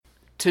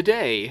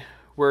Today,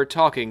 we're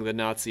talking the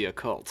Nazi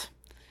occult.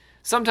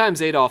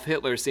 Sometimes Adolf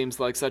Hitler seems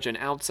like such an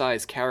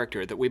outsized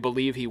character that we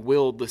believe he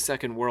willed the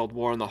Second World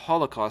War and the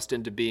Holocaust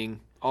into being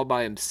all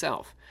by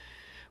himself.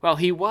 Well,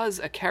 he was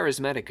a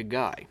charismatic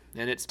guy,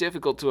 and it's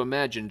difficult to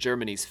imagine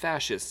Germany's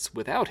fascists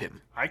without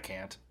him. I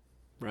can't.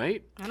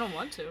 Right? I don't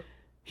want to.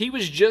 He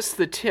was just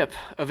the tip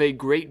of a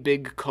great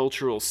big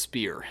cultural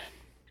spear,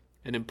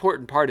 an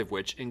important part of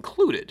which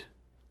included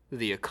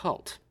the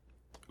occult.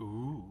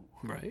 Ooh.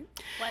 Right?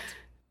 What?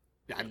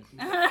 I'm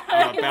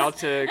about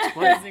to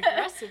explain. That's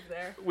aggressive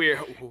there.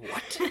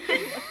 What?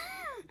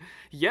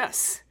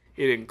 Yes,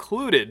 it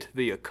included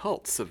the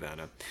occult,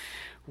 Savannah.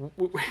 Oh,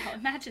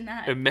 imagine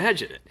that.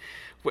 Imagine it.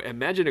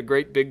 Imagine a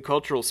great big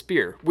cultural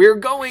spear. We're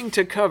going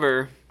to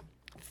cover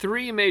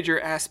 3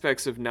 major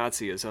aspects of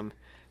Nazism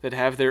that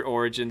have their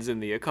origins in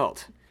the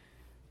occult.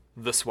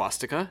 The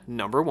swastika,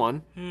 number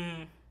 1.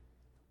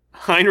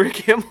 Heinrich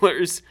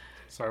Himmler's...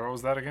 Sorry, what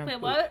was that again?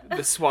 Wait, what?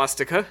 The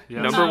swastika,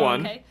 Yes. number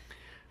 1. Okay.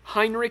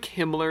 Heinrich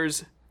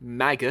Himmler's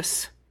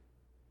Magus.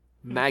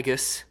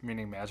 Magus.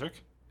 Meaning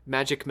magic?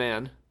 Magic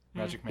man.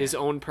 Magic man. His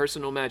own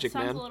personal magic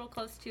Sounds man. a little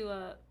close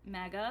to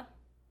MAGA,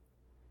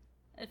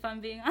 if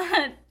I'm being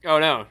honest. Oh,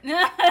 no.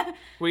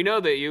 We know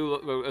that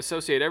you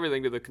associate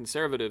everything to the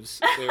conservatives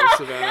there,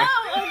 Savannah.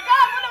 Oh,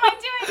 God, what am I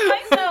doing to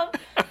myself?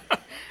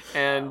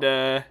 And,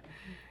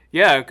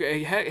 yeah,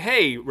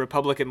 hey,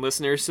 Republican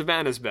listeners,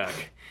 Savannah's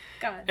back.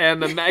 God.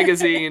 And the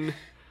magazine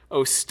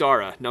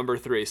Ostara, number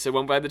 3.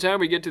 So by the time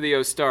we get to the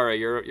Ostara,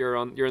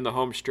 you're in the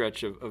home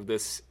stretch of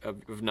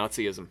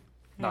Nazism.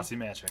 Nazi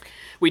magic.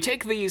 We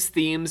take these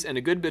themes and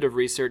a good bit of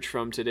research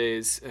for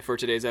today's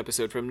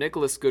episode from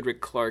Nicholas Goodrick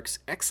Clark's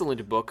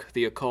excellent book,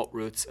 The Occult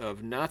Roots of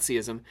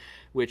Nazism,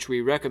 which we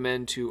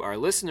recommend to our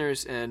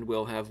listeners and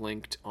will have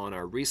linked on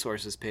our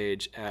resources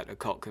page at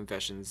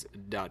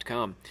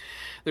occultconfessions.com.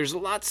 There's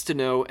lots to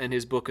know, and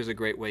his book is a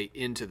great way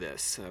into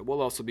this.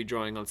 We'll also be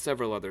drawing on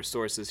several other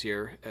sources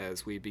here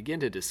as we begin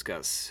to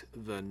discuss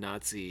the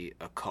Nazi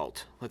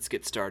occult. Let's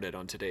get started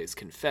on today's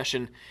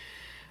confession.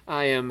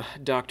 I am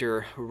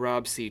Dr.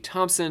 Rob C.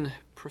 Thompson,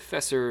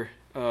 professor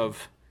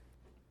of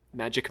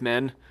magic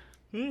men.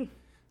 I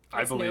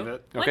believe new.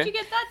 it. Okay. Where'd you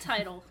get that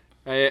title?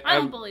 I I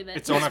don't believe it.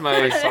 It's on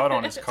I saw it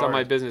on his It's card. on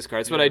my business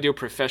card. It's what I do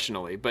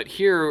professionally. But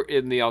here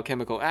in the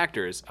Alchemical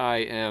Actors, I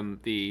am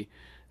the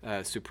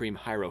Supreme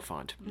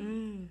Hierophant.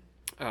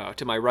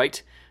 To my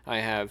right, I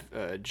have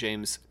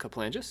James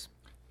Kaplangis,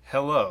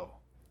 Hello.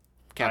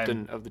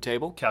 captain of the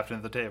table. Captain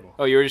of the table.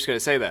 Oh, you were just going to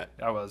say that.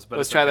 I was, but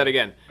Let's it's try okay. that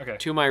again. Okay.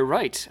 To my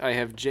right, I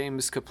have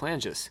James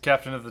Kaplangis.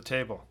 Captain of the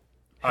table.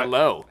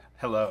 Hello.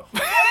 Hello.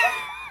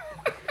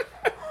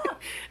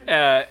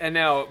 And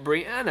now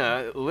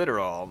Brianna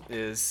Litteral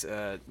is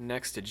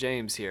next to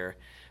James here.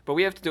 But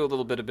we have to do a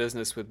little bit of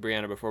business with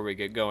Brianna before we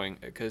get going,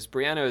 because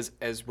Brianna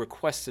has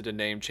requested a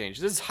name change.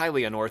 This is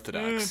highly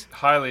unorthodox.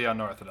 Highly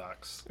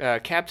unorthodox.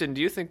 Captain,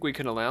 do you think we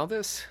can allow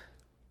this?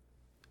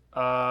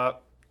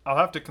 I'll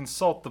have to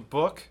consult the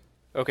book.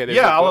 Okay. there's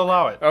Yeah, a I'll book.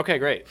 allow it. Okay,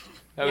 great.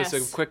 That was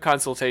Yes. a quick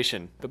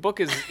consultation. The book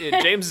is...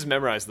 James has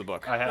memorized the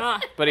book, I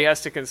have. but he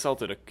has to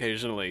consult it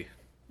occasionally.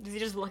 Does he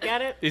just look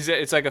at it?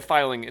 It's like a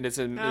filing, and it's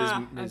in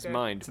his okay.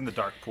 mind. It's in the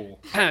dark pool.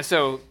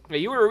 So,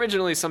 you were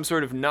originally some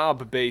sort of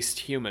knob-based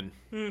human.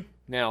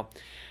 Now,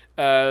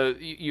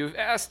 you've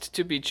asked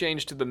to be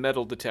changed to the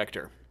metal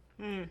detector.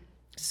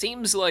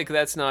 Seems like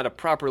that's not a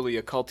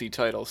properly occulty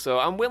title, so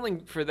I'm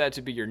willing for that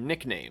to be your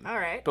nickname. All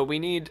right. But we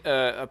need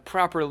a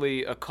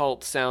properly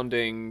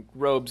occult-sounding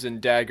robes and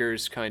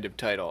daggers kind of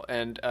title.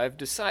 And I've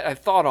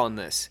thought on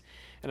this,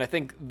 and I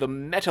think the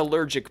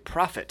Metallurgic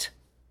Prophet.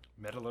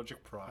 Metallurgic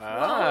prophet.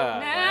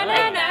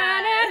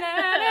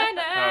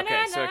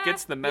 Okay, so it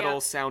gets the metal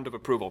sound of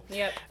approval.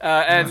 Yep.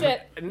 And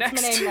That's it.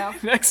 next, That's my name now.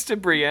 next to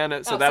Brianna, so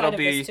Outside that'll of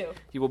be this, too.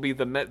 you will be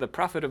the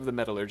prophet of the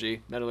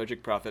metallurgy,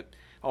 metallurgic prophet,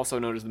 also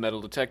known as the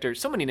metal detector.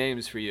 So many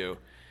names for you.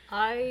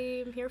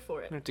 I'm here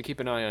for it. I have to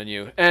keep an eye on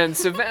you. And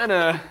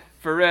Savannah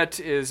Ferret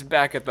is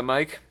back at the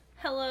mic.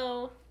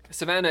 Hello.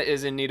 Savannah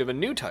is in need of a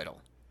new title.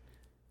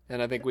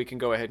 And I think we can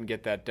go ahead and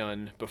get that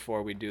done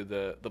before we do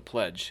the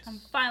pledge. I'm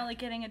finally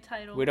getting a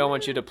title. We don't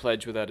want you to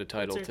pledge without a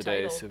title What's your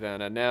today, title?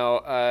 Savannah. Now,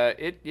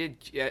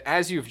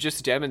 as you've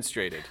just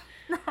demonstrated,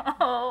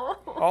 Oh.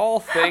 all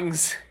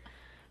things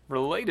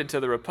related to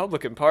the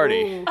Republican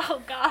Party. Ooh.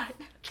 Oh, God.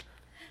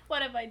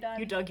 What have I done?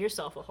 You dug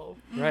yourself a hole.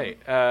 Right.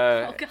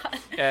 Oh, God.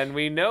 And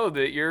we know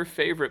that your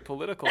favorite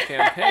political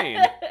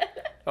campaign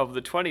of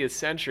the 20th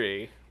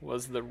century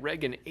was the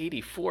Reagan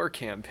 84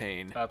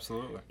 campaign.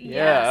 Absolutely.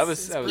 Yeah, that Yes.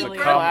 was a He brilliant.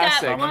 broke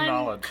classic. that Common one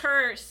knowledge.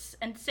 curse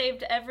and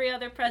saved every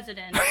other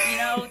president. You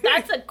know,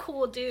 that's a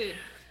cool dude.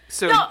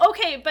 So No,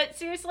 okay, but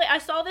seriously, I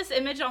saw this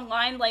image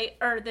online,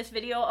 or this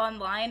video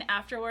online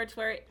afterwards,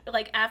 where,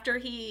 after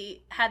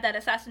he had that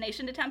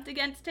assassination attempt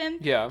against him,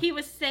 Yeah. he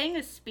was saying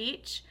a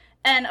speech,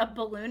 and a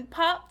balloon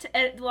popped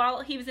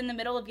while he was in the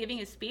middle of giving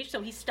his speech,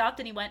 so he stopped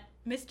and he went,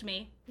 "Missed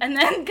me," and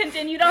then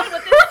continued on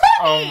with his speech.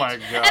 Oh my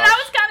And gosh.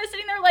 I was kind of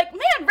sitting there like,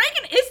 man,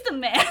 Reagan is the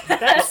man.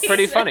 That's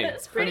pretty funny.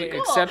 It's pretty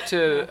cool. Except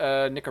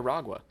to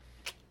Nicaragua.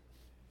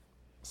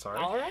 Sorry.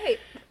 All right.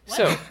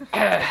 So,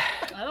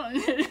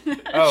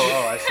 Oh.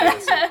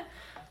 I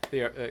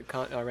see.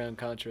 around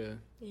Contra,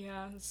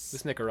 Yes.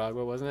 this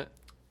Nicaragua, wasn't it?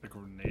 The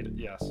grenade.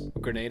 Yes.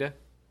 Grenada?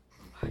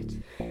 How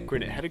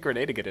did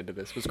Grenada get into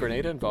this? Was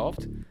Grenada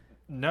involved?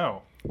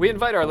 No. We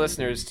invite our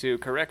listeners to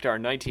correct our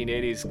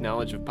 1980s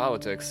knowledge of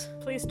politics,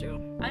 Please do.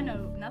 I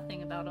know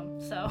nothing about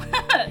him, so.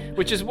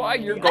 which is why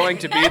you're going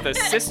to be the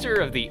sister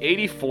of the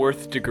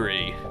 84th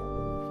degree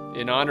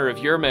in honor of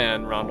your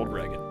man, Ronald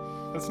Reagan.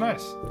 That's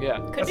nice. Yeah.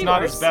 Could That's be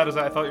not worse. as bad as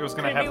I thought it was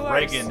going to Could have be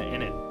worse. Reagan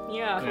in it.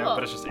 Yeah. Yeah, Cool.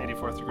 but it's just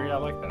 84th degree. I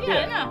like that. Yeah,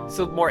 I know.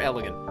 So more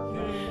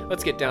elegant.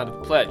 Let's get down to the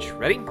pledge.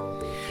 Ready?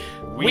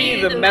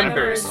 We, the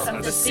members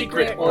of the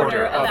secret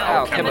order of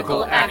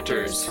alchemical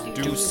actors,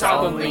 do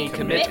solemnly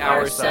commit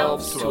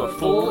ourselves to a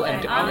full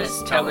and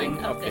honest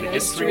telling of the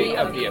history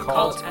of the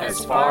occult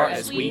as far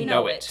as we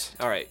know it.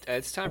 All right,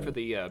 it's time for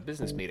the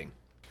business meeting.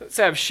 Let's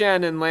have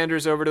Shannon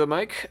Landers over to the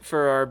mic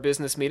for our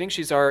business meeting.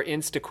 She's our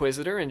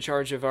Instaquisitor in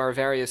charge of our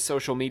various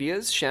social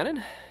medias.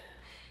 Shannon?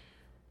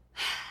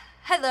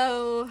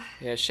 Hello.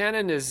 Yeah,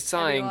 Shannon is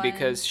sighing Everyone.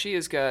 because she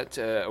has got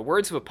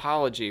words of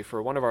apology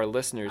for one of our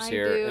listeners I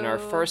here in our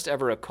do. first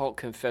ever Occult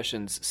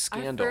Confessions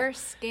scandal. Our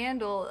first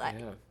scandal.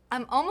 Yeah.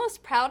 I'm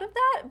almost proud of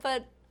that,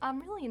 but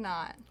I'm really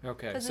not.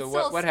 Okay, Because so it's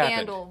still what a happened?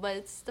 scandal, but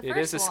it's the It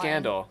first is a one.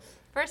 scandal.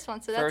 First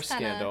one, so that's First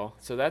kind of... scandal.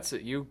 So that's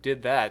it. You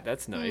did that.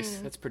 That's nice.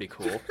 That's pretty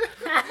cool.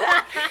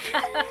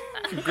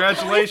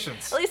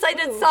 Congratulations. At least I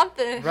did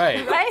something.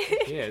 Right. Right?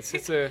 Yeah,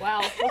 it's a.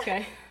 Wow.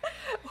 Okay.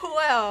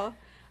 Well,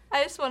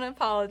 I just want to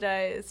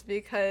apologize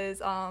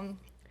because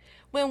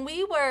when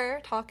we were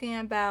talking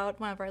about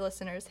one of our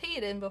listeners,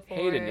 Hayden, before...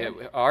 Hayden,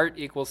 yeah, art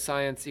equals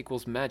science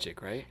equals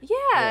magic, right?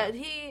 Yeah,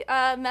 he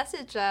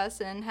messaged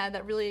us and had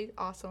that really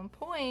awesome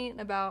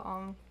point about...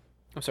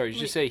 I'm sorry,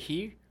 did you say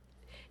he?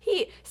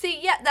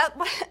 that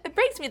it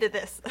brings me to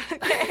this,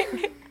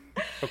 okay?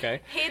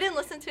 Okay. Hayden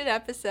listened to an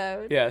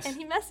episode. Yes. And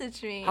he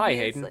messaged me. Hi, He's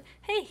Hayden. like,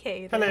 hey,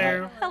 Hayden.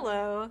 Hello.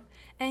 Hello.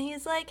 And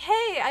he's like,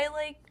 hey,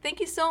 thank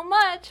you so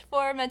much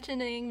for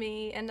mentioning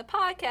me in the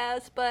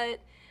podcast, but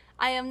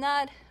I am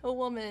not a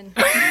woman.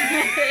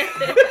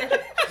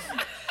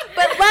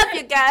 But love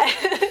you guys.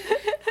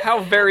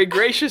 How very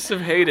gracious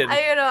of Hayden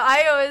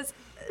I always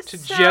to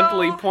so-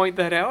 gently point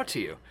that out to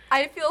you.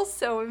 I feel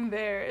so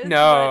embarrassed.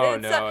 No,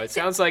 but it's no, it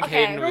sounds like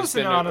okay. Hayden has Gross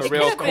been and a honest.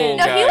 real It could've cool been.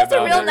 guy No, he was a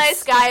about real it.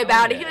 nice guy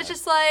about it. He Yeah. was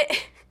just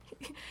like,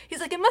 he's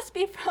like, it must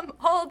be from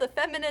all the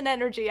feminine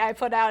energy I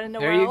put out in the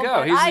There world. you go.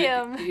 But I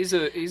am He's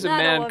a not a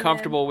man woman.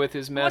 comfortable with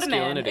his a man.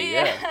 masculinity.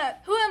 Yeah.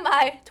 Who am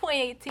I?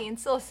 2018,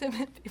 still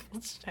assuming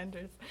people's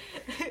genders.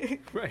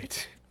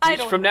 Right. I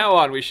don't From know. now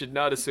on, we should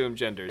not assume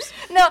genders.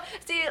 No,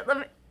 see,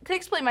 to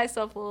explain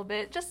myself a little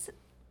bit, just,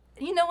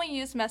 when you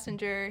use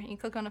Messenger, you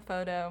click on a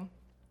photo,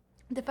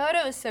 the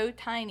photo is so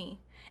tiny.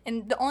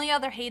 And the only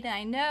other Hayden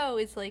I know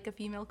is like a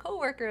female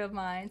coworker of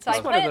mine. So That's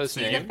I one of couldn't those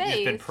see the names. face.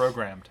 You've been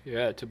programmed.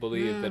 Yeah, to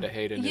believe that a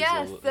Hayden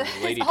Yes, is a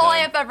that's lady all I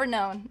time. have ever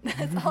known.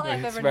 That's all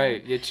I've That's ever known.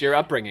 right. It's your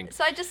upbringing.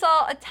 So I just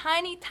saw a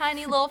tiny,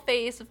 tiny little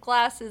face with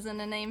glasses and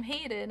the name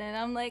Hayden, and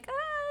I'm like,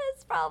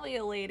 it's probably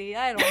a lady.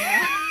 I don't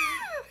know.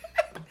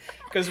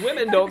 Because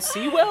women don't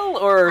see well,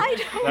 or I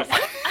don't know.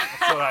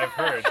 That's what I've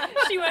heard.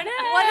 She went in.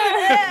 What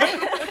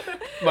is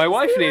it? my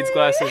wife needs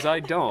glasses, I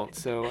don't.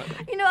 So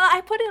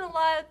I put in a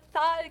lot of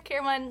thought and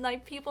care when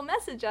people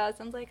message us.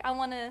 I'm like, I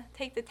want to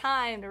take the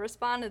time to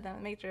respond to them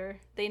and make sure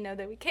they know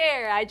that we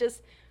care. I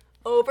just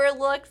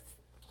overlooked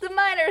the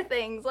minor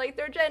things like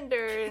their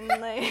gender and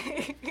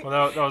like.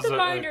 Well, that was The a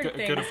minor good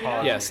things,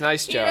 apology. yes,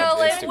 nice job.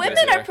 Women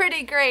Insta-Visitor. are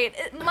pretty great.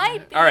 It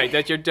might be. All right,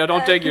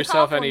 don't dig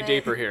yourself any compliment.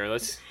 deeper here.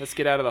 Let's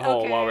get out of the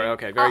hole while we're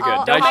okay. Very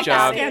I'll- good. I'll Nice make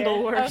job. that Scandal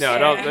clear. works. No, Okay.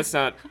 don't. That's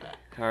not.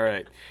 All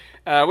right.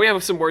 We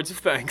have some words of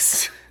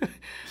thanks.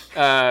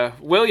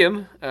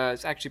 William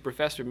is actually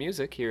professor of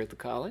music here at the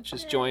college.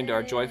 Has joined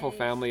our joyful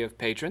family of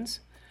patrons.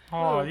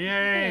 Oh,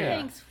 yay.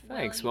 Yeah.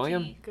 Thanks,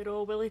 William. Willie T. Good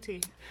old Willie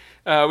T.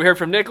 We heard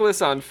from Nicholas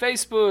on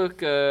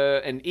Facebook,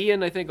 and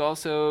Ian, I think,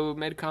 also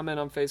made a comment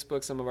on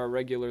Facebook. Some of our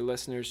regular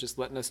listeners just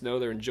letting us know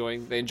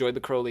they enjoyed the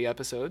Crowley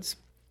episodes.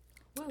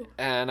 Woo.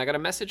 And I got a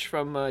message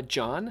from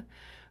John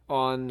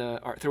on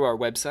through our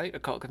website,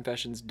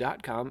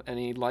 occultconfessions.com, and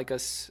he'd like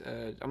us.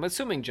 I'm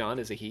assuming John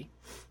is a he.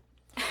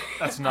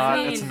 That's not.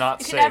 I mean, it's not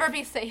You safe. can never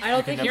be safe. I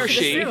don't think He you or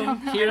should she. assume.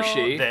 He or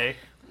she.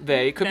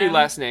 They could be Them.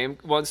 last name.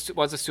 Wants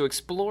us to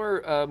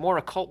explore more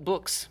occult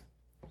books.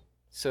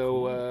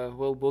 So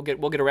we'll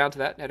get around to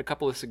that. Had a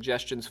couple of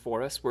suggestions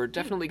for us. We're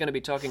definitely going to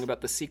be talking about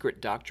the secret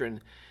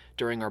doctrine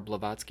during our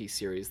Blavatsky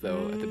series,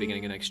 though, at the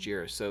beginning of next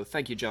year. So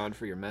thank you, John,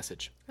 for your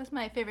message. That's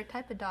my favorite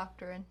type of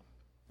doctrine.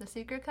 The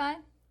secret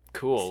kind?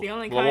 Cool. It's the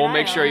only Well, kind we'll I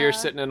make know. sure you're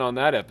sitting in on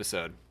that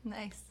episode.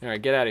 Nice. All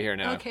right, get out of here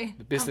now. Okay.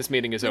 The business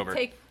meeting is over.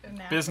 Take a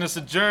nap. Business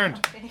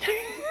adjourned.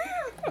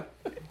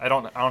 I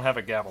don't have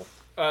a gavel.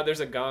 There's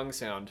a gong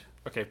sound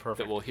Okay, that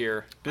perfect. we'll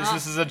hear.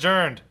 Business is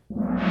adjourned.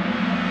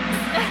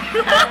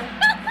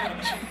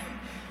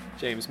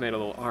 James made a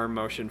little arm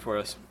motion for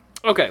us.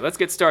 Okay, let's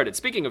get started.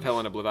 Speaking of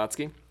Helena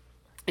Blavatsky,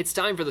 it's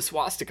time for the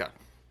swastika.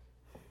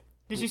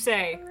 Did you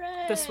say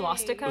the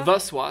swastika? The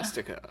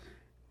swastika.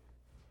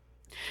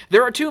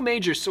 There are two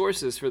major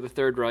sources for the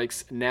Third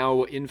Reich's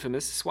now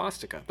infamous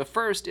swastika. The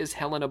first is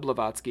Helena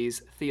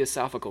Blavatsky's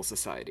Theosophical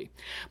Society.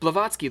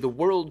 Blavatsky, the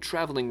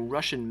world-traveling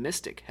Russian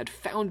mystic, had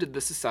founded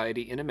the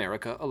society in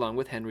America along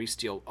with Henry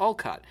Steele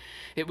Olcott.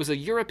 It was a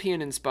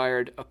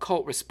European-inspired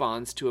occult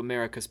response to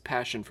America's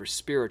passion for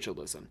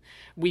spiritualism.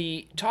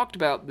 We talked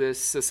about this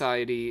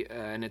society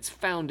and its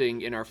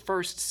founding in our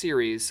first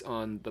series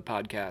on the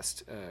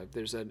podcast.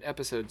 There's an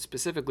episode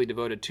specifically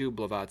devoted to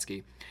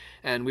Blavatsky,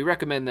 and we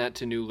recommend that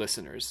to new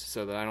listeners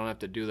so that I don't have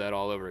to do that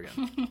all over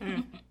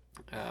again.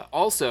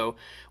 Also,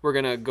 we're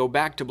going to go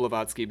back to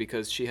Blavatsky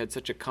because she had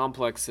such a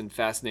complex and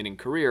fascinating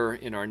career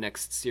in our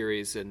next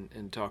series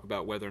and talk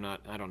about whether or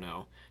not, I don't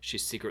know, she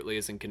secretly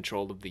is in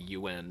control of the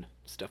UN,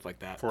 stuff like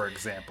that. For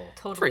example.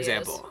 Totally For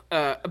example.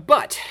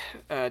 But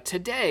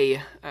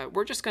today,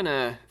 we're just going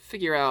to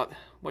figure out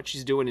what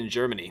she's doing in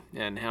Germany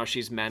and how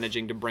she's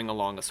managing to bring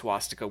along a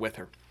swastika with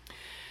her.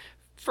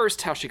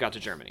 First, how she got to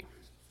Germany.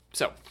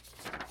 So,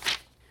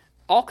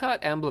 Olcott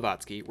and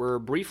Blavatsky were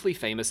briefly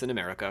famous in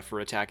America for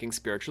attacking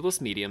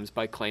spiritualist mediums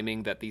by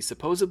claiming that the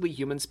supposedly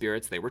human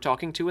spirits they were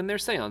talking to in their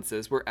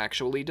seances were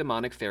actually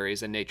demonic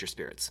fairies and nature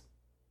spirits.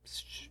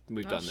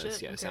 We've done this,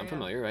 shit. yeah. Okay, Sound yeah.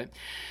 familiar, right?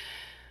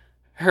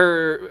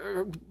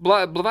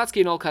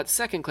 Blavatsky and Olcott's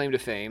second claim to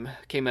fame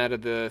came out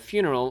of the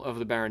funeral of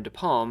the Baron de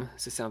Palm.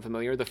 Does this sound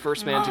familiar? The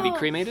first man to be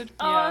cremated?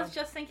 Oh, I Yeah. was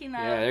just thinking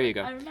that. Yeah, there you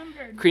go. I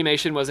remembered.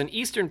 Cremation was an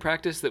Eastern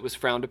practice that was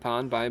frowned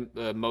upon by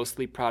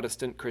mostly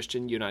Protestant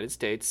Christian United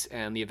States,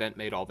 and the event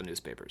made all the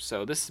newspapers.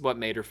 So this is what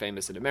made her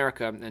famous in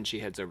America, and she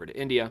heads over to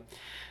India.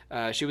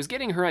 She was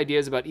getting her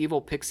ideas about evil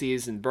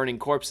pixies and burning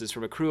corpses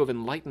from a crew of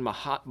enlightened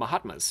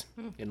Mahatmas.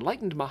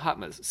 Enlightened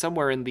Mahatmas,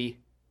 somewhere in the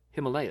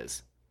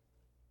Himalayas.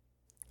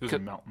 Those are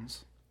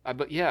mountains.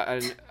 But yeah,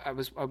 I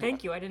was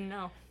Thank you. I didn't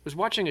know. was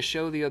watching a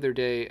show the other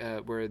day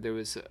where there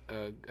was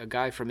a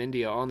guy from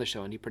India on the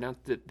show, and he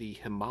pronounced it the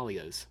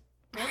Himalayas.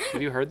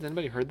 Have you heard?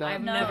 Anybody heard that?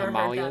 I've No. never heard that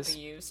Himalayas. be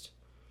used.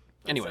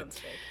 That Anyway. sounds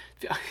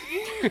fake.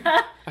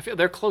 I feel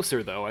they're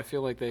closer though. I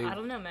feel like they I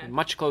don't know, man.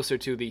 much closer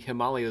to the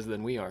Himalayas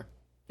than we are.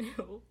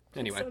 Ew.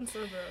 Anyway. That sounds so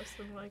gross.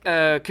 I'm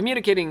like,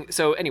 Communicating.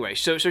 So anyway,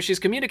 so she's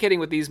communicating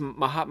with these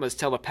Mahatmas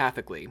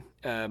telepathically,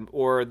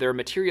 or they're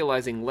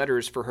materializing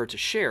letters for her to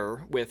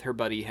share with her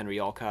buddy Henry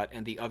Olcott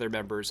and the other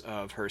members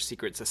of her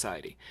secret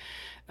society.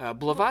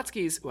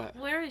 Blavatsky's what?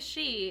 Where is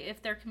she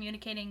if they're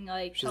communicating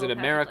like She's in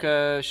telepathically?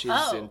 America. She's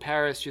Oh. in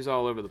Paris. She's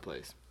all over the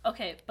place.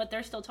 Okay, but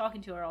they're still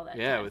talking to her all that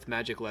Yeah, time. with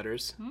magic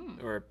letters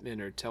or in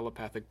her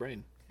telepathic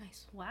brain.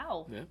 nice.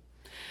 Wow. Yeah.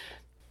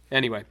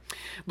 Anyway,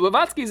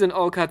 Blavatsky's and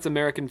Olcott's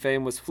American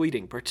fame was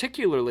fleeting,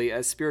 particularly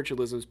as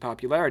spiritualism's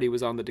popularity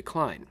was on the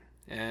decline.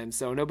 And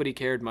so nobody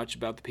cared much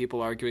about the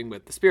people arguing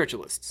with the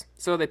spiritualists.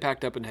 So they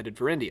packed up and headed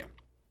for India.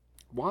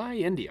 Why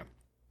India?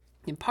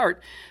 In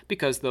part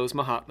because those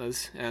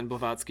Mahatmas and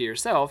Blavatsky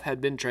herself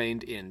had been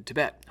trained in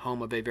Tibet,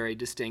 home of a very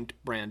distinct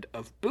brand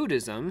of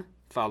Buddhism.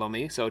 Follow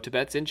me. So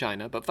Tibet's in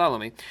China, but follow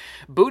me.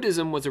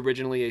 Buddhism was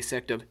originally a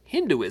sect of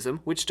Hinduism,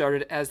 which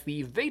started as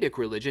the Vedic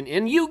religion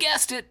in, you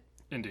guessed it,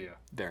 India.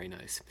 very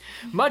nice.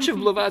 Much of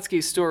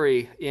Blavatsky's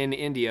story in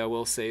India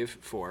we'll save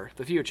for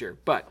the future.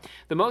 But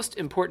the most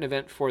important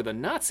event for the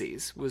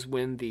Nazis was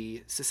when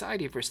the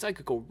Society for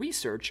Psychical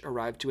Research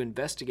arrived to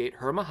investigate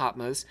her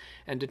Mahatmas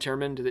and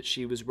determined that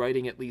she was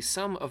writing at least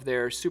some of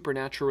their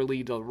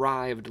supernaturally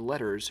derived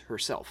letters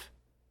herself.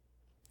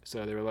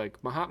 So they were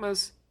like,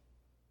 Mahatmas?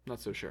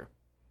 Not so sure.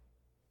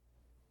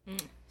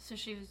 So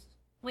she was.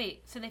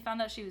 Wait. So they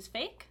found out she was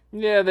fake?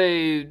 Yeah,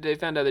 they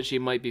found out that she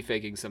might be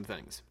faking some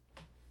things.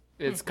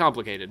 It's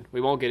complicated. We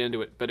won't get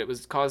into it, but it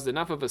was caused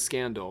enough of a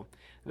scandal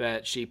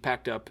that she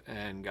packed up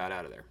and got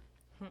out of there.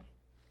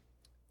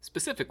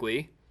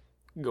 Specifically,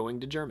 going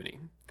to Germany,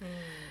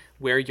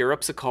 where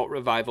Europe's occult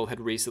revival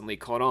had recently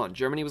caught on.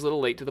 Germany was a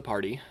little late to the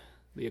party.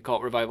 The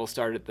occult revival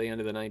started at the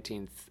end of the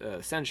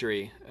 19th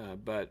century,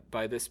 but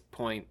by this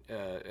point,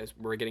 as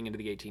we're getting into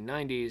the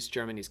 1890s,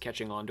 Germany's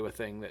catching on to a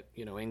thing that,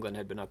 England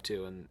had been up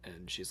to, and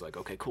she's like,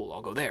 okay, cool,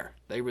 I'll go there.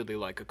 They really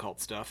like occult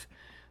stuff.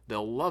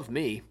 They'll love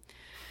me.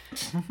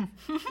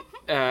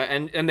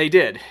 And they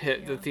did.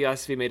 The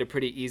Theosophy made a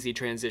pretty easy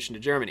transition to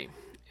Germany.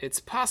 It's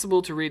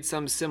possible to read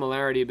some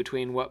similarity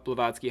between what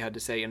Blavatsky had to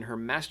say in her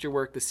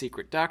masterwork, The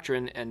Secret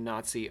Doctrine, and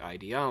Nazi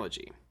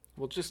ideology.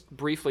 We'll just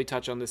briefly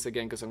touch on this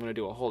again because I'm going to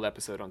do a whole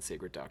episode on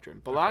Secret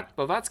Doctrine.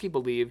 Blavatsky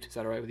believed... Is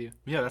that all right with you?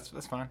 Yeah,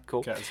 that's fine.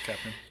 Cool. As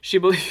captain. She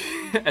believed...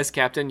 As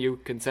captain, you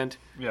consent?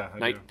 Yeah,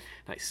 I do.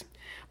 Nice.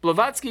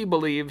 Blavatsky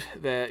believed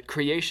that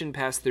creation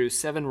passed through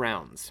 7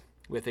 rounds,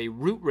 with a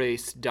root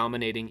race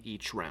dominating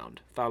each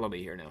round. Follow me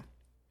here now.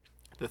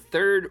 The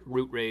third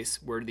root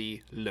race were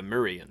the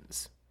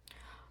Lemurians.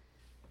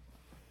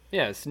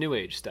 Yeah, it's New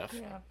Age stuff.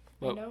 Yeah,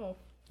 Well, I know.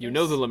 You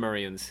know the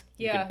Lemurians.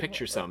 You Yeah, can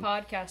picture a some.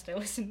 podcast I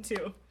listened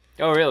to.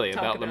 Oh, really?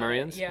 Talk About about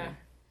Lemurians? it, yeah.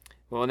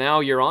 Well, now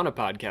you're on a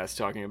podcast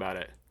talking about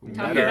it.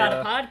 Talking about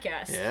a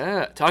podcast.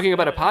 Yeah, talking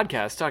about a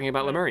podcast talking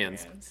about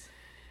Lemurians.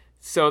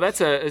 So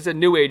it's a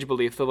New Age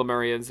belief, the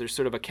Lemurians. They're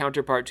sort of a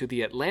counterpart to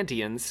the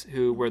Atlanteans,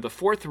 who were the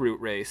 4th root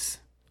race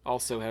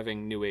also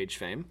having New Age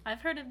fame.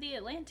 I've heard of the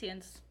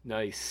Atlanteans,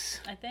 Nice.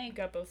 I think.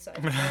 Got both sides.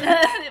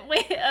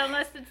 Wait,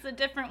 unless it's the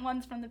different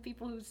ones from the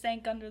people who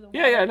sank under the water.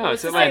 Yeah, no,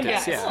 it's it's the same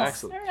Atlantis. guys. Yeah, Cool.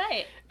 excellent.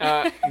 All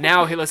right.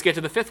 Now, let's get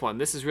to the fifth one.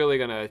 This is really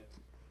gonna...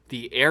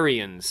 The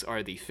Aryans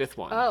are the fifth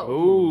one. Oh.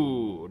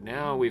 Ooh,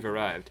 now we've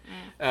arrived.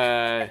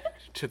 To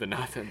the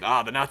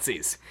the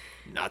Nazis.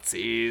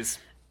 Nazis.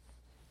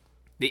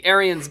 The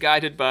Aryans,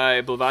 guided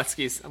by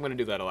Blavatsky's... I'm going to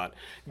do that a lot.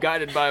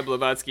 Guided by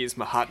Blavatsky's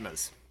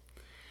Mahatmas.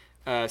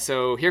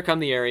 So here come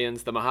the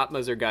Aryans. The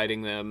Mahatmas are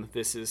guiding them.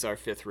 This is our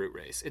fifth root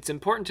race. It's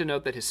important to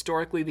note that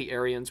historically the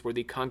Aryans were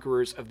the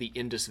conquerors of the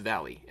Indus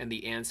Valley and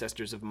the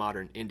ancestors of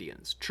modern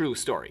Indians. True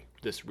story.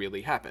 This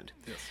really happened.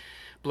 Yes.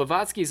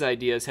 Blavatsky's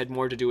ideas had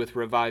more to do with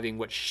reviving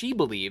what she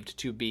believed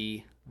to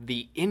be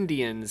the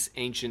Indians'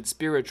 ancient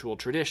spiritual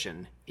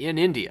tradition in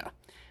India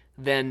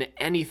than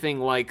anything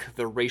like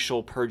the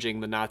racial purging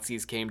the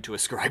Nazis came to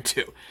ascribe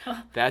to.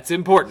 That's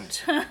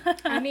important.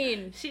 I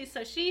mean,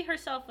 She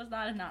herself was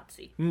not a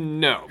Nazi.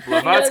 No, he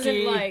doesn't,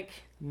 Blavatsky, like,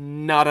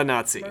 not a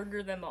Nazi.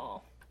 murder them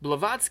all.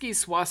 Blavatsky's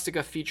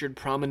swastika featured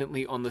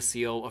prominently on the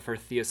seal of her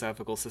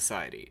Theosophical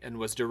Society and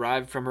was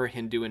derived from her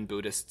Hindu and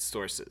Buddhist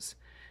sources.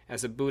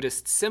 As a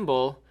Buddhist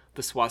symbol,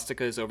 the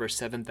swastika is over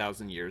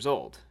 7,000 years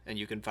old, and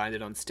you can find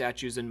it on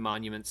statues and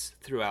monuments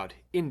throughout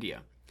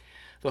India.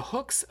 The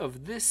hooks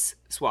of this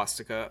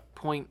swastika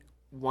point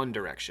one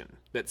direction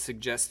that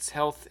suggests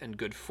health and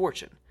good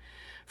fortune.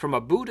 From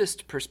a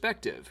Buddhist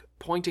perspective,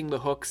 pointing the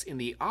hooks in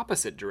the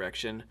opposite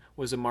direction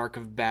was a mark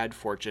of bad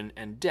fortune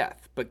and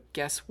death. But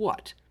guess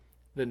what?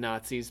 The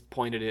Nazis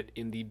pointed it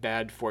in the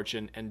bad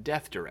fortune and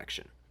death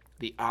direction,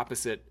 the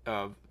opposite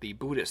of the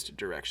Buddhist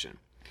direction.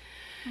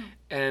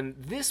 And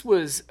this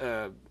was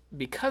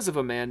because of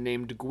a man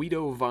named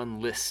Guido von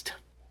List.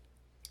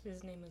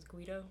 His name was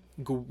Guido.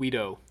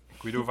 Guido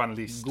Van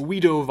List.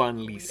 Guido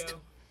von List. Guido.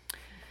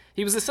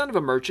 He was the son of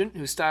a merchant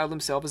who styled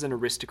himself as an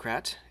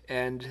aristocrat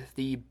and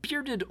the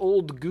bearded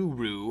old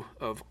guru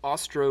of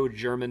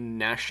Austro-German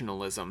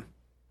nationalism.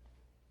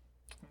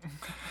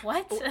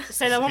 What?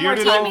 Say that one more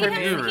Bearded time old for He,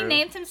 me. guru. he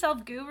named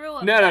himself Guru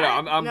of No,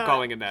 Time? I'm No.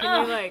 calling him that.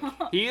 Can you,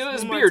 like, He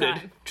was one more bearded.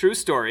 time? True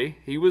story.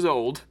 He was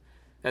old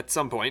at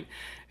some point.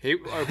 He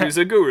was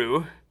a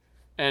guru,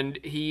 and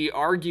he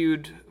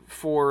argued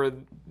for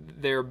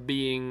there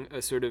being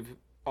a sort of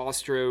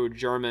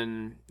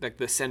Austro-German, like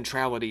the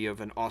centrality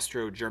of an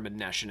Austro-German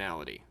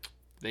nationality.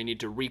 They need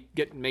to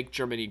make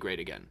Germany great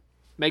again.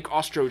 Make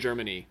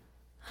Austro-Germany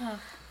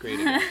great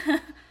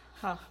again.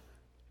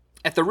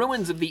 At the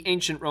ruins of the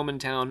ancient Roman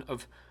town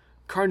of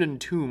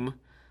Carnuntum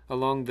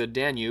along the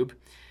Danube,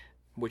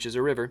 which is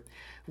a river,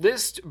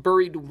 List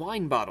buried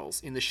wine bottles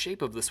in the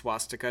shape of the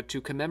swastika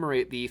to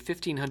commemorate the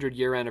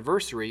 1500-year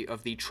anniversary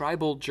of the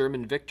tribal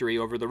German victory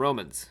over the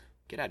Romans.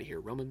 Get out of here,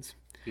 Romans.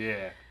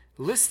 Yeah.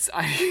 List's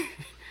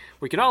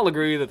we can all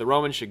agree that the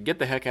Romans should get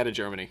the heck out of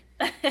Germany.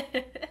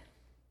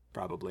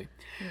 Probably.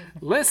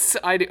 List's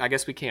I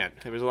guess we can't.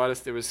 There was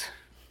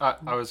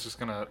I was just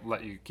gonna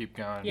let you keep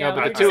going. Yeah, no,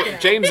 but we're the just two, gonna-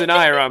 James and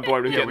I are on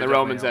board with Yeah, getting we're the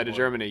Romans definitely out on of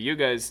board. Germany. You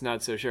guys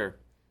not so sure.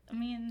 I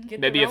mean, Get the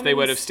Maybe if they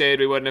would have Romans- stayed,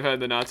 we wouldn't have had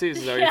the Nazis.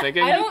 Is that what you're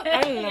thinking? I don't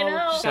know. You know.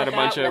 Just had a about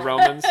bunch that of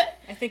Romans.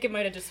 I think it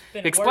might have just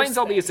been It explains worse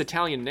all thing. these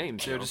Italian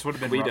names. It though. just would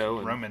have been Guido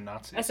and- Roman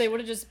Nazis. I say it would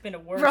have just been a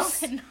worse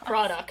Roman Nazis.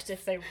 product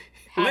if they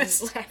hadn't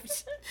List.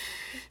 left.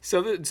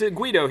 So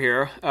Guido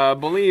here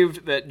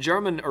believed that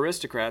German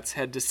aristocrats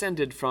had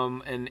descended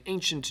from an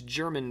ancient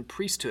German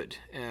priesthood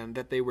and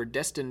that they were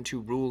destined to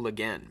rule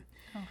again.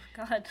 oh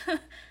God.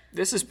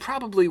 This is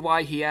probably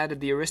why he added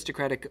the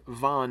aristocratic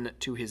von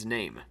to his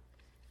name.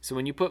 So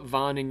when you put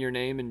von in your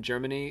name in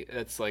Germany,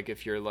 it's like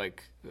if you're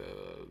like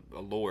a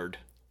lord.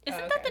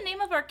 Isn't that the name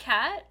of our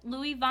cat,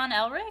 Louis von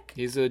Elric?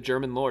 He's a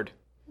German lord.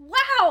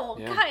 Wow,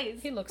 Yeah. guys.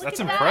 He looks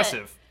That's at that.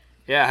 impressive.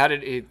 Yeah, how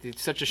did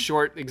it's such a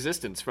short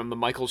existence from the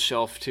Michael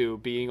shelf to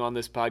being on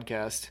this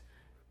podcast?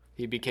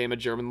 He became a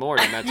German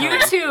lord in that time.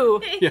 You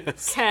too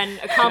Yes. can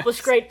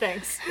accomplish great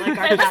things, like our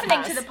By cat listening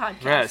has. to the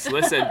podcast. Yes,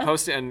 listen,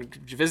 post and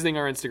visiting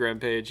our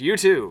Instagram page. You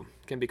too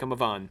can become a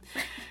Von.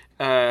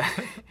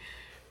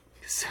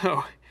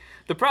 So,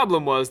 the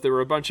problem was there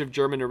were a bunch of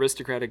German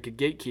aristocratic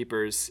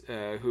gatekeepers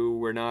who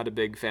were not a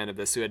big fan of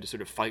this, who had to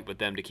sort of fight with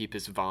them to keep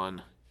his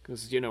Von.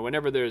 Because,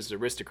 whenever there's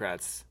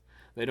aristocrats,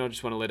 they don't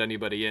just want to let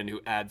anybody in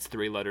who adds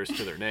 3 letters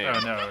to their name. Oh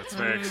no, it's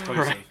very exclusive.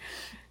 Right.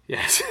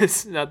 Yes,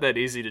 it's not that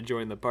easy to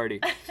join the party.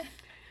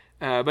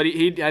 But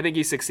I think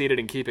he succeeded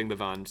in keeping the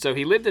Von. So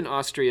he lived in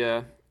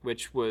Austria,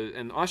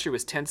 and Austria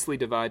was tensely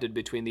divided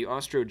between the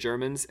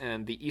Austro-Germans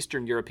and the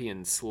Eastern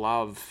European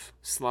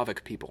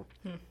Slavic people.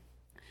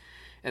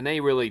 And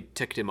they really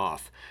ticked him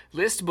off.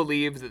 List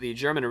believed that the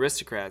German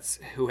aristocrats,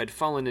 who had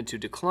fallen into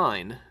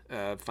decline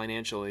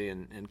financially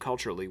and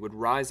culturally, would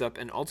rise up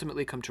and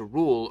ultimately come to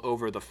rule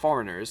over the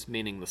foreigners,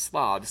 meaning the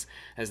Slavs,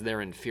 as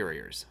their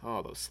inferiors.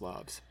 Oh, those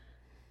Slavs.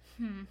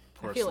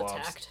 Poor I feel Slavs.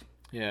 attacked.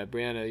 Yeah,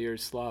 Brianna, you're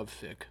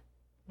Slavic.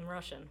 I'm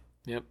Russian.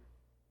 Yep.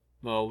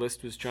 Well,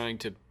 List was trying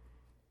to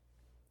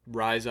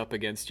rise up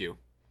against you.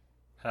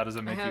 How does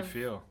it make you have-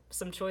 feel?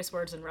 Some choice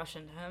words in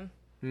Russian to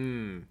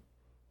him.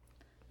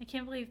 I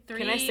can't believe 3.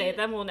 Can I say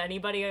them?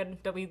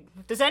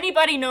 Does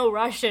anybody know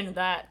Russian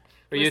that?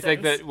 Or you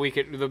think listens? that we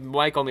could? The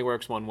mic only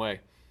works one way.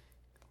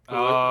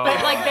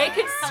 But like they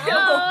could still.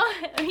 Oh,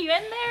 are you in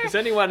there? Does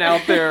anyone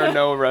out there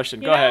know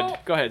Russian? Go know- ahead.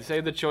 Go ahead. Say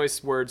the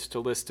choice words to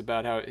list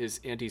about how his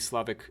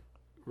anti-Slavic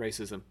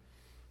racism.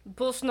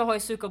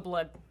 Pulsnohoy suka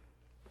blood.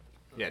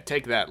 Yeah,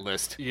 take that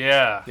list.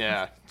 Yeah.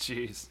 Yeah,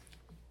 Jeez.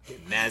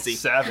 Nazi.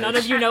 Savage. None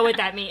of you know what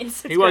that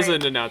means. He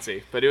wasn't a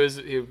Nazi, but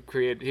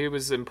he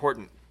was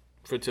important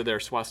to their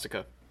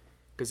swastika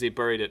because he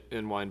buried it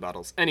in wine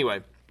bottles.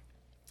 Anyway,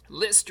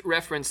 List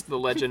referenced the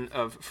legend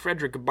of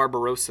Frederick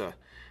Barbarossa,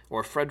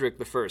 or Frederick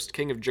I,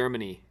 King of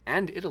Germany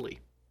and Italy.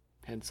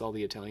 Hence all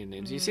the Italian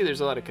names. You see, there's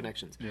a lot of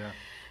connections. Yeah.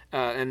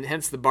 And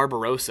hence the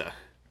Barbarossa.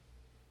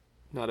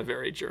 Not a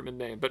very German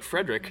name, but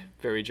Frederick,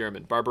 very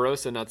German.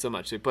 Barbarossa, not so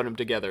much. They put them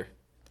together.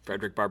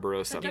 Frederick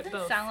Barbarossa. It doesn't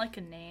both. sound like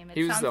a name. It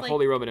He was sounds the like,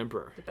 Holy Roman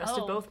Emperor. The best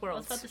of both I was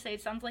worlds. about to say,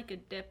 it sounds like a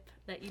dip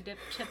that you dip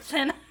chips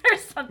in or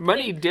something.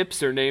 Many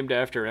dips are named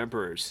after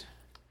emperors.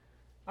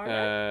 Are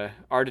there?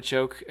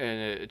 Artichoke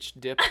and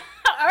dip.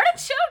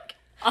 Artichoke?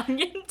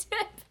 Onion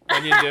dip.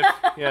 Onion dip.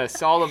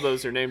 Yes, all of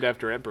those are named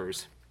after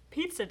emperors.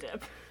 Pizza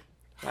dip.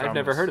 I've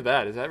never Hummus. heard of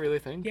that. Is that really a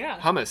thing? Yeah.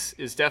 Hummus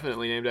is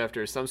definitely named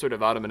after some sort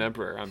of Ottoman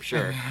emperor, I'm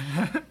sure.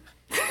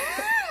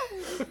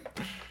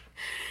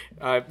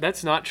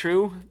 That's not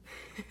true.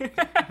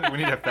 We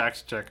need a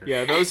fact checker.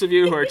 Yeah, those of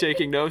you who are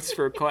taking notes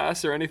for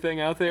class or anything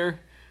out there,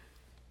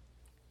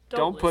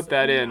 don't put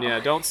that in. Yeah,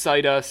 don't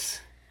cite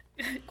us.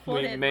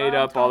 Quoted We made Ron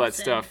up all that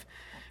Thompson. stuff.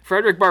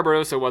 Frederick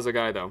Barbarossa was a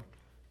guy, though.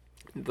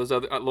 Those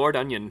other Lord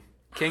Onion,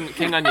 King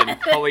Onion,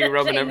 Holy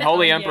Roman, King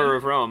Holy Onion. Emperor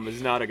of Rome,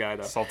 is not a guy,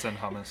 though. Sultan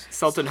hummus.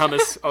 Sultan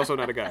Hummus, also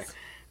not a guy.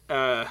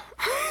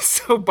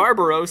 So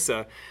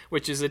Barbarossa,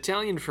 which is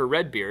Italian for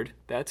Redbeard,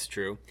 that's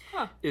true,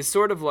 is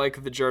sort of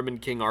like the German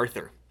King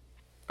Arthur,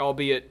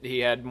 albeit he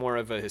had more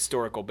of a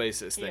historical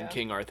basis than Yeah.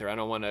 King Arthur. I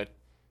don't want to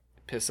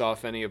piss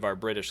off any of our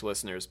British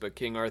listeners, but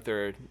King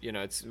Arthur,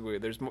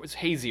 it's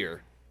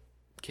hazier.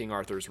 King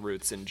Arthur's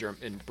roots in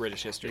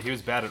British history. He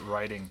was bad at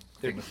writing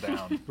things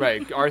down.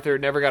 Right, Arthur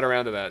never got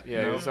around to that.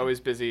 Yeah, he No. was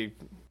always busy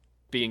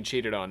being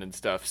cheated on and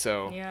stuff,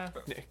 so Yeah.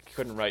 he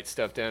couldn't write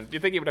stuff down. Do you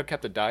think he would have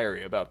kept a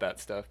diary about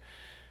that stuff?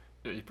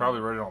 He probably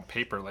wrote it on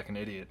paper like an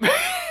idiot.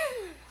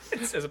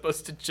 As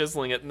opposed to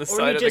chiseling it in the Or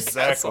side he of just the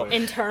castle.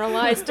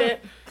 internalized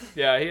it.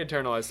 Yeah, he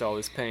internalized all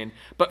his pain.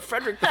 But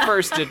Frederick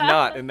I did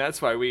not, and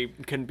that's why we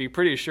can be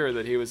pretty sure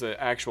that he was an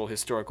actual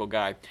historical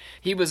guy.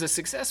 He was a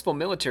successful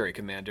military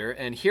commander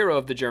and hero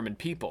of the German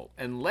people,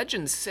 and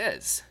legend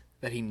says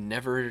that he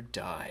never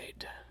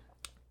died.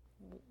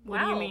 What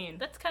do you Wow, mean?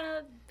 That's kind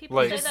of people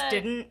Like- say Just that.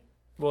 didn't.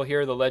 We'll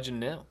hear the legend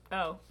now.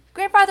 Oh.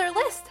 Grandfather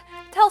List,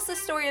 tell us the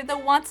story of the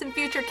once and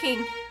future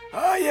king.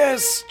 Ah,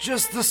 yes,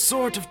 just the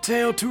sort of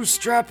tale two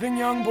strapping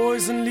young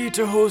boys in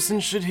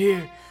Lederhosen should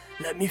hear.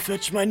 Let me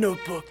fetch my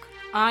notebook.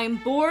 I'm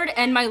bored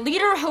and my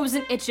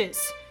lederhosen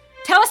itches.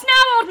 Tell us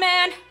now, old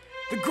man.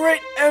 The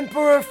great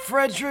Emperor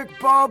Frederick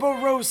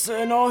Barbarossa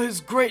in all his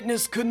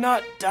greatness could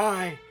not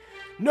die.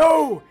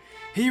 No,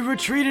 he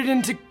retreated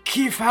into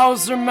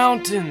Kiefhauser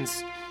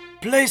Mountains,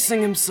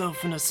 placing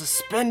himself in a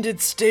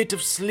suspended state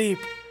of sleep.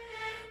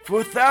 For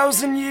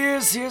 1,000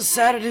 years he has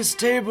sat at his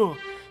table,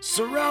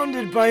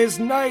 surrounded by his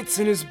knights,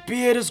 and his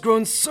beard has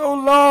grown so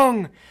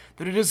long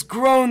that it has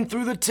grown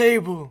through the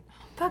table.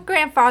 But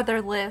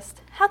Grandfather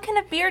List, how can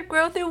a beard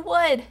grow through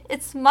wood?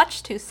 It's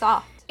much too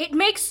soft. It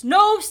makes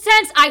no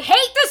sense. I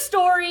hate the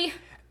story.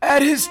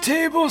 At his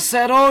table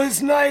sat all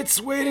his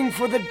knights, waiting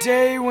for the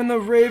day when the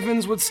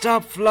ravens would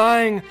stop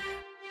flying.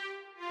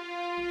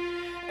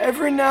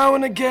 Every now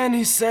and again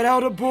he set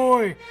out a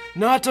boy,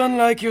 not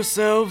unlike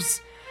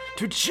yourselves,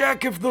 to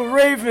check if the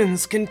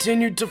ravens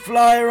continued to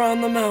fly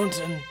around the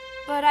mountain.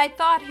 But I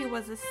thought he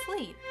was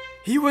asleep.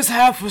 He was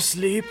half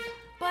asleep.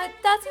 But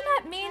doesn't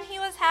that mean he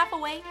was half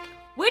awake?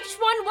 Which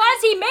one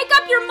was he? Make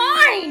up your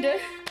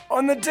mind.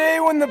 On the day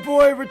when the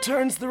boy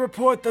returns the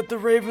report that the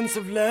ravens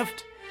have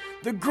left,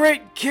 the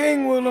great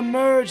king will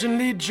emerge and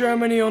lead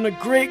Germany on a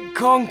great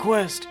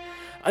conquest,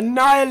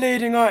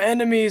 annihilating our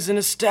enemies and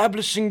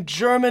establishing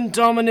German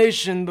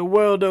domination the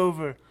world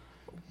over.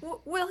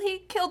 Will he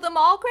kill them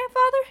all,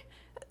 Grandfather?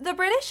 The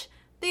British?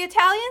 The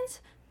Italians?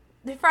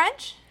 The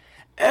French?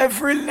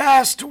 Every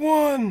last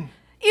one,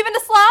 Even the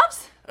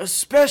Slavs?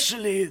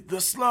 especially the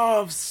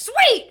Slavs.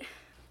 Sweet.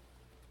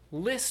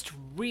 List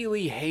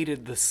really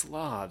hated the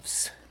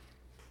Slavs.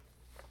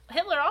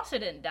 Hitler also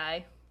didn't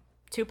die.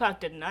 Tupac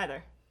didn't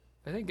either.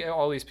 I think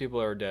all these people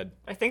are dead.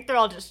 I think they're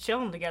all just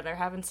chilling together,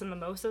 having some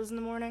mimosas in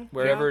the morning.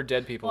 Wherever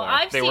dead people Well, are.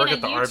 I've They seen work a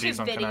at the YouTube Arby's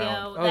on video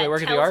Canal. Oh, they that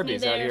work at the tells me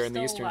Arby's out they're here in the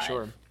still Eastern alive.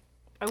 Shore.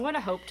 I want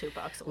to hope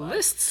Tupac's alive.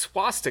 List's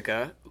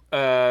swastika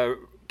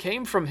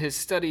came from his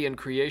study and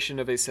creation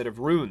of a set of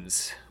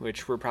runes,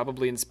 which were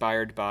probably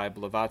inspired by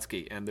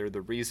Blavatsky, and they're the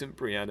reason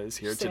Brianna's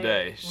here Say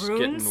today. it. She's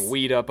Runes? getting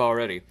weed up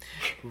already.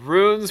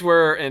 Runes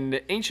were an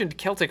ancient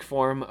Celtic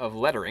form of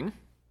lettering,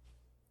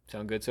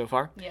 Sound good so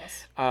far?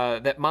 Yes.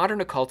 That modern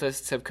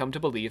occultists have come to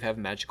believe have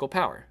magical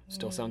power.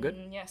 Still sound good?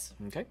 Yes.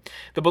 Okay.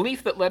 The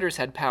belief that letters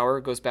had power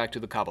goes back to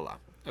the Kabbalah.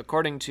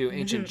 According to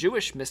ancient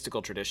Jewish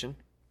mystical tradition,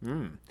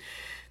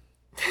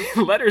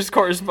 letters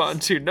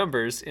correspond to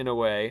numbers in a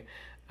way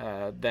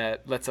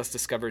that lets us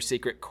discover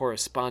secret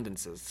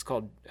correspondences. It's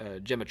called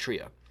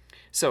gematria.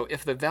 So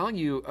if the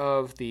value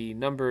of the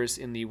numbers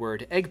in the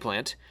word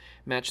eggplant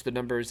match the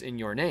numbers in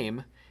your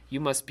name, you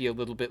must be a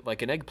little bit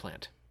like an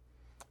eggplant.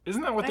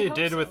 Isn't that what I they hope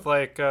did so.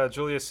 with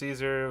Julius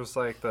Caesar? It was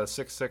like the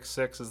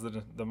 666 is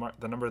the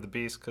number of the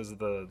beast because of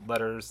the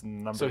letters and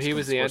numbers. So he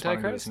was the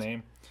corresponding to Antichrist? His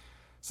name.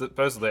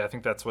 Supposedly, I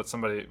think that's what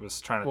somebody was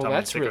trying to Well, tell me in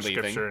that's sacred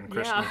relieving. scripture in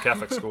Christian Yeah.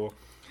 Catholic school.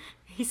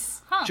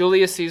 He's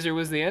Julius Caesar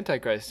was the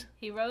Antichrist.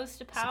 He rose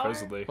to power.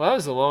 Supposedly. Well, that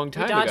was a long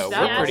time dodged ago.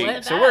 that We're one. pretty,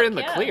 Yeah, so we're in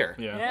the yeah. clear.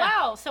 Yeah.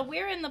 Wow, so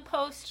we're in the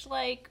post Look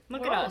at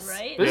world, us.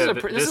 right? This, Yeah,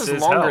 is, th- this this is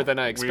is longer hell. than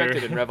I expected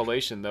We're- in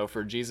Revelation, though,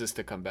 for Jesus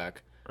to come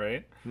back.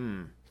 Right?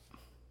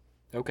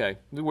 Okay.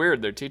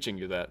 Weird they're teaching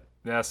you that.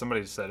 Yeah,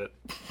 somebody said it.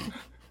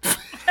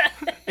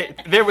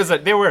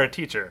 They were a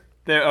teacher.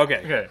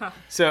 Okay. Okay.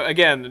 So,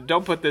 again,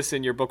 don't put this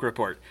in your book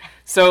report.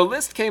 So,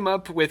 Liszt came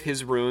up with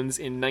his runes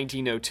in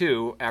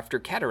 1902 after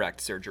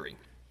cataract surgery.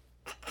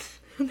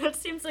 That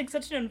seems like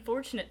such an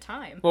unfortunate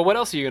time. Well, what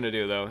else are you going to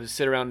do, though? Just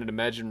sit around and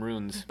imagine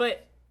runes.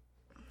 But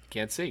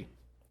Can't see.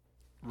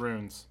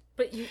 Runes.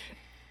 you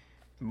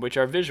Which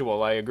are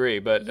visual, I agree.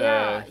 But,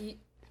 yeah.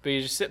 but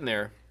you're just sitting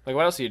there. Like,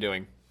 what else are you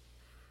doing?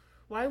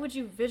 Why would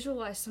you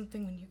visualize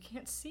something when you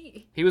can't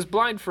see? He was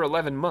blind for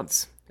 11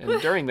 months. And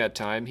during that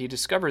time, he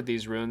discovered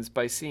these runes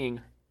by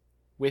seeing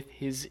with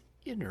his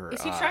inner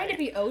Is he eye. trying to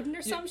be Odin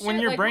or some shit? When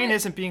your Like, brain what?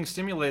 isn't being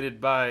stimulated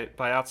by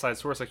outside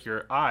source like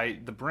your eye,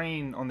 the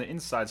brain on the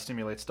inside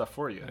stimulates stuff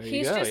for you. There you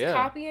He's go, just yeah.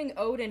 copying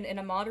Odin in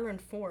a modern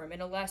form,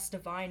 in a less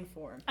divine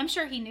form. I'm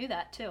sure he knew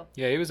that too.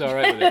 Yeah, he was all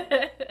right with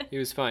it. He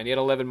was fine. He had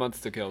 11 months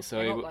to kill. So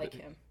I he don't like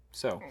him.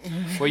 So,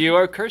 well, you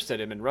are cursed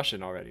at him in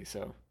Russian already.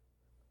 So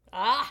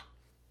Ah!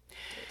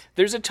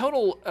 there's a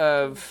total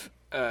of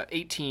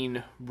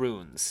 18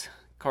 runes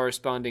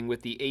corresponding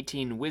with the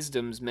 18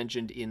 wisdoms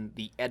mentioned in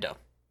the Edda.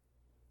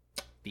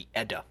 The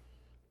Edda.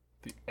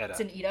 The Edda. It's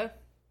an Ida.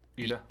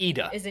 Edda.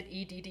 Edda. Is it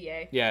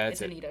EDDA? Yeah, it's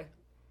that's an it.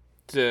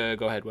 Ida.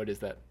 Go ahead. What is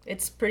that?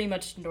 It's pretty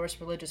much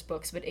Norse religious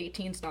books, but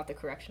 18's not the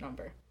correct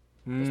number.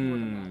 You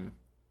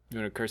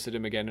want to curse at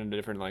him again in a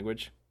different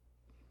language?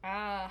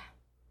 Ah,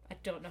 I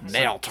don't know how to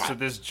Nail So trap.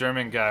 this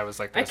German guy was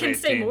like, I "There's can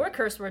 18. say more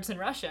curse words in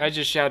Russian. I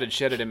just shouted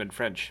shit at him in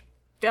French.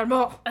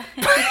 Dermo.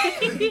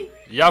 Shit in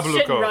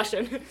Yabluko.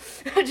 Russian.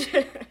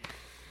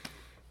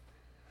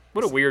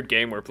 What a weird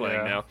game we're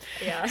playing Yeah. now.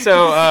 Yeah.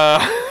 So,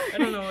 I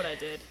don't know what I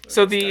did.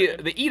 so the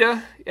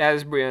Edda,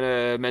 as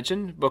Brianna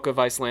mentioned, book of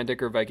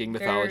Icelandic or Viking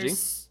mythology.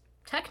 There's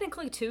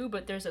technically two,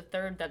 but there's a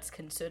third that's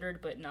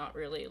considered, but not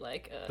really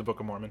like. The Book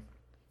of Mormon.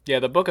 Yeah,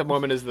 the Book of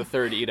Mormon is the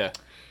third Edda,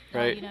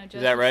 right? you know, Is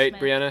that Joseph right,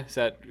 Smith. Brianna? Is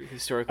that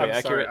historically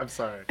accurate? I'm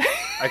sorry.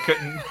 I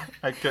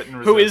couldn't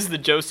resist. Who is the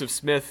Joseph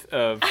Smith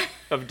of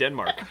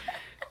Denmark?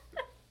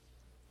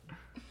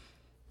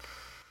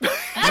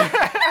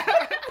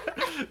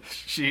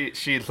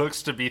 She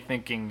looks to be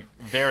thinking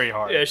very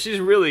hard. Yeah, she's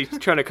really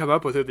trying to come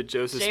up with who the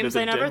Joseph James, Smith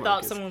I of never Denmark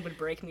thought is. someone would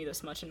break me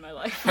this much in my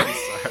life.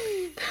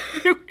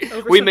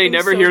 Over We may something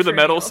never so hear the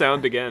metal trivial.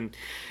 sound again.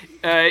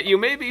 You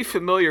may be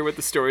familiar with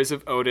the stories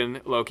of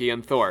Odin, Loki,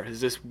 and Thor. Is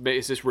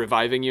this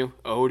reviving you?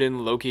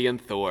 Odin, Loki, and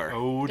Thor.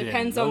 Odin,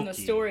 Depends on the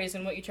Loki. stories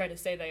and what you try to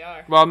say they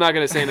are. Well, I'm not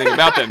going to say anything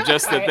about them,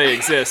 just that they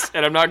exist.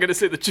 And I'm not going to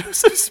say that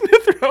Joseph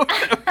Smith wrote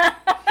them.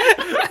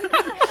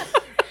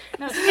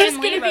 No, This Stan is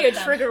Lee gonna be wrote a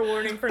them. trigger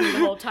warning for me the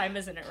whole time,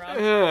 isn't it, Rob?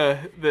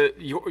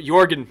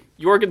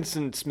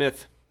 Jorgensen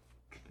Smith.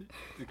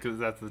 Because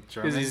that's the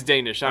German. Because he's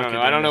Danish. I don't Okay,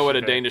 know. I don't know what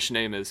a Danish, okay.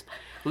 Danish name is.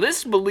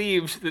 Liszt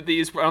believed that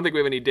these... I don't think we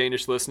have any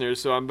Danish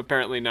listeners, so I'm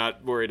apparently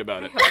not worried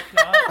about it.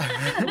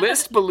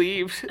 Liszt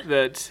believed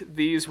that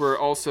these were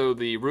also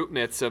the root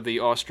myths of the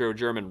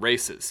Austro-German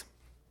races.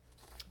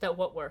 That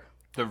what were?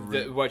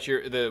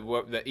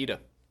 The Edda.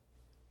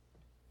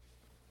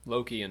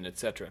 Loki and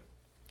etc.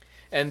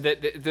 And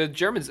the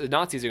Germans, the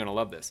Nazis are going to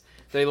love this.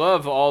 They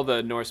love all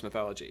the Norse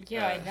mythology.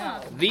 Yeah, I know.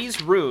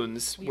 These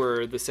runes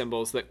were the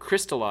symbols that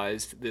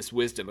crystallized this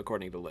wisdom,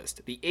 according to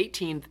Liszt. The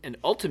 18th and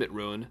ultimate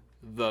rune,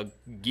 the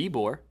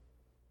Gibor.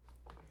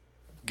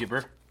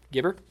 Gibber.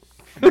 Gibber?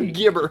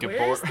 Gibber.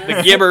 Gibor.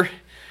 The Gibber.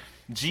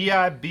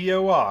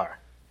 Gibor.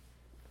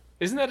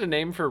 Isn't that a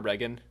name for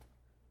Reagan?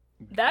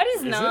 That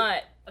is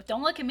not.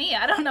 Don't look at me.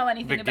 I don't know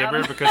anything The about Gibber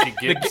him. because he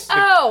gives.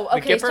 Oh, The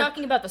okay. He's Gipper?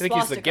 talking about the I think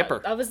he's the swastika.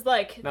 Gipper. I was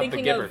like Not the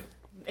thinking Gibber. of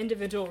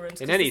individual runes.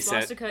 'cause In any the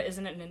sense, swastika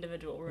isn't an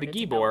individual rune. The it's a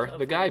Gibor, belt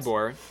the of runes.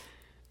 Gybor.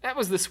 That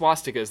was the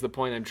swastika is the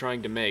point I'm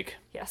trying to make,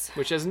 Yes.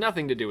 which has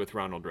nothing to do with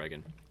Ronald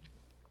Reagan.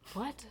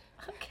 What?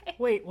 Okay.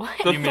 Wait, what?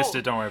 You missed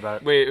it. Don't worry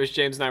about it. Wait, it was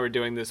James and I were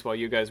doing this while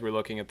you guys were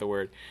looking at the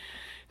word.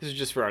 This is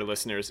just for our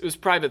listeners. It was a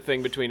private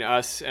thing between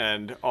us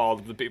and all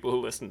of the people who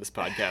listen to this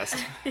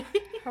podcast.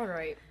 All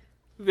right.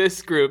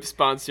 This group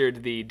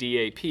sponsored the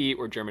DAP,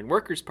 or German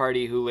Workers'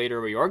 Party, who later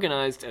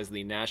reorganized as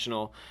the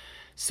National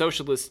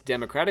Socialist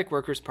Democratic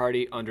Workers'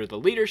 Party under the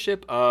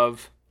leadership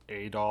of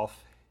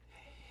Adolf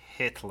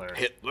Hitler.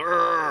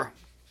 Hitler.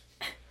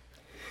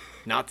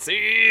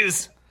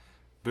 Nazis.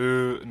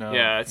 Boo. No.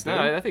 Yeah, it's Boo?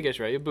 not. I think it's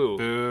right. Boo.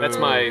 Boo. That's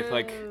my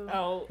like.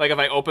 Oh. Like if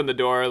I opened the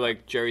door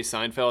like Jerry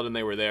Seinfeld and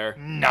they were there.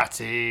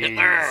 Nazis.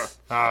 Hitler.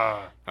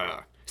 Ah.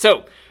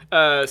 So,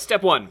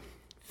 step 1.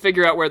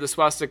 Figure out where the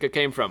swastika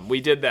came from. We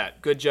did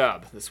that. Good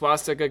job. The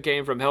swastika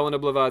came from Helena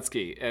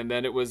Blavatsky, and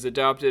then it was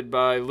adopted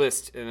by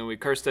Liszt, and then we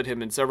cursed at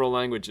him in several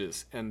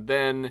languages. And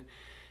then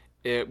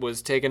it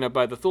was taken up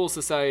by the Thule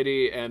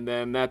Society, and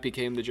then that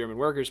became the German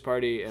Workers'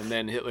 Party, and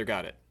then Hitler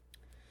got it.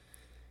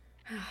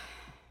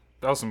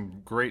 That was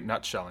some great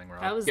nutshelling,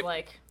 Rob. That was Yep.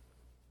 like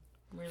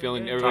really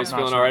Feeling good. everybody's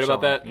Top-notch feeling all right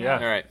about that?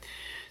 nutshell. Yeah. All right.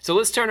 So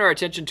let's turn our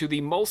attention to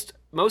the most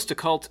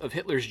occult of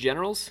Hitler's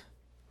generals,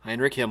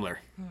 Heinrich Himmler.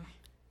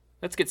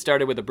 Let's get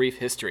started with a brief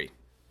history.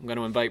 I'm going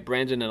to invite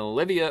Brandon and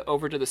Olivia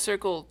over to the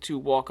circle to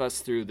walk us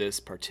through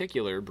this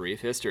particular brief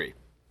history.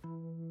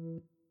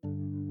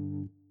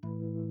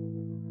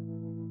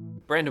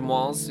 Brandon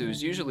Walls,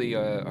 who's usually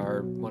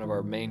one of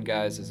our main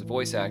guys as a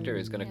voice actor,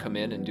 is going to come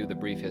in and do the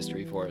brief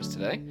history for us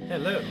today.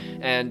 Hello.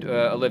 And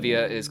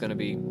Olivia is going to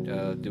be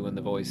doing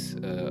the voice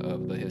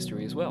of the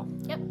history as well.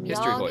 Yep.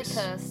 History Y'all voice.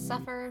 get to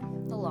suffer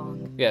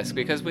along. Yes,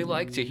 because we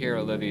like to hear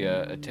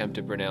Olivia attempt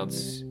to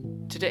pronounce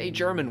today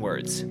German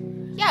words.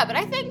 Yeah, but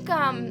I think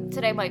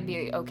today might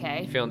be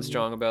okay. Feeling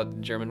strong about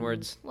German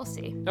words? We'll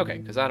see. Okay,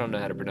 because I don't know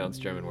how to pronounce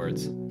German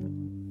words.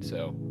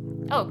 So,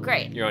 Oh,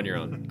 great. you're on your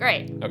own.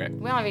 Great. Okay. We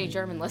don't have any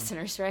German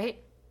listeners, right?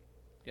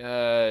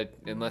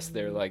 Unless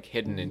they're like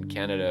hidden in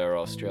Canada or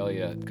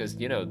Australia, because,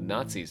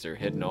 Nazis are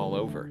hidden all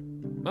over.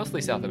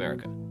 Mostly South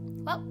America.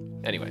 Well,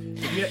 Anyway,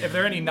 If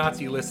there are any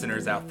Nazi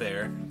listeners out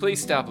there,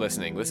 please stop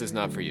listening. This is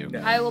not for you.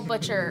 I will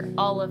butcher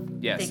all of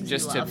Yes, things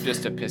just you love.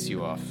 to piss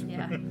you off,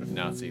 Yeah.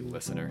 Nazi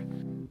listener.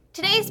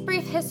 Today's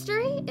brief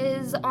history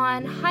is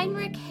on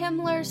Heinrich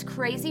Himmler's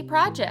crazy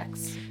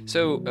projects.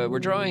 So, we're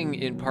drawing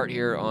in part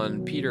here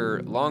on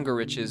Peter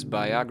Longerich's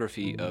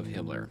biography of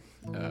Himmler.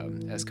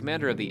 As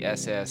commander of the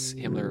SS,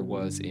 Himmler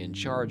was in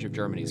charge of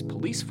Germany's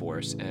police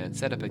force and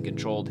set up and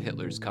controlled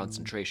Hitler's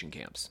concentration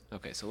camps.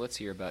 Okay, so let's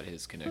hear about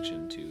his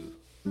connection to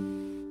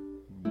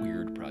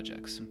weird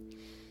projects.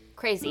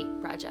 Crazy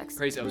projects.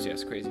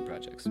 Crazy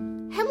projects.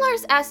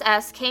 Himmler's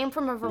SS came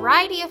from a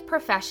variety of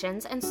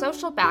professions and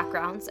social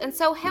backgrounds, and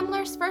so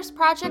Himmler's first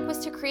project was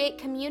to create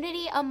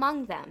community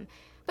among them.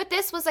 But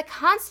this was a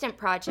constant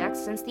project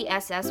since the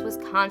SS was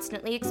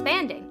constantly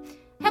expanding.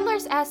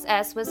 Himmler's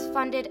SS was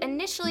funded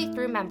initially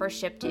through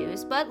membership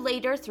dues, but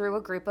later through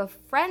a group of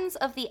friends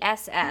of the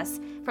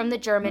SS from the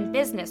German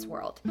business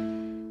world.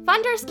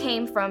 Funders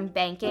came from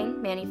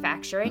banking,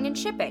 manufacturing, and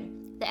shipping.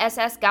 The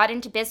SS got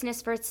into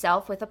business for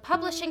itself with a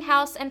publishing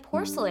house and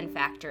porcelain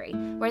factory,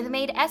 where they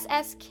made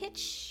SS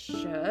kitschy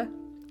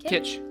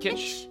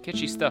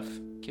stuff.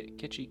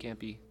 Kitschy,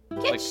 campy.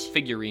 Like Kitsch.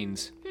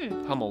 figurines.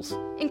 Hummels.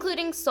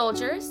 including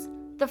soldiers,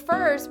 the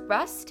Furs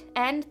bust,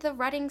 and the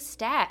rutting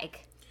stag.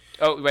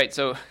 Oh, right.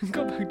 So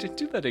go back to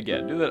do that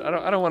again. Do that.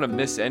 I don't want to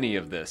miss any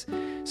of this.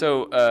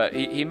 So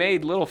he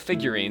made little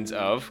figurines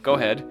of. Go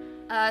ahead.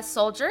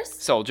 Soldiers,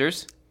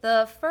 Soldiers.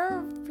 the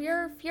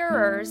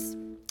Führers.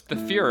 The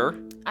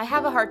Führer. I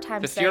have a hard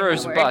time The saying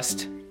Führer's that word.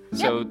 bust.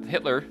 So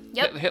Hitler.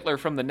 Yep. Hitler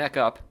from the neck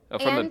up,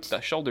 from And-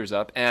 the shoulders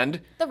up,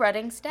 and The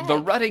rutting stag. the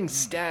rutting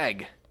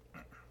stag.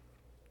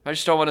 I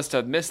just don't want us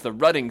to miss the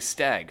rutting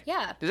stag.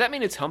 Yeah. Does that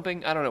mean it's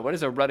humping? I don't know. What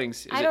is a rutting?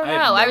 I don't know. I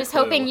have I no was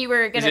clue. hoping you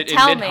were Is gonna it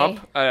tell in me.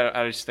 mid-hump?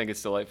 I just think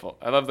it's delightful.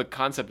 I love the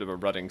concept of a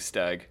rutting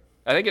stag.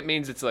 I think it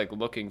means it's like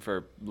looking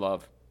for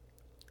love.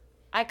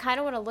 I kind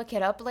of want to look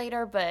it up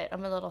later, but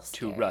I'm a little To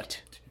scared.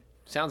 rut.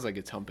 Sounds like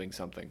it's humping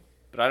something,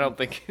 but I don't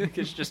think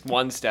it's just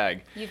one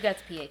stag. You've got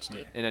the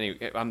PhD. And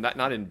anyway, I'm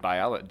not in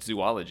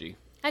zoology.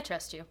 I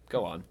trust you.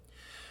 Go on.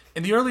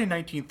 in the early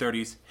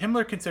 1930s,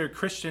 Himmler considered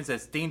Christians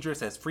as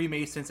dangerous as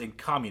Freemasons and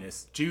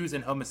communists, Jews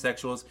and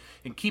homosexuals,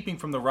 in keeping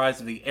from the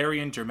rise of the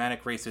Aryan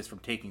Germanic races from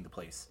taking the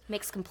place.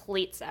 Makes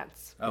complete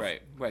sense.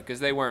 Right, because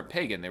they weren't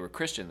pagan; they were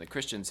Christian. The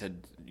Christians had,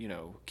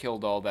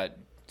 killed all that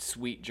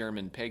sweet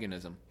German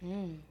paganism.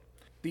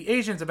 The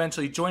Asians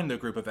eventually joined the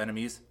group of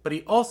enemies, but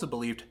he also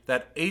believed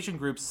that Asian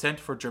groups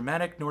sent for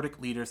Germanic Nordic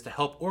leaders to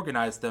help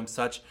organize them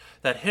such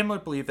that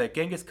Himmler believed that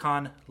Genghis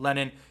Khan,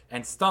 Lenin,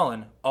 and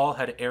Stalin all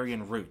had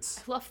Aryan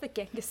roots. I love the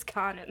Genghis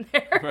Khan in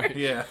there.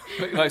 Yeah.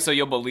 Like, so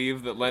you'll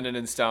believe that Lenin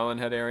and Stalin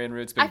had Aryan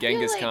roots, but I feel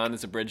Genghis like- Khan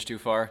is a bridge too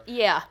far.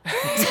 Yeah.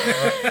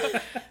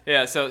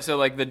 Yeah, so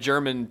like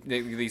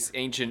these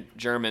ancient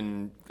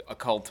German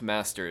occult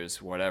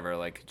masters,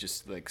 whatever,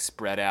 just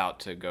spread out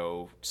to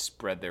go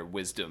spread their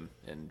wisdom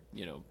and,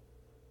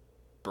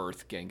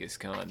 birth Genghis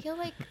I Khan. feel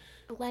like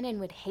Lenin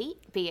would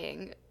hate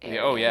being Aryan,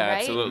 Oh yeah, right?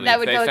 absolutely. That If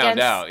would they go found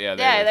against, out,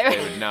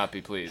 they would not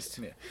be pleased.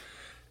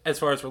 As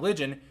far as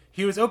religion,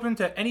 he was open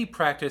to any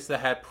practice that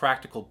had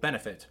practical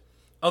benefit.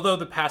 Although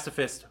the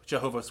pacifist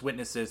Jehovah's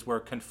Witnesses were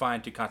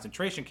confined to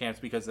concentration camps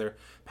because of their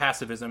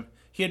pacifism,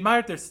 he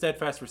admired their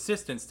steadfast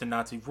resistance to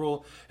Nazi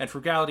rule and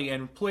frugality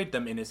and employed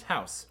them in his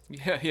house.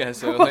 Yeah,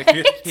 so like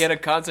he had a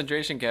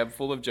concentration camp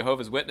full of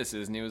Jehovah's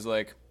Witnesses, and he was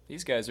like,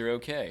 these guys are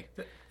okay.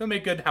 They'll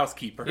make good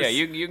housekeepers. Yeah,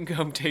 you can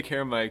come take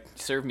care of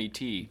serve me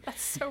tea.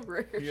 That's so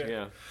rude.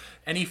 Yeah.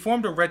 And he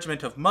formed a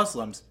regiment of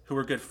Muslims who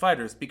were good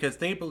fighters because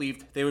they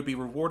believed they would be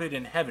rewarded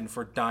in heaven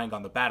for dying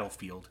on the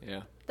battlefield.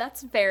 Yeah.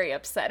 That's very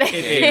upsetting.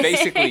 They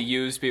basically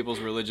used people's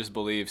religious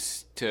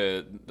beliefs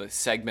to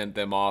segment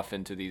them off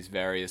into these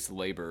various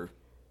labor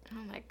Oh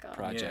my god.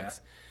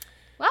 projects.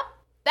 Well,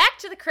 back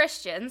to the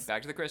Christians.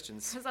 Back to the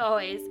Christians. As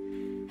always,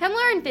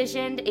 Himmler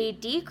envisioned a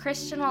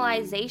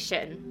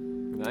dechristianization.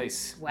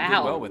 Nice. Wow. You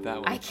did well with that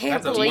one. I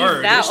can't That's a believe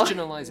word. that one.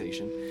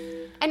 Christianization.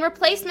 And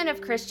replacement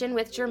of Christian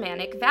with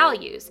Germanic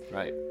values.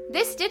 Right.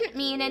 This didn't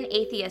mean an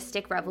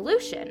atheistic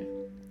revolution.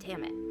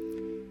 Damn it.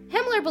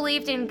 Himmler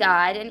believed in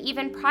God and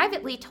even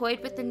privately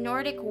toyed with the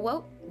Nordic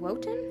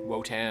Wotan?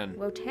 Wotan.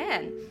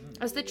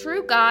 As the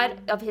true god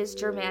of his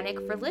Germanic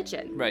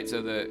religion. Right,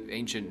 so the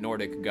ancient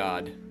Nordic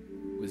god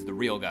was the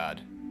real god.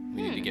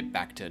 We need to get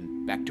back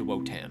to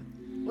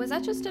Wotan. Was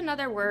that just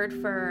another word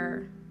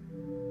for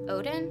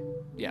Odin?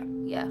 Yeah.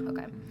 Yeah,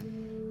 okay.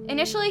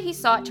 Initially, he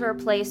sought to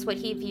replace what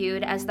he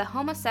viewed as the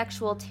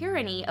homosexual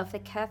tyranny of the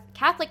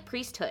Catholic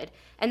priesthood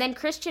and then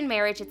Christian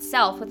marriage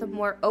itself with a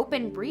more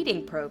open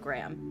breeding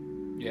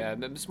program. Yeah,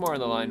 it's more in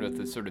the line with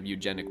the sort of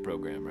eugenic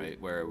program, right?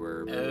 Where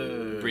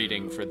we're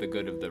breeding for the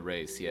good of the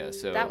race, yeah.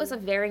 So That was a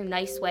very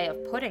nice way of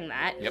putting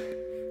that. Yep.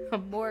 A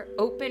more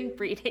open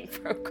breeding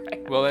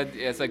program. Well,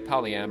 it's like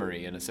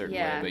polyamory in a certain way,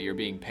 Yeah. but you're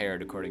being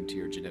paired according to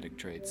your genetic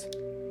traits.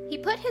 He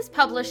put his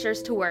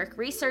publishers to work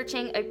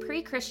researching a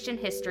pre-Christian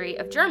history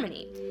of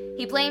Germany.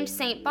 He blamed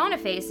Saint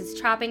Boniface's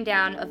chopping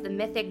down of the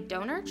mythic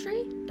Donor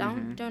tree?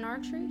 Donor?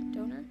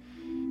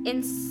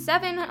 In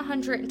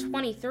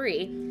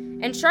 723,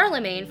 and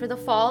Charlemagne for the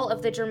fall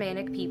of the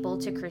Germanic people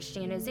to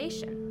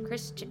Christianization.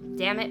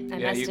 Damn it, I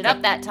messed it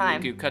up that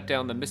time. You cut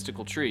down the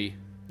mystical tree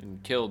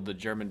and killed the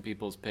German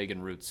people's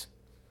pagan roots.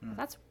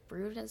 That's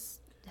rude as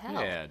hell.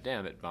 Yeah,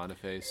 damn it,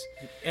 Boniface.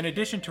 In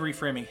addition to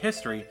reframing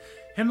history,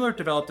 Himmler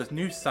developed a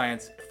new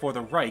science for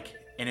the Reich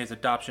in his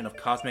adoption of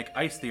cosmic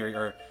ice theory,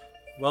 or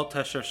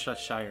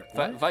Weltanschauung.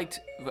 Veit.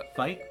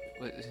 Fight?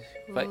 Let me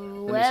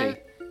see.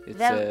 It's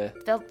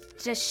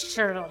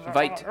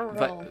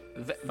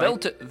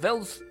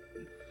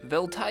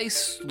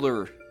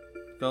Welteisler.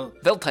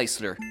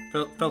 Welteisler.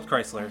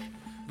 Feldkreisler.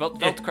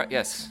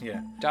 Yes.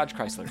 Yeah. Dodge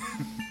Chrysler.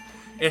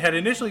 It had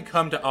initially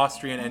come to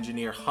Austrian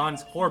engineer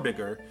Hans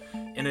Horbiger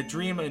in a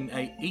dream in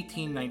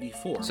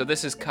 1894. So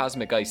this is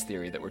cosmic ice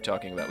theory that we're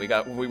talking about.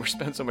 We were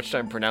spent so much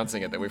time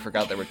pronouncing it that we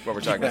forgot what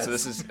we're talking about. So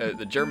this is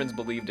the Germans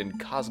believed in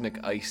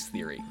cosmic ice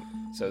theory.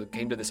 So it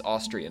came to this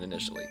Austrian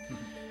initially.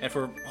 And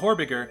for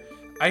Horbiger,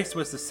 ice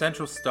was the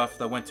central stuff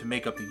that went to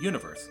make up the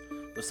universe.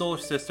 The solar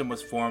system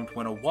was formed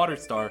when a water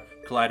star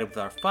collided with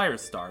our fire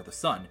star, the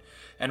sun,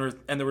 and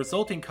the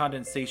resulting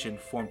condensation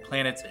formed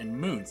planets and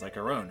moons like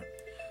our own.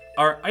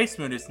 Our ice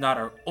moon is not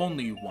our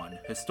only one,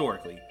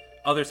 historically.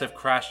 Others have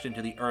crashed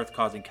into the Earth,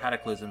 causing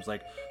cataclysms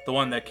like the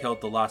one that killed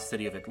the lost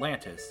city of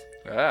Atlantis.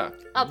 Ah.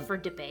 Up for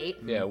debate.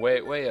 Yeah, way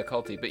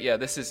occulty. But yeah,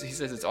 he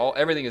says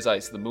everything is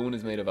ice. The moon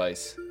is made of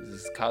ice.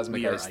 This is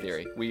cosmic ice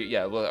theory.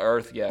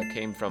 Earth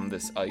came from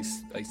this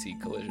icy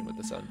collision with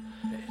the sun.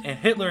 And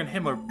Hitler and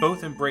Himmler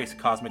both embraced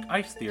cosmic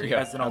ice theory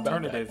as an how about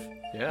alternative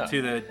that?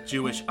 to the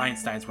Jewish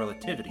Einstein's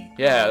relativity.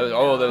 Yeah,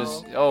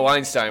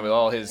 Einstein with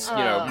all his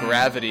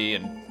gravity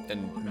and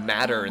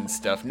matter and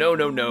stuff.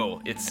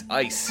 No, it's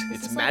ice.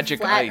 It's magic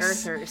Flat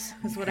ice. earthers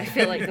is what I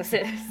feel like this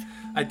is.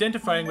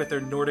 Identifying with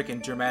their Nordic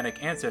and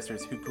Germanic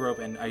ancestors who grew up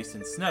in ice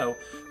and snow,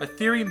 a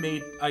theory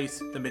made ice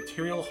the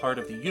material heart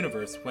of the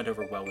universe went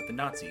over well with the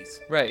Nazis.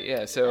 Right.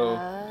 Yeah. So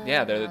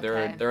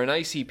they're an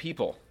icy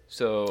people.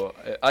 So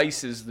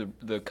ice is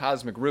the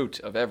cosmic root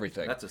of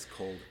everything. That's just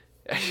cold.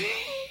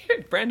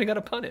 Brandon got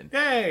a pun in.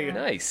 Yay!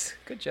 Nice.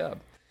 Good job.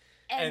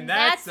 And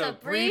that's a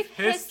brief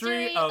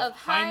history of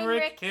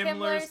Heinrich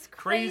Himmler's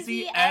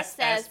crazy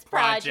SS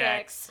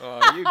projects. Oh,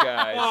 you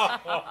guys.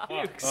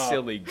 You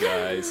silly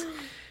guys.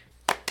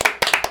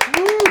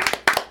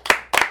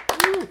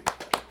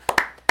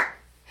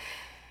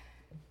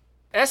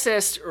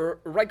 SS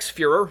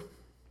Reichsfuhrer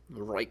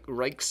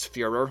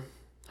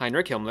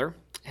Heinrich Himmler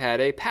had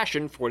a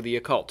passion for the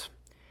occult.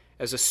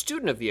 As a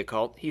student of the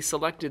occult, he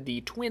selected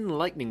the twin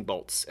lightning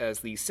bolts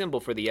as the symbol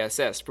for the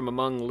SS from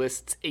among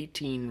Liszt's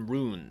 18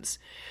 runes.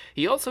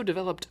 He also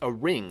developed a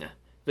ring,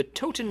 the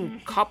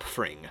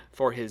Totenkopfring,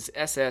 for his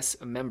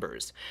SS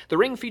members. The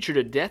ring featured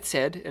a death's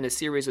head and a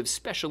series of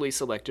specially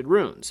selected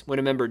runes. When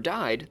a member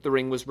died, the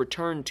ring was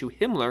returned to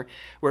Himmler,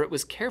 where it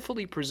was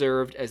carefully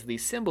preserved as the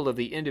symbol of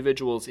the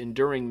individual's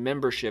enduring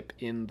membership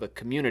in the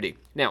community.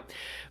 Now,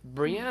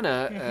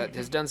 Brianna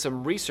has done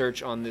some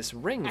research on this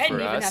ring for us. I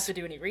didn't even have to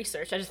do any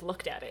research. I just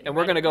looked at it. And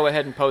we're going to go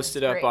ahead and post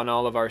it up great. on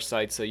all of our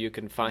sites so you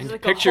can find There's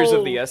like pictures a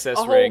of the SS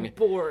whole ring.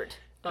 board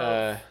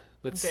of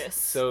Let's this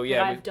so that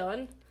yeah, I've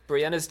done.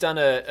 Brianna's done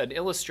an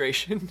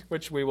illustration,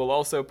 which we will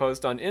also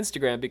post on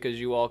Instagram because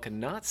you all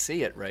cannot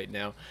see it right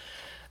now.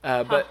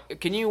 But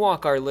can you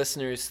walk our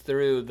listeners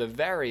through the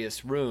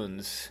various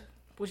runes?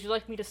 Would you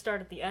like me to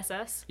start at the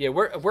SS? Yeah,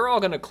 we're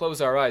all going to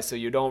close our eyes so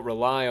you don't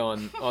rely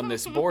on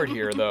this board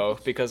here, though,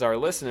 because our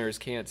listeners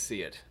can't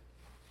see it.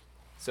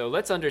 So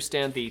let's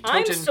understand the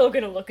I'm still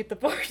going to look at the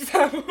board,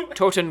 though.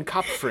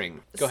 Totenkopfring.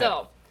 Go ahead.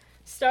 So,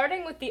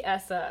 starting with the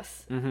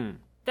SS,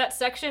 that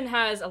section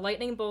has a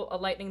lightning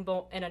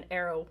bolt, and an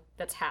arrow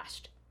that's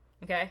hashed.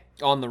 Okay?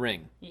 On the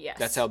ring. Yes.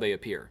 That's how they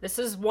appear. This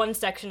is one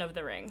section of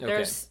the ring. Okay.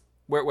 There's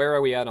Where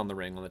are we at on the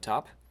ring? On the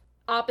top?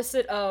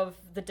 opposite of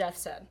the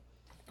death's head.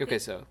 Okay,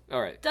 so,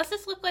 all right. Does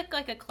this look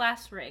like a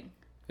class ring?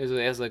 Is it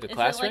has like a Is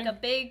class it like ring? a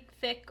big,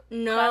 thick class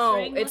No,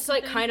 ring? it's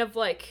like kind of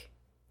like,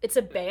 it's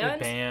a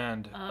band.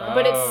 Band.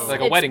 But it's Like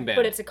a wedding band.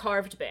 But it's a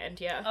carved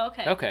band, yeah.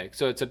 Okay. Okay,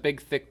 so it's a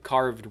big, thick,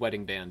 carved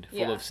wedding band full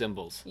Yeah. of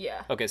symbols.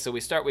 Yeah. Okay, so we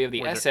have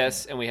the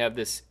SS, and we have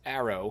this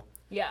arrow.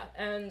 Yeah,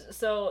 and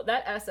so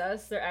that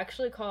SS, they're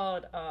actually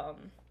called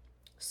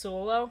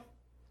Solo.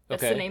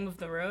 That's Okay. the name of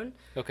the rune.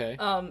 Okay.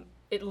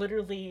 It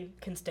literally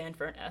can stand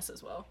for an S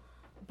as well.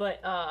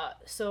 But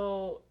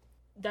so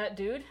that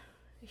dude,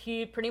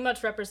 he pretty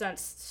much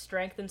represents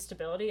strength and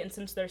stability, and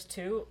since there's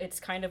two, it's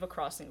kind of a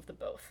crossing of the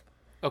both.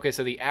 Okay,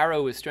 so the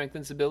arrow is strength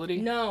and stability?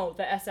 No,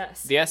 the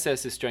SS. The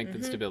SS is strength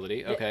and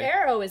stability. The Okay.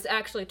 arrow is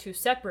actually two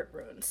separate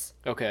runes,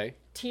 Okay.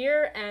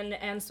 Tyr and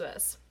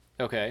Answes.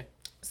 Okay.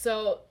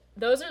 So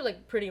those are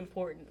like pretty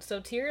important.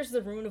 So Tyr is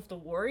the rune of the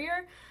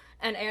warrior,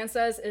 and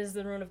Answes is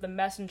the rune of the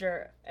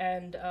messenger,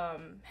 and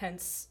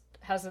hence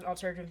has an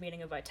alternative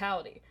meaning of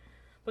vitality.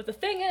 But the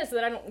thing is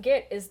that I don't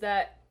get is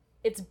that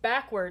it's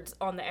backwards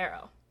on the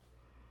arrow.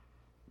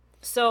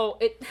 So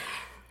it.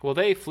 Well,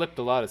 they flipped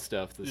a lot of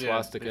stuff. The Yeah,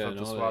 swastika they and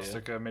flipped the all that.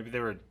 swastika. Maybe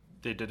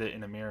they did it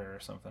in a mirror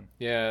or something.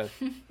 Yeah.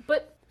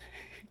 But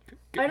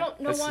I don't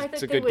know That's- why I it's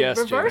think a they good would guess,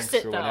 reverse James,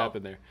 it for though. what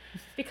happened there.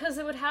 Because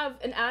it would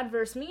have an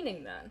adverse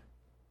meaning then,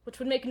 which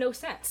would make no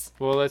sense.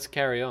 Well, let's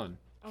carry on.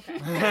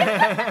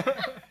 Okay.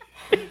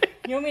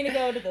 You want me to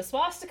go to the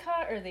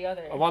swastika or the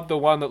other? I want the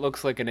one that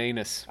looks like an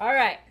anus. All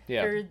right.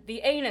 Yeah. For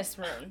the anus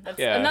rune. That's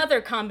Yeah. another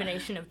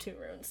combination of two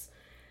runes.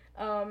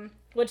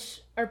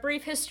 Which our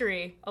brief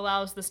history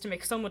allows this to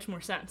make so much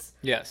more sense.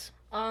 Yes.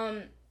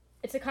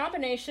 It's a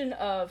combination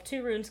of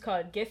two runes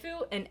called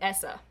Gifu and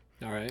Essa,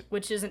 All right.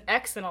 which is an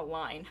X and a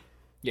line.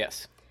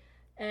 Yes.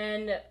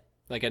 And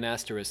Like an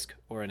asterisk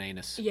or an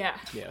anus. yeah.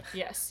 Yeah.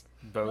 Yes.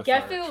 Both.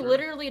 Gefu are true.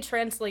 literally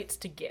translates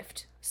to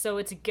gift, so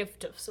it's a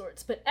gift of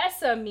sorts. But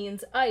Essa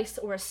means ice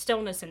or a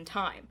stillness in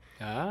time.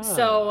 Ah.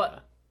 So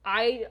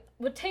I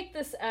would take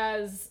this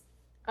as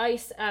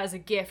ice as a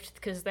gift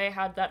because they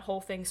had that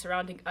whole thing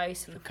surrounding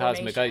ice and the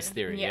Cosmic formation. ice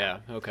theory. Yeah.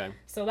 Okay.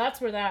 So that's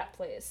where that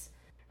plays.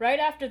 Right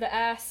after the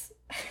ass,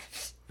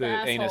 The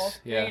asshole, anus,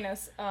 yeah. the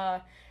anus,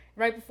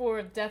 right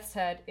before Death's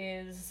Head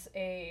is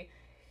a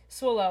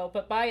Swallow,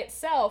 but by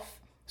itself,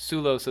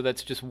 Sulo, so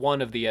that's just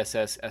one of the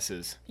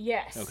SSS's.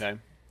 yes. Okay.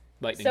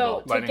 Lightning So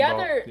bolt. Lightning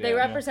together bolt, they yeah.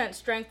 represent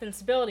strength and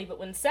stability, but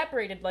when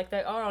separated like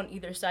they are on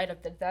either side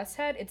of the Death's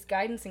Head, it's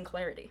guidance and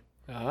clarity.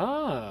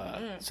 Ah.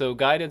 So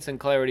guidance and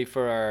clarity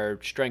for our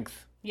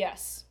strength.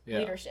 Yes, Yeah.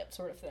 leadership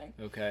sort of thing.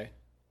 Okay.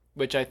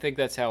 Which I think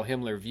that's how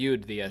Himmler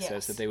viewed the SS,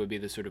 Yes. that they would be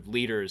the sort of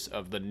leaders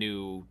of the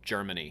new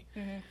Germany.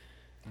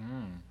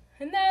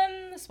 And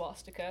then the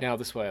swastika. Now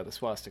the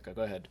swastika.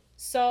 Go ahead.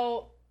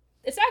 So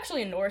it's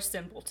actually a Norse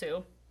symbol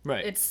too.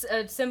 Right. It's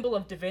a symbol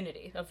of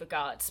divinity, of the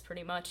gods,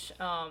 pretty much.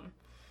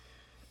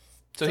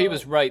 so he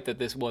was right that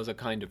this was a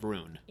kind of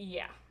rune.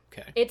 Yeah.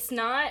 Okay. It's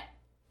not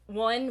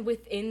one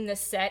within the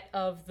set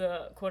of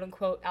the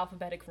quote-unquote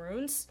alphabetic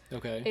runes.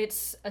 Okay.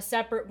 It's a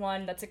separate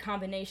one that's a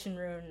combination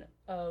rune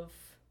of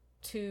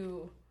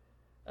two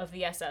of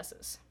the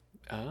SS's.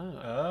 Ah.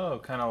 Oh,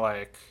 kind of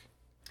like.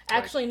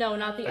 Actually, no,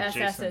 not the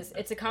adjacent. SS's.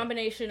 It's a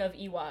combination of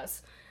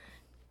Iwas.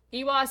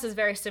 Iwas is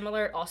very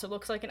similar. It also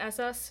looks like an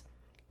SS,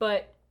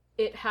 but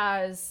it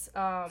has...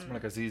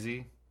 Like a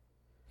ZZ.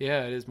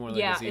 Yeah, it is more like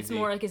yeah, a ZZ. it's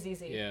more like a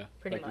ZZ. Yeah.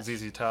 Pretty Like much.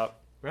 ZZ Top.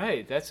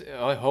 Right. That's.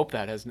 Oh, I hope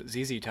that has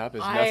ZZ Top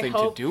has I nothing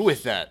hope- to do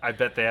with that. I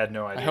bet they had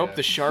no idea. I hope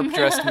the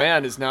sharp-dressed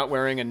man is not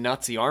wearing a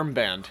Nazi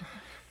armband.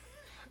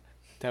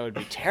 That would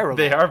be terrible.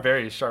 They are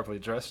very sharply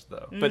dressed,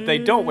 though. But they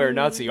don't wear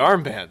Nazi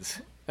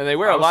armbands. And they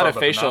wear I a was lot talking of about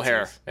the facial hair.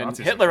 Nazis. And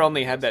Nazis Hitler are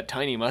only had that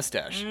tiny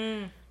mustache.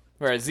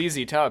 Whereas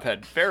ZZ Top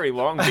had very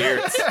long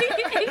beards.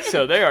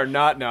 So they are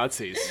not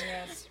Nazis.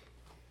 Yes.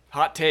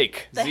 Hot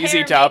take. The ZZ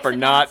hair Top makes are a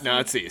not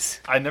Nazi.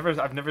 Nazis.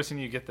 I've never seen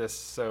you get this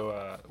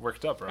so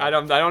worked up, right? I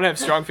don't have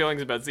strong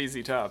feelings about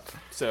ZZ Top.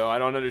 So I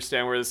don't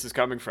understand where this is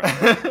coming from.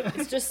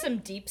 It's just some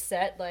deep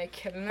set,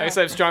 like, I don't know. I guess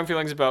I have strong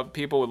feelings about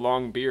people with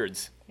long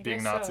beards.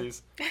 Being guess so.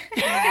 Nazis.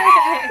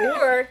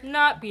 Or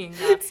not being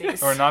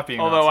Nazis. Or not being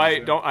Although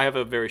Nazis. I have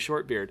a very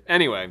short beard.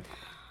 Anyway.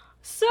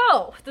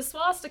 So, the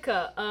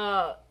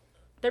swastika,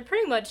 they're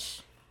pretty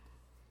much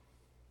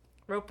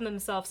roping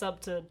themselves up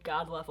to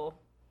god level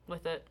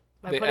with it.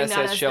 By The putting that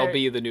SS as shall their-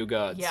 be the new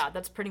gods. Yeah,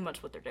 that's pretty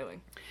much what they're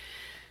doing.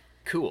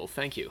 Cool,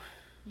 thank you.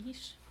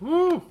 Yeesh.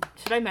 Woo!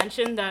 Should I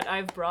mention that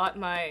I've brought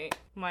my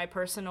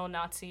personal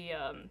Nazi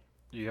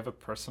You have a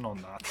personal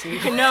Nazi?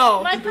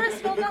 no My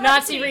personal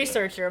Nazi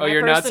researcher. Oh, my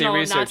your Nazi personal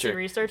researcher. Nazi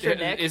researcher,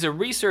 Nick. Is a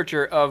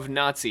researcher of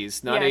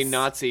Nazis, not a Yes.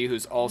 Nazi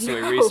who's also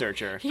No, a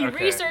researcher. He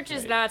Okay. research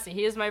Nazi.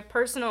 He is my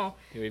personal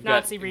We've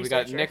Nazi got, researcher.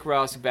 We got Nick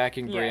Ross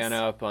backing Yes.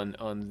 Brianna up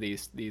on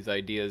these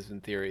ideas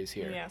and theories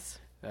here. Yes.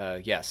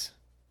 Yes.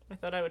 I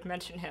thought I would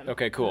mention him.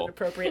 Okay, cool. At an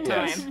appropriate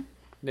Yes. time.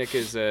 Nick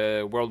is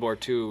a World War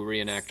II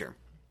reenactor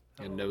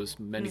and knows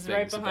many He's things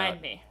right behind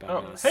about, me.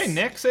 about Oh, us. hey,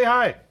 Nick, say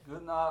hi.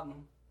 Good night.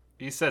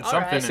 He said All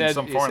something right. in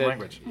some He foreign said-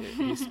 language.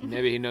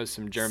 Maybe he knows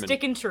some German.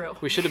 Sticking true.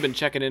 We should have been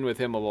checking in with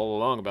him all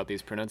along about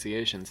these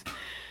pronunciations.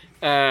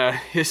 Why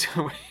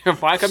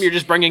come you're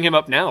just bringing him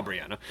up now,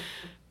 Brianna?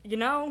 You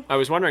know, I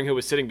was wondering who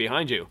was sitting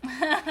behind you.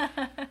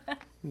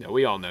 No,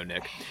 we all know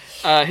Nick.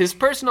 His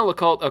personal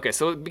occult... Okay,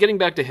 so getting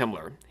back to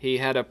Himmler. He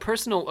had a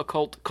personal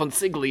occult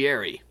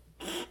consigliere,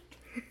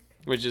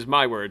 which is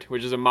my word,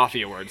 which is a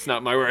mafia word. It's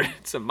not my word.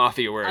 It's a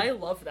mafia word I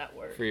love that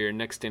word. for your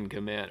next in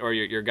command, or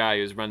your guy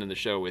who's running the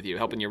show with you,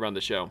 helping you run the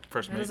show.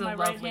 First That mate. is a My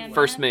lovely right-hand word.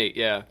 First mate,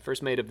 yeah.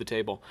 First mate of the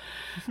table.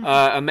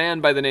 A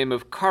man by the name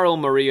of Karl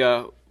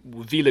Maria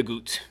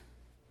Wielegut.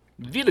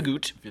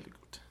 Wielegut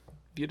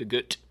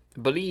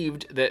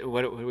believed that...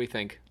 What do we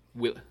think?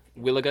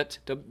 Wielegut?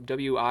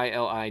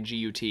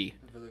 W-I-L-I-G-U-T.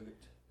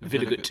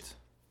 Wielegut.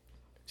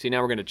 See,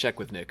 now we're going to check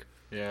with Nick.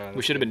 Yeah.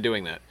 We should have been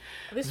doing that.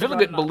 At least I brought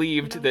Wielegut him up,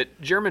 believed you know?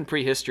 that German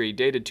prehistory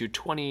dated to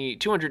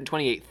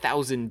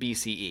 228,000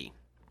 BCE,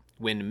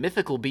 when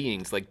mythical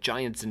beings like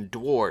giants and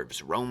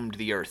dwarves roamed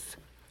the earth.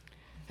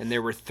 And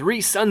there were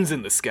 3 suns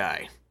in the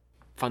sky.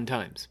 Fun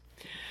times.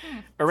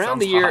 Around Sounds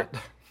the year...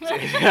 hot.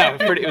 Yeah,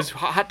 it was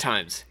hot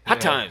times. Hot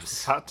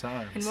times. Hot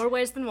times. In more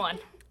ways than one.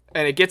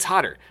 And it gets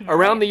hotter.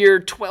 Around the year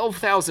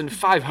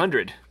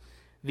 12,500,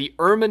 the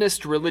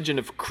Erminist religion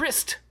of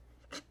Christ,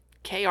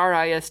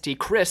 K-R-I-S-T,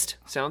 Christ,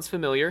 sounds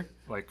familiar,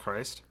 Like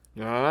Christ.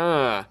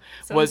 was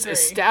very-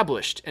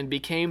 established and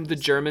became the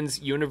Germans'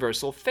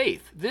 universal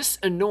faith. This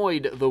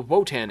annoyed the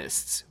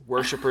Wotanists,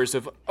 worshippers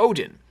of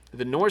Odin,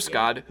 the Norse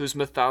god whose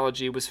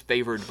mythology was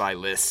favored by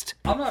Liszt.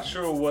 I'm not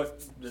sure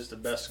what is the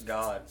best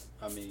god.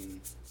 I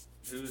mean,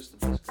 who's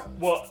the best god?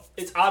 Well,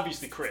 it's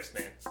obviously Chris,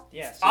 man.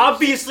 Yes.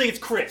 Obviously, it's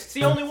Chris. It's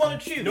the only one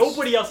to choose.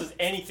 Nobody else has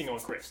anything on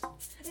Chris. No.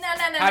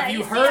 Have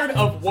you heard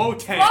of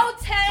Wotan?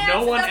 Wotan's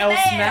No one the else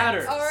man,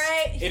 matters. all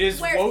right? It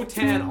is Where-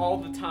 Wotan all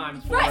the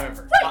time, Right,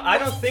 forever. right. I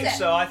don't think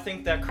so. I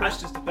think that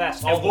Chris is the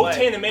best. All And the way.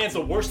 Wotan the Man's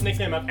the worst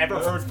nickname I've ever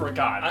heard for a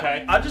god,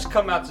 okay? I just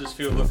come out to this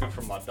field looking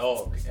for my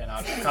dog, and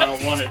I kind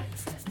of wanted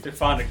to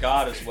find a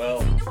god as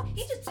well. You know,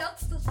 he just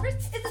jumps to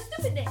Chris. It's a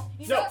stupid name.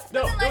 You know,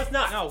 No, something like- it's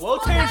not. No,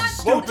 Wotan's Wotan's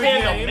a Wotan stupid the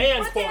name. Man,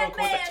 Wotan quote unquote,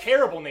 Man. a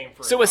terrible name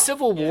for a So a god.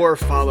 civil war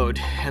followed,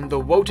 and the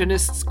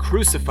Wotanists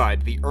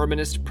crucified the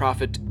Erminist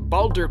prophet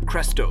Balder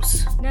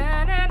Krestos.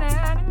 Na, na,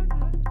 na, na.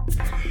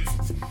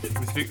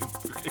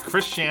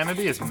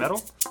 Christianity is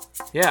metal?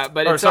 Yeah,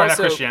 but Or it's sorry,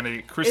 also... not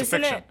Christianity.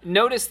 Crucifixion. it?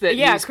 Notice that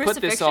Yeah, he's put this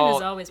crucifixion all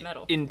is always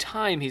metal. in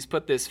time. He's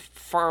put this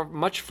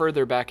much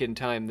further back in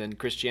time than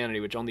Christianity,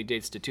 which only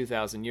dates to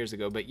 2,000 years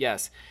ago. But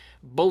yes,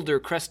 Balder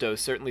Krestos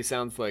certainly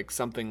sounds like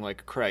something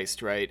like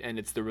Christ, right? And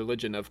it's the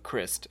religion of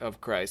Christ.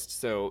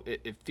 So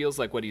it feels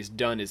like what he's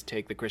done is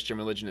take the Christian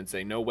religion and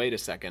say, no, wait a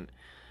second,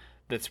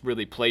 that's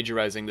really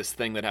plagiarizing this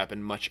thing that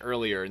happened much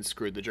earlier and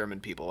screwed the German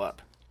people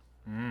up.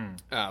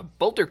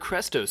 Balder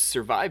Krestos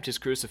survived his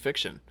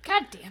crucifixion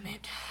God damn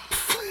it.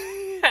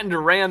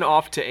 and ran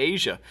off to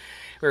Asia,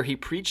 where he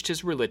preached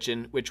his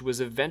religion, which was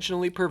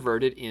eventually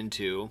perverted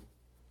into,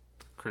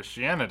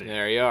 Christianity.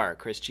 there you are,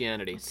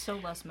 Christianity. So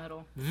less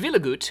metal.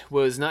 Wielegut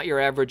was not your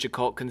average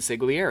occult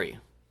consigliere.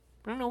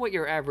 I don't know what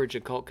your average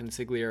occult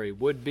consigliere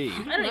would be.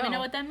 I don't even know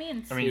what that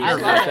means. I mean, He's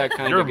you're, not that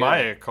kind you're of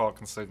my guy. occult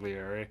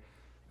consigliere.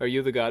 Are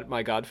you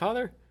my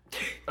godfather?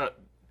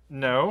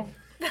 No.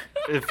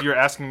 If you're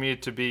asking me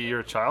to be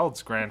your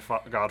child's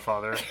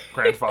grandfather.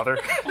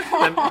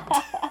 I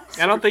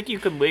don't think you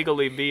can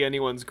legally be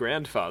anyone's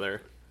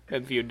grandfather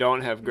if you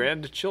don't have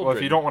grandchildren. Well,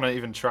 if you don't want to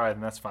even try,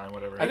 then that's fine,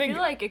 whatever. I think-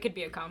 feel like it could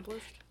be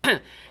accomplished.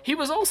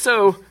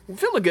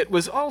 Wielegut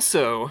was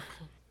also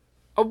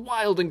a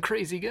wild and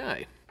crazy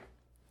guy.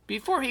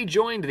 Before he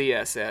joined the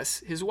SS,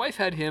 his wife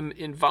had him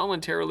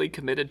involuntarily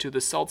committed to the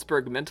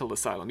Salzburg mental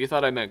asylum. You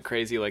thought I meant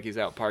crazy like he's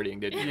out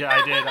partying, didn't you? Yeah,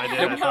 I did. I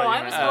No, thought you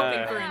I was meant-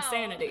 hoping for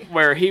insanity.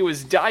 Where he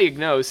was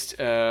diagnosed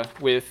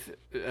with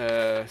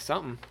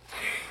something.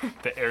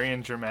 The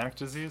Aryan Germanic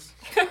disease?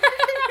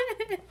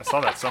 I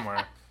saw that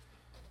somewhere.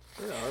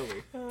 Where are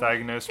we?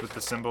 Diagnosed with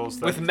the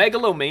symbols that... With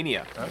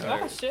megalomania.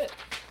 Oh, shit.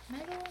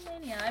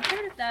 Megalomania. I've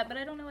heard of that, but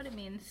I don't know what it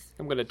means.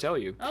 I'm going to tell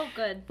you. Oh,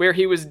 good. Where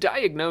he was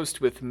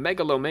diagnosed with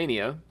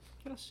megalomania,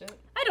 Oh, shit.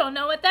 I don't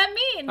know what that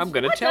means. I'm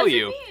going to What tell does it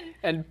you, mean?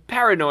 and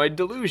paranoid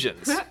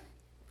delusions.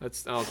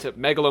 I'll tip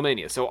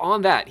megalomania. So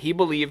on that, he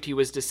believed he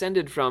was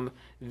descended from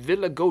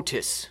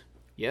Viligotis.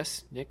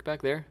 Yes, Nick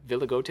back there?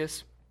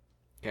 Viligotis?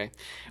 Okay.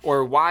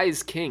 Or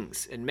wise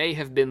kings, and may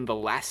have been the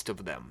last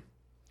of them.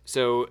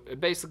 So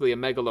basically, a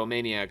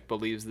megalomaniac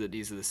believes that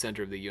he's the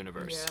center of the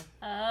universe.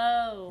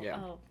 Yeah. Oh. Yeah.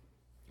 Oh.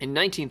 In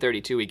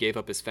 1932, he gave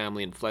up his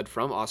family and fled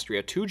from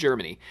Austria to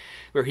Germany,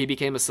 where he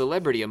became a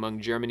celebrity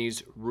among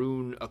Germany's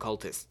rune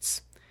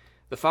occultists.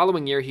 The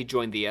following year, he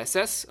joined the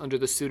SS under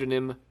the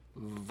pseudonym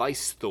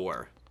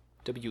Weisthor.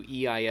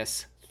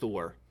 W-E-I-S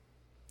Thor.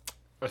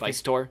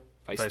 Weisthor?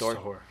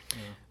 Weisthor.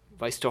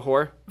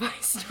 Weisthor?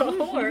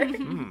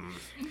 Weisthor.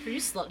 Are you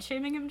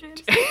slut-shaming him,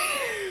 James?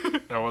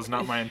 That was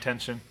not my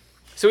intention.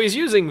 So he's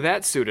using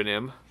that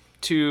pseudonym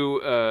to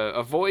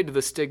avoid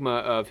the stigma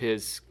of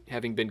his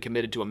having been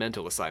committed to a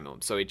mental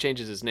asylum. So he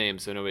changes his name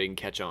so nobody can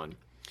catch on.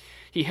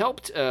 He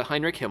helped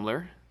Heinrich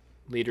Himmler,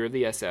 leader of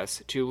the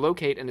SS, to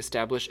locate and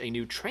establish a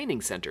new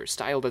training center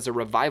styled as a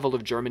revival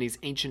of Germany's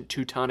ancient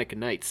Teutonic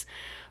Knights,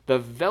 the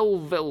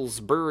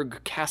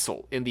Wewelsburg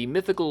Castle in the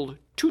mythical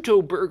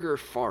Teutoburger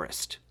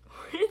Forest.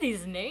 What are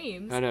these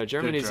names? I know,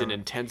 Germany's an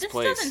intense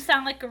place. This doesn't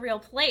sound like a real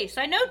place.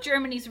 I know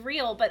Germany's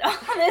real, but all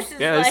this is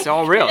this is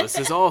all real. This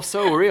is all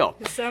so real.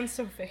 It sounds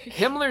so fake.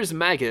 Himmler's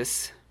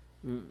Magus,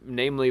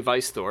 namely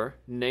Weisthor,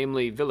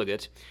 namely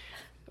Williget,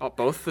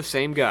 both the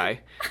same guy,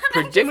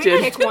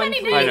 predicted...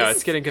 I know,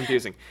 it's getting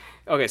confusing.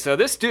 Okay, so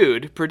this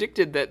dude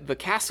predicted that the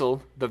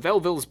castle, the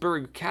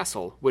Wewelsburg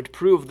Castle, would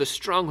prove the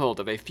stronghold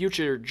of a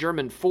future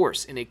German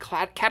force in a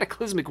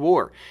cataclysmic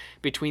war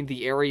between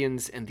the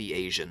Aryans and the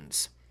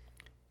Asians.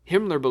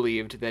 Himmler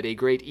believed that a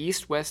great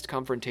East-West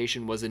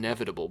confrontation was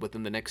inevitable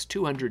within the next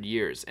 200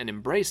 years and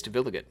embraced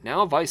Williget,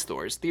 now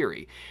Weisthor's,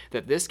 theory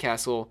that this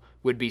castle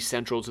would be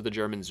central to the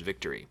Germans'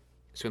 victory.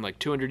 So in like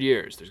 200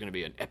 years, there's going to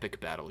be an epic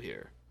battle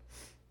here.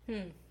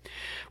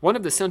 One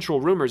of the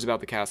central rumors about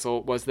the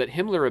castle was that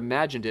Himmler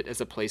imagined it as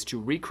a place to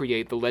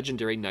recreate the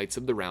legendary Knights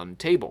of the Round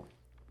Table.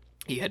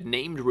 He had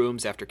named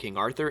rooms after King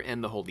Arthur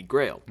and the Holy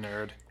Grail.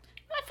 Nerd.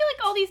 I feel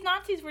like all these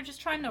Nazis were just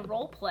trying to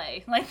role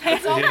play. Like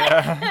that's all.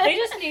 They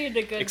just needed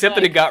a good. Except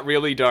that it got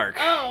really dark.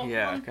 Oh,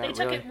 yeah, well, they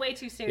took it way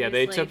too seriously. Yeah,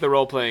 they took the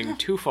role playing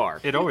too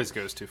far. It always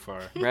goes too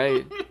far.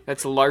 Right?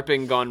 That's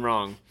LARPing gone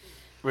wrong.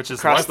 Which is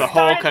across the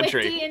whole Started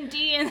country. With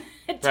D&D and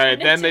right,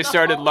 then they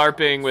started whole...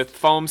 LARPing with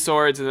foam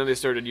swords, and then they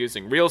started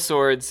using real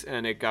swords,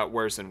 and it got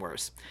worse and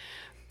worse.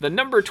 The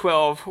number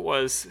 12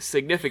 was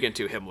significant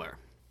to Himmler.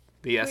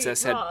 The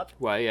SS had... Rob,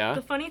 Why, yeah?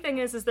 The funny thing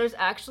is there's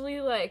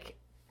actually, like,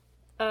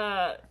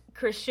 a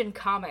Christian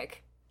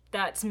comic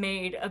that's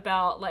made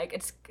about, like,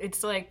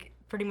 it's like,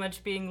 pretty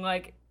much being,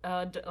 like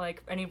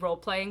any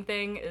role-playing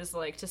thing is,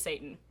 like, to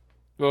Satan.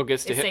 Well, it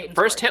gets to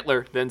first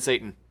Hitler, then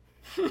Satan.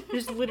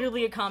 There's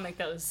literally a comic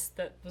that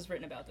was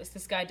written about this.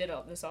 This guy did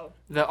all this all.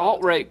 The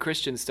alt-right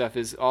Christian stuff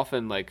is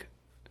often like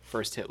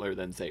first Hitler,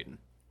 then Satan.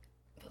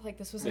 But like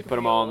this was. They like put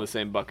them all in the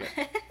same bucket.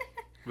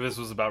 This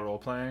was about role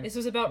playing. This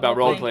was about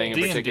role playing in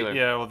D&D, particular.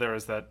 Yeah, well, there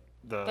was the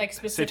like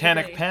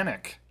Satanic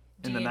Panic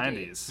in the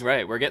D&D. 90s.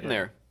 Right, we're getting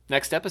there.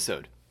 Next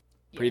episode.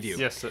 Preview.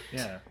 Yes,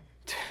 yeah.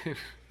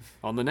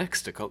 On the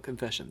next Occult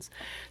Confessions.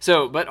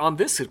 So, but on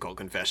this Occult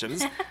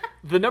Confessions,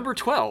 the number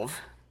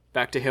 12,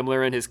 back to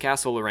Himmler and his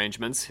castle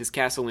arrangements, his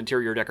castle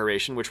interior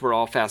decoration, which we're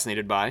all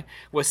fascinated by,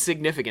 was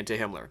significant to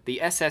Himmler.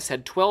 The SS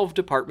had 12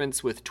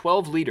 departments with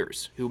 12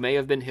 leaders, who may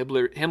have been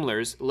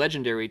Himmler's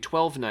legendary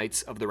 12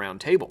 Knights of the Round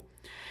Table.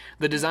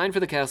 The design for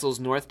the castle's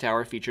north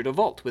tower featured a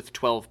vault with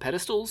 12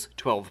 pedestals,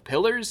 12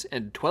 pillars,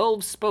 and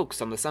 12 spokes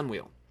on the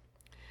sunwheel.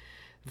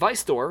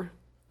 Weisthor,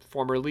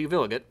 formerly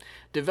Williget,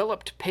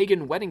 developed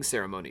pagan wedding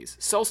ceremonies,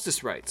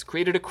 solstice rites,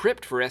 created a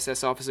crypt for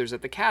SS officers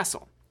at the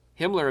castle.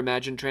 Himmler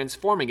imagined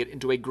transforming it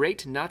into a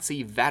great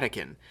Nazi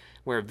Vatican,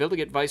 where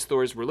Williget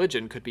Weisthor's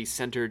religion could be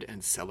centered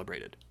and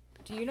celebrated.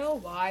 Do you know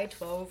why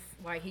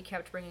he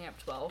kept bringing up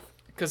 12?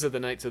 Because of the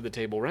Knights of the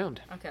Table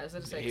Round. Okay, I was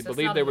going to say, he that's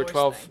believed not there a were Norse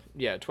 12. thing.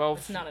 Yeah, 12.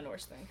 It's not a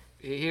Norse thing.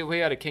 He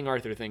had a King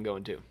Arthur thing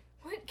going too.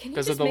 What? Can you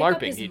Because just of the make LARPing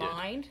up his he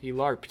mind? did. He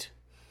LARPed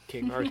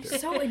King Arthur.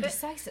 So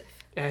indecisive.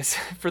 As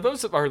for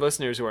those of our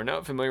listeners who are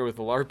not familiar with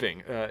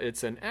LARPing,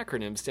 it's an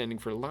acronym standing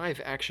for live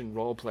action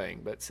role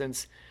playing. But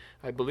since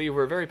I believe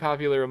we're very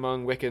popular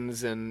among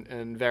Wiccans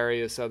and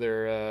various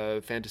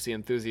other fantasy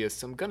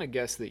enthusiasts, I'm gonna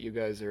guess that you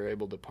guys are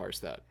able to parse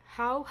that.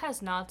 How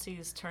has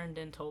Nazis turned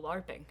into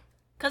LARPing?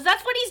 Because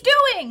that's what he's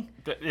doing.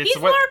 He's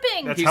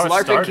LARPing. He's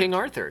LARPing King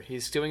Arthur.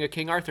 He's doing a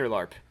King Arthur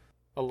LARP.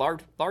 A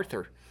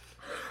LARTher.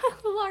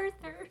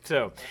 Larther.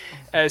 So,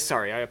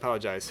 sorry, I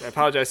apologize. I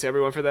apologize to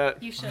everyone for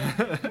that. You should. I'm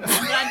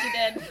glad you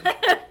did.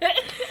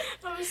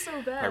 That was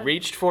so bad. I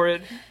reached for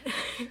it.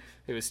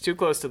 It was too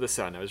close to the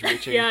sun. I was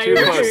reaching Yeah, too you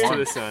were. close to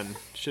the sun.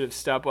 Should have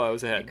stopped while I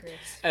was ahead.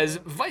 As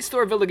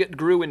Weisthor Williget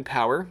grew in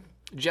power,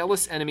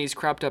 jealous enemies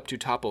cropped up to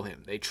topple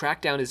him. They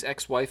tracked down his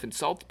ex-wife in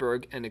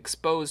Salzburg and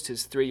exposed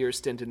his 3-year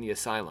stint in the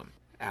asylum.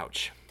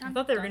 Ouch. I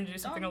thought they were going to do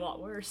something a lot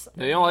worse.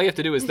 All you have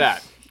to do is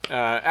that.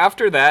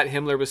 After that,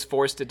 Himmler was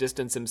forced to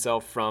distance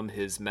himself from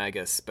his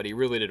Magus, but he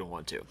really didn't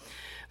want to.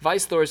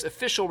 Weisthor's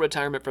official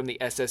retirement from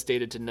the SS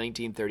dated to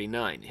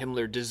 1939.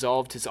 Himmler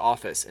dissolved his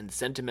office and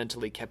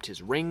sentimentally kept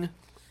his ring,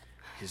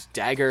 his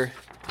dagger,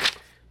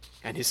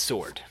 and his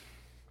sword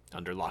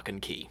under lock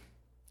and key.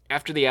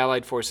 After the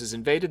Allied forces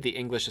invaded, the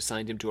English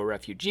assigned him to a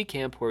refugee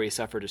camp where he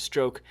suffered a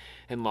stroke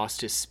and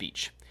lost his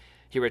speech.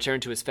 He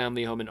returned to his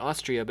family home in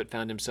Austria, but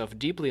found himself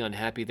deeply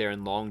unhappy there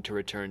and longed to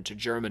return to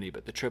Germany.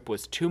 But the trip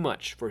was too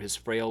much for his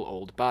frail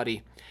old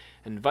body,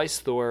 and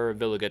Weisthor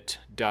Willigut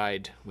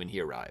died when he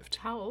arrived.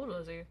 How old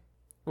was he? It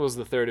was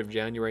the 3rd of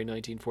January,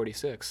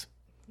 1946.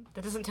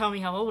 That doesn't tell me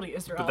how old he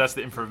is, Ralph. But that's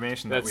the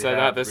information that That's we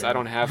have. I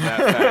don't have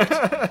that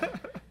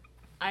fact.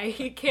 I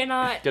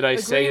cannot. Did I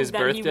say agree his that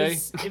birthday?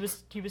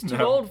 He was too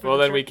old for Well,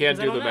 the then we trip can't because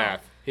I do the don't know.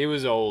 math. He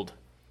was old.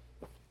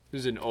 He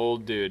was an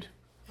old dude.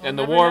 We'll And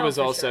the never war know was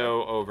for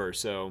also over,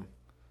 so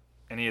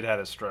And he had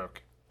a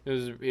stroke.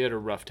 he had a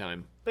rough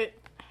time. But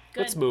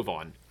Let's move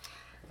on.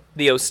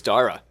 The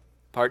Ostara,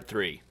 Part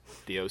 3.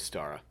 The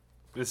Ostara.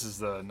 This is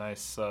the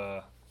nice,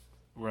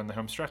 we're in the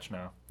home stretch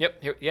now.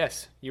 Yep,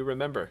 yes, you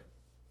remember.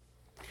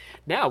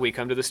 Now we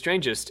come to the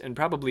strangest and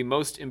probably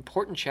most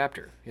important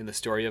chapter in the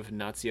story of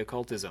Nazi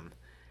occultism.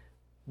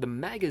 The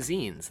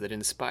magazines that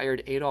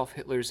inspired Adolf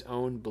Hitler's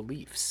own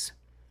beliefs.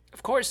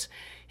 Of course,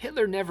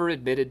 Hitler never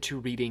admitted to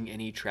reading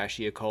any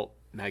trashy occult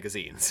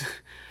magazines.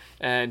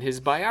 And his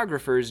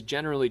biographers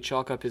generally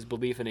chalk up his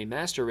belief in a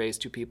master race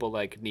to people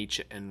like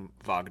Nietzsche and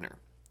Wagner.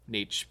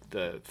 Nietzsche,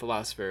 the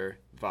philosopher,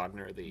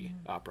 Wagner, the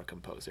opera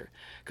composer.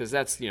 Because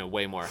that's,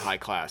 way more high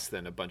class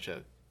than a bunch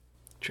of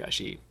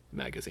trashy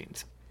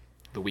magazines.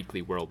 The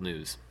Weekly World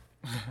News.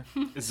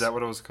 Is that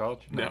what it was called?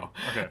 No.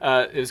 Okay.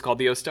 It was called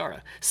the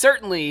Ostara.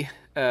 Certainly,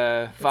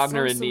 Wagner and sounds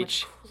so much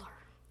Nietzsche. cooler.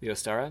 The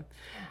Ostara?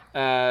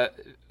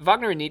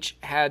 Wagner and Nietzsche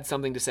had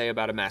something to say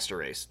about a master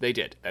race. They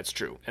did, that's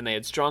true. And they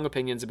had strong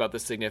opinions about the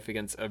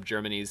significance of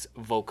Germany's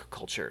Volk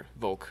culture.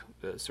 Volk,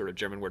 the sort of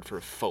German word for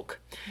folk.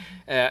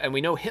 And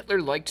we know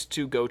Hitler liked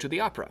to go to the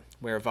opera,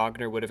 where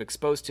Wagner would have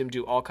exposed him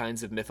to all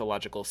kinds of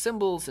mythological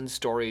symbols and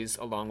stories,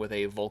 along with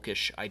a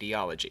Volkish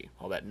ideology,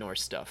 all that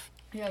Norse stuff.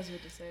 Yeah, I was going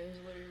to say, it was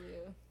literally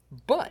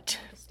But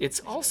it's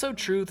also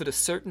true that a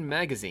certain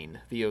magazine,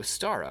 the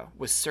Ostara,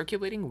 was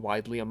circulating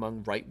widely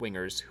among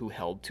right-wingers who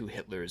held to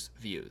Hitler's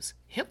views.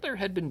 Hitler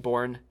had been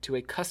born to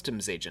a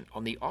customs agent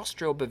on the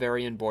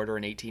Austro-Bavarian border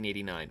in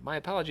 1889. My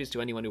apologies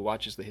to anyone who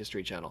watches the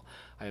History Channel.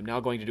 I am now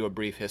going to do a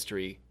brief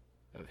history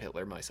of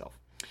Hitler myself.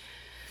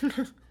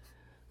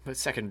 But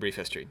second brief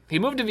history. He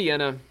moved to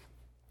Vienna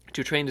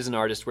to train as an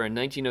artist, where in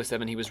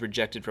 1907 he was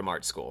rejected from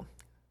art school.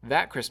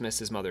 That Christmas,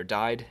 his mother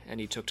died, and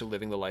he took to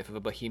living the life of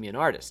a bohemian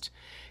artist.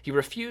 He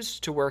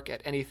refused to work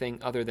at anything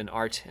other than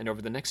art, and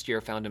over the next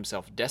year found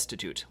himself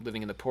destitute,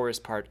 living in the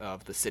poorest part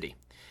of the city.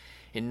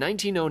 In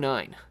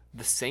 1909,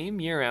 the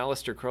same year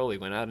Aleister Crowley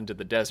went out into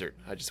the desert,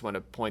 I just want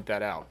to point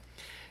that out,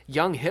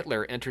 young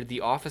Hitler entered the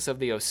office of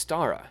the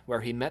Ostara,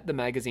 where he met the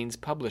magazine's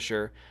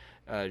publisher,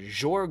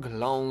 Georg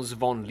Lanz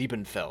von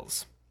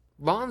Liebenfels.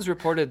 Lanz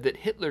reported that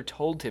Hitler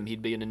told him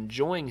he'd been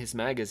enjoying his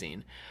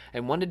magazine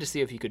and wanted to see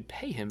if he could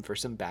pay him for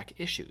some back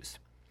issues.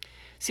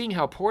 Seeing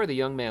how poor the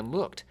young man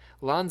looked,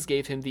 Lanz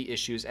gave him the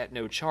issues at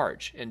no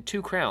charge and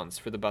 2 crowns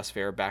for the bus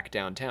fare back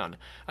downtown.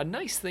 A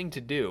nice thing to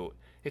do,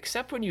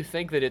 except when you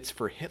think that it's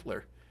for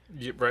Hitler.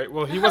 Yeah, right?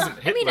 Well, he wasn't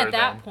Hitler I mean, at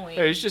that then. point.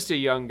 He was just a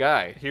young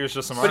guy. He was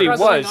just some But he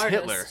artist. was Struggling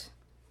Hitler. artist.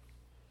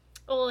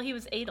 Well, he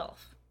was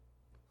Adolf.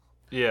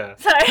 Yeah.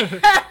 Sorry.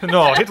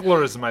 No,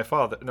 Hitler is my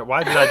father. No,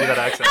 why did I do that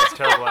accent? That's a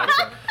terrible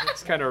accent.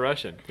 It's kind of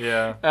Russian.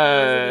 Yeah.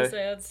 gonna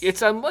say, it's-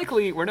 It's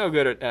unlikely we're no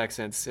good at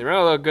accents. We're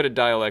not good at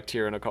dialect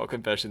here in Occult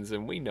Confessions,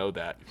 and we know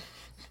that.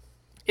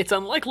 It's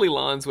unlikely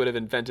Lanz would have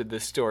invented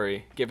this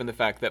story, given the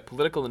fact that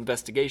political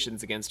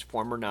investigations against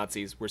former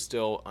Nazis were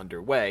still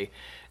underway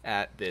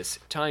at this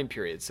time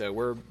period. So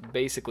we're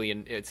basically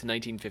it's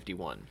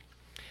 1951.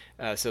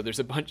 So there's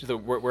a bunch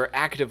of we're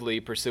actively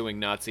pursuing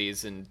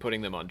Nazis and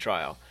putting them on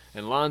trial.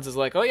 And Lanz is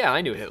like, oh yeah,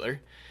 I knew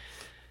Hitler.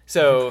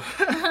 So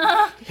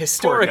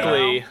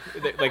historically,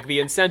 the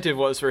incentive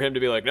was for him to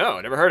be like, no,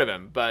 I never heard of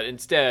him. But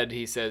instead,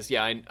 he says,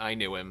 yeah, I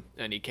knew him,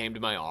 and he came to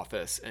my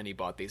office and he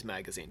bought these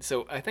magazines.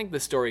 So I think the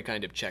story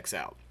kind of checks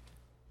out.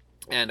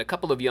 And a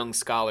couple of young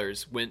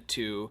scholars went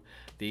to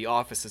the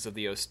offices of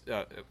the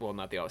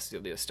not the offices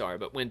of the Ostara,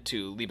 but went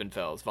to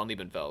von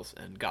Liebenfels,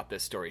 and got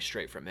this story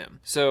straight from him.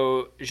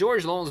 So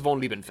George Lanz von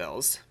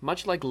Liebenfels,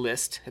 much like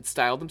Liszt, had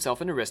styled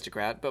himself an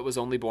aristocrat, but was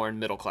only born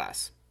middle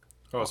class.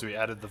 Oh, so he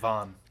added the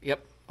von.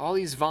 Yep, all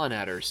these von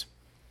adders.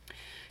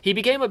 He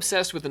became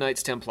obsessed with the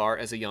Knights Templar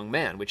as a young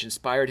man, which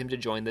inspired him to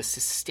join the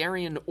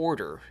Cistercian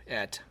order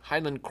at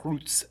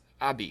Heilenkreuz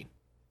Abbey.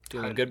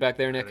 Feeling good back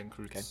there, Nick?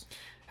 Okay.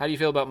 How do you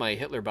feel about my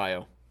Hitler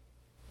bio?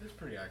 It's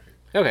pretty accurate.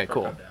 Okay, For a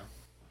cool. countdown.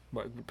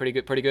 What, pretty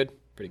good, pretty good?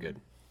 Pretty good.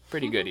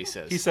 Pretty good, he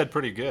says. He said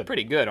pretty good.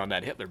 Pretty good on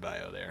that Hitler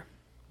bio there.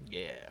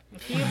 Yeah.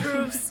 If he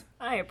approves,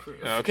 I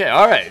approve. Okay,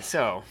 all right,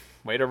 so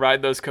way to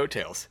ride those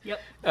coattails. Yep.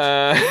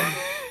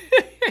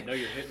 I know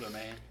you're Hitler,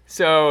 man.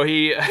 So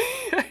he,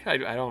 I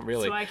don't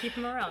really. So I keep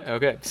him around.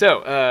 Okay,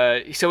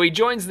 so he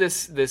joins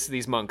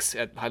these monks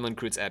at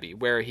Heilenkreuz Abbey,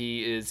 where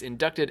he is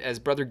inducted as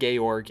Brother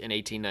Georg in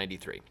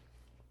 1893.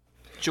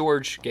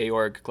 George,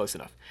 Georg, close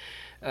enough.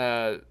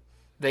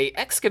 They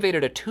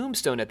excavated a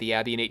tombstone at the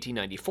abbey in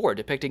 1894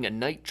 depicting a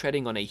knight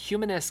treading on a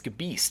humanesque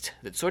beast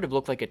that sort of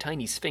looked like a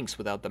tiny sphinx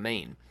without the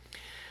mane.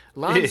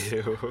 Lanz,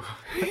 Ew.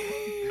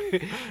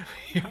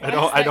 I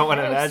don't want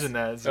to imagine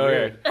that. It's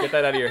weird. Get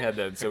that out of your head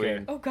then. So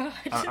Okay. Oh god.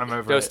 I'm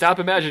over No, it. stop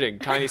imagining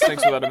tiny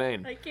sphinx without a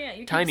mane. I can't.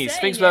 You keep Tiny saying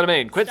sphinx it. without a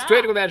mane. Quit Stop.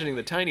 straight imagining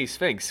the tiny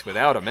sphinx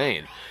without a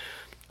mane.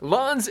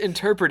 Lons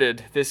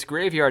interpreted this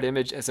graveyard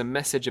image as a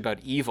message about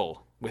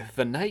evil, with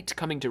the knight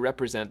coming to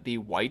represent the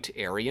white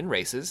Aryan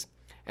races,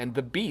 and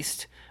the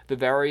beast, the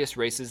various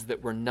races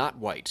that were not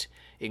white,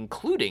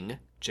 including,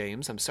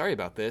 James, I'm sorry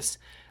about this,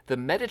 the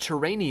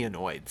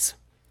Mediterraneanoids.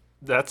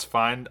 That's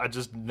fine. I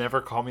just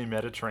never call me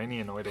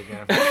Mediterraneanoid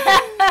again.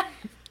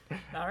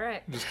 All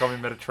right. Just call me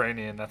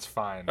Mediterranean. That's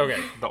fine.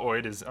 Okay. The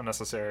oid is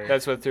unnecessary.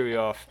 That's what threw you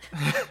off.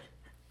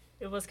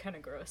 It was kind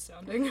of gross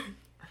sounding.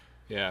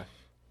 Yeah.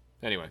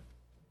 Anyway.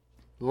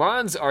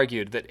 Lons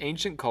argued that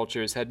ancient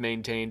cultures had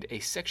maintained a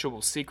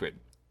sexual secret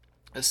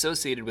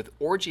associated with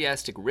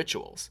orgiastic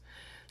rituals,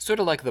 sort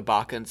of like the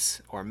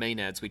Bacchants or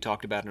Maenads we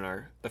talked about in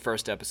the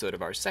first episode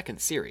of our second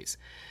series,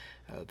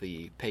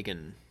 the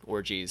pagan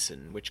orgies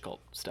and witch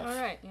cult stuff.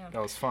 All right. Yeah.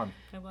 That was fun.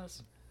 It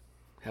was.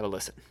 Have a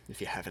listen,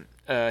 if you haven't.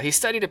 He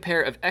studied a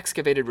pair of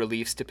excavated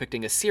reliefs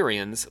depicting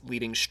Assyrians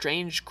leading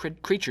strange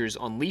creatures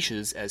on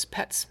leashes as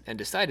pets, and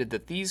decided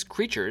that these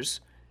creatures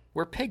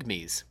were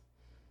pygmies.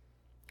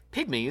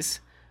 Pygmies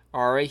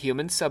are a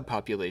human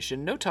subpopulation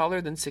no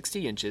taller than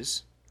 60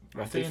 inches,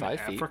 roughly 5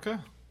 feet.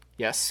 Africa?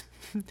 Yes.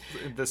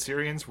 The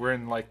Syrians were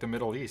in like the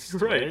Middle East,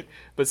 right?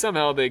 But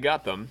somehow they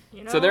got them.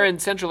 So they're in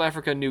Central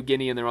Africa, New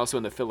Guinea, and they're also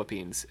in the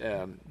Philippines.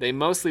 They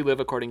mostly live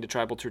according to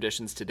tribal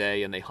traditions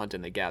today, and they hunt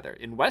and they gather.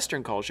 In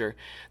Western culture,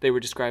 they were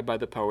described by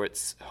the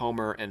poets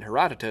Homer and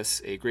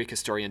Herodotus, a Greek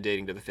historian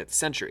dating to the 5th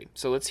century.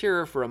 So let's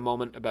hear for a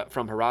moment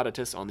from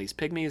Herodotus on these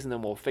pygmies, and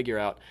then we'll figure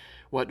out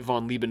what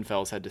von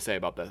Liebenfels had to say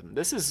about them.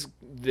 This is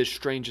the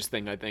strangest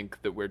thing, I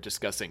think, that we're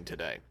discussing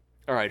today.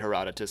 All right,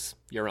 Herodotus,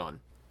 you're on.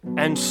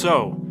 And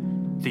so,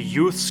 the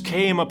youths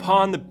came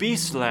upon the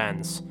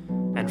beastlands,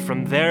 and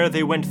from there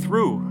they went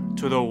through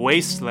to the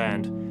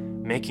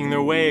wasteland, making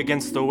their way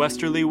against the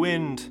westerly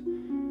wind.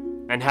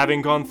 And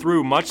having gone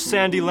through much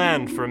sandy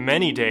land for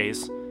many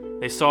days,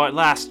 they saw at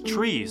last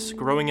trees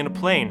growing in a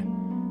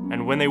plain,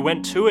 and when they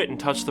went to it and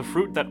touched the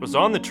fruit that was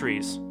on the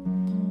trees,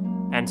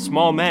 and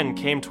small men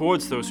came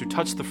towards those who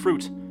touched the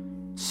fruit,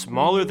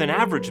 smaller than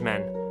average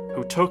men,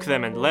 who took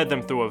them and led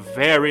them through a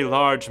very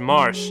large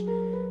marsh.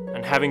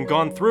 And having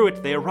gone through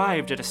it, they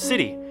arrived at a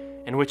city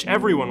in which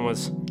everyone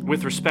was,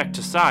 with respect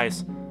to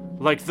size,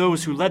 like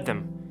those who led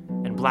them,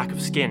 and black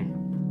of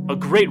skin. A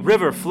great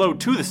river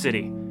flowed to the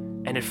city,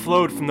 and it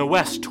flowed from the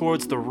west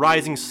towards the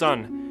rising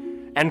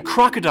sun, and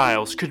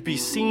crocodiles could be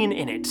seen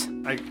in it.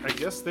 I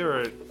guess they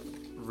were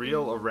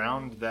real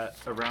around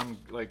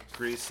like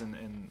Greece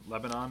and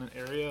Lebanon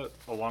area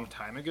a long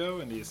time ago,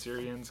 and the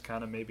Assyrians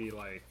kind of maybe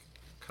like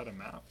cut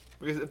them out.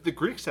 Because if the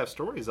Greeks have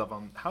stories of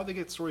them, how they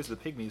get stories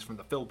of the pygmies from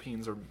the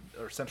Philippines or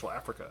Central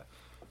Africa?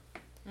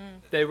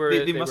 They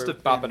must were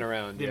have bopping been,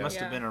 around. They yeah. must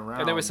have been around.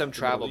 And there was some the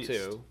travel Middle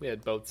East. too. We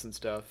had boats and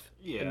stuff.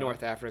 Yeah. And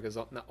North Africa's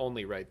not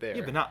only right there.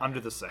 Yeah, but not under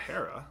the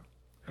Sahara.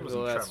 It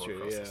wasn't Well, that's travel true,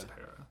 across yeah. the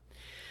Sahara.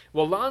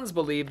 Well, Lons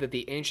believed that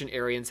the ancient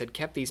Aryans had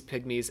kept these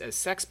pygmies as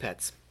sex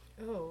pets.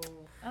 Oh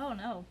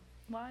no.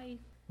 Why?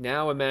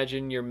 Now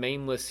imagine your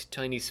maneless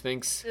tiny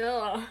sphinx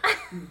Ugh.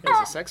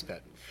 as a sex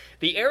pet.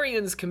 The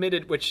Aryans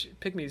committed, which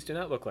pygmies do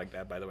not look like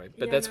that, by the way,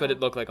 but Yeah, that's what no. it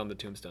looked like on the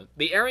tombstone.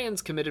 The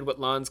Aryans committed what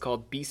Lons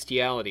called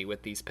bestiality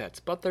with these pets,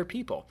 but they're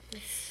people.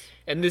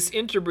 And this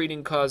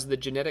interbreeding caused the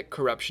genetic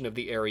corruption of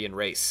the Aryan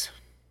race.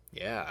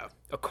 Yeah.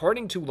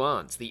 According to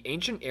Lons, the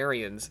ancient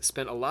Aryans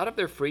spent a lot of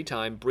their free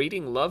time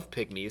breeding love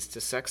pygmies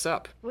to sex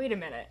up. Wait a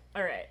minute.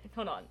 All right,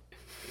 hold on.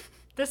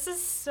 This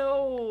is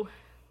so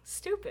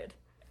stupid.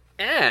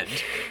 And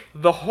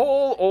the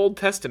whole Old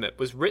Testament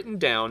was written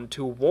down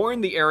to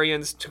warn the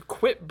Aryans to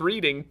quit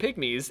breeding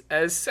pygmies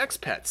as sex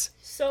pets.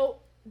 So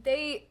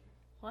they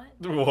What?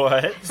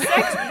 What?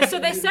 so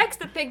they sex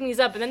the pygmies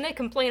up, and then they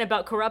complain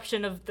about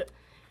corruption of the.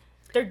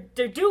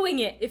 They're doing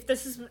it. If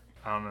this is.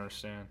 I don't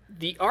understand.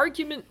 The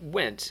argument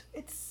went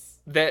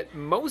that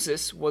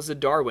Moses was a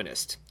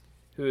Darwinist,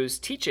 whose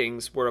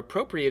teachings were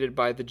appropriated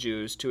by the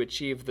Jews to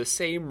achieve the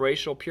same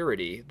racial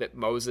purity that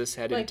Moses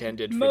had Like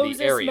intended for Moses,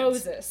 the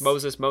Aryans.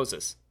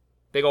 Moses.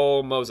 Big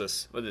old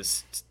Moses with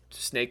his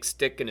snake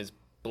stick and his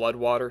blood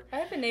water. I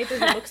have a neighbor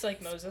who looks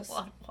like Moses.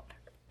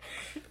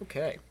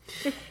 Okay.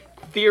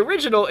 The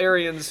original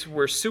Aryans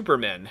were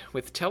supermen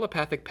with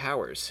telepathic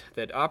powers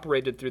that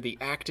operated through the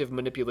active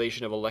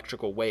manipulation of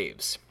electrical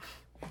waves.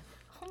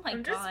 Oh my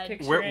god.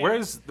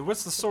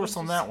 What's the source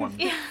on that one?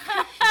 They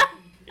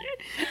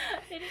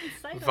didn't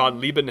cite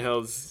Von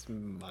Liebenfels'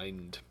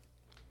 mind.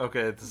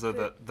 Okay, so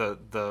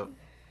the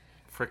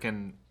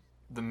frickin'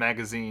 the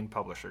magazine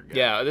publisher guy.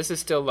 Yeah, this is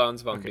still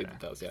Lons von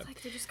Liebenfels, yeah.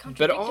 Like they're just But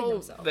contradicting all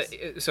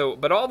themselves.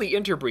 but all the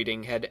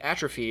interbreeding had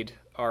atrophied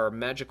our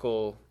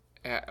magical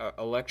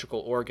electrical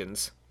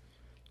organs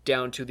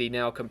down to the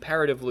now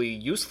comparatively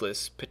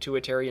useless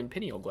pituitary and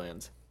pineal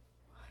glands.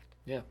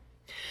 Yeah.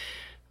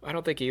 I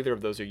don't think either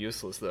of those are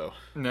useless, though.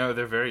 No,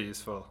 they're very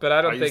useful. But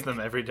I don't use think them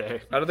every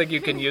day. I don't think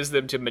you can use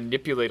them to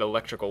manipulate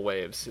electrical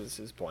waves. Is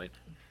his point.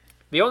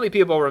 The only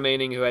people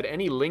remaining who had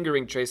any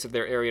lingering trace of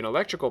their Aryan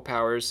electrical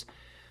powers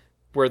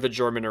were the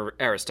German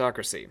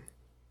aristocracy.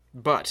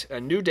 But a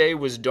new day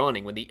was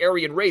dawning when the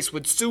Aryan race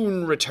would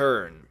soon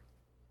return.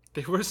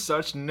 They were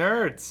such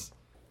nerds.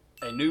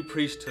 A new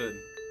priesthood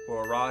will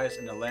arise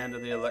in the land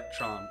of the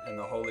Electron and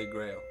the Holy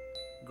Grail.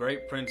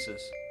 Great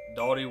princes,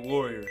 doughty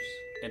warriors,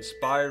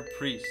 inspired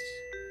priests,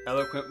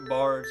 eloquent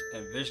bards,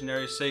 and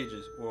visionary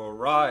sages will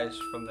arise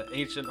from the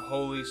ancient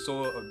holy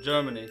soil of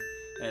Germany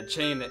and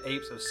chain the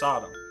apes of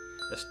Sodom,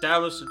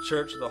 establish the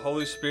Church of the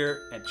Holy Spirit,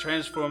 and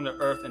transform the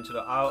earth into the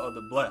Isle of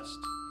the Blessed.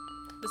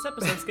 This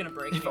episode's gonna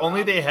break. If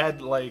only they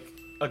had like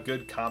a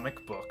good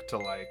comic book to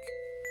like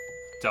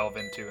delve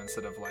into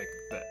instead of like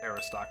the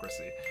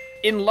aristocracy.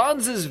 In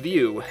Lanza's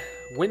view,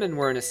 women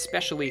were an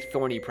especially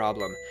thorny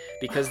problem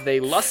because they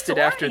lusted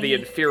after the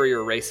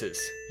inferior races.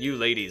 You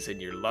ladies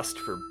and your lust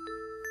for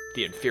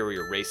the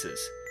inferior races.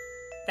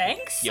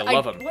 Thanks? You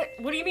love them.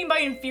 What do you mean by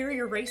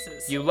inferior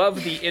races? You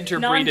love the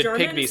interbreeded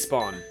Non-Germans? pygmy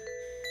spawn.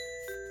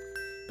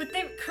 But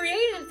they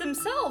created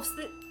themselves.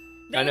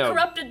 They I know.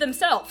 corrupted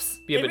themselves.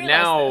 Yeah, They but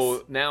realized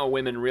this. now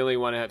women really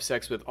want to have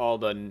sex with all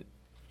the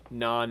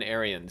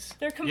non-Aryans.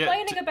 They're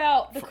complaining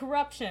about the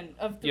corruption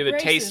of the You have a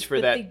races, taste for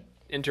but that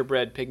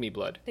interbred pygmy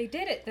blood. They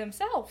did it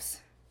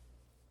themselves.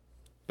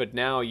 But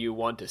now you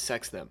want to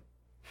sex them.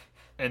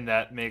 And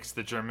that makes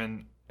the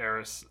German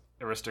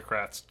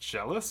aristocrats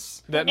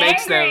jealous? That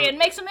makes angry. them... It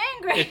makes them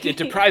angry. It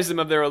deprives them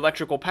of their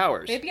electrical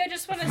powers. Maybe I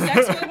just want to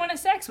sex when I want to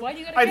sex. Why do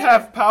you gotta I'd care?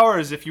 have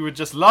powers if you would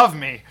just love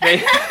me.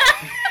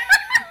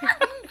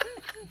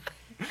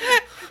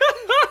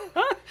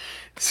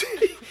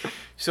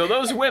 So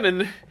those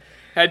women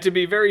had to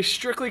be very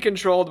strictly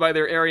controlled by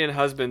their Aryan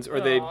husbands, or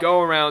they'd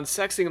go around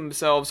sexing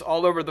themselves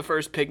all over the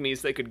first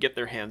pygmies they could get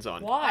their hands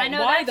on. Why? I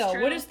know Why that's though?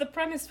 true. What is the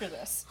premise for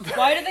this?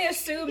 Why do they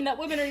assume that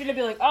women are going to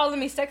be like, oh, let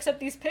me sex up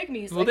these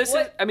pygmies? Well, Like, this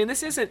what?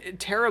 this isn't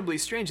terribly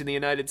strange. In the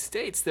United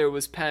States, there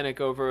was panic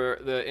over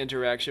the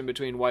interaction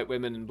between white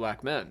women and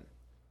black men,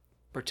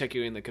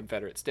 particularly in the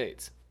Confederate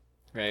States.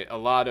 Right? A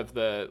lot of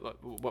the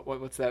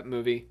what's that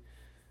movie?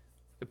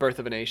 The Birth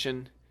of a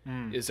Nation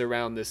is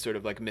around this sort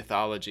of like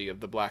mythology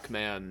of the black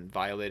man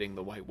violating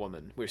the white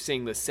woman. We're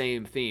seeing the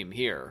same theme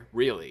here,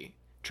 really,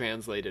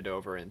 translated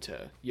over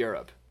into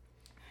Europe.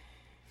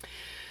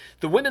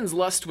 The women's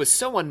lust was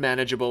so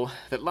unmanageable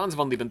that Lanz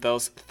von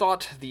Liebenfels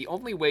thought the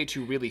only way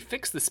to really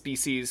fix the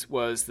species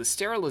was the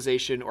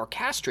sterilization or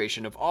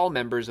castration of all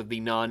members of the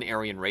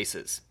non-Aryan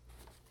races.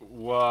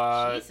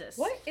 What? Jesus.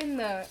 What in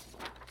the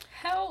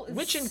hell is...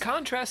 Which, in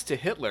contrast to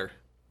Hitler...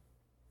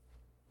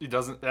 It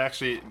doesn't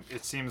actually.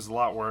 It seems a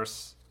lot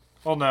worse.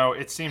 Well, no,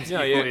 it seems Yeah,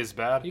 equally yeah. as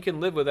bad. You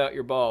can live without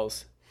your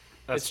balls.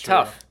 That's It's true.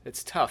 tough.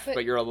 It's tough,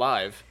 but you're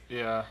alive.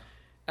 Yeah.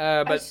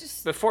 But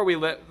before we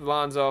let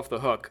Lanz off the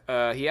hook,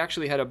 he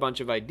actually had a bunch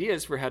of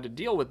ideas for how to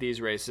deal with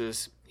these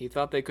races. He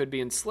thought they could be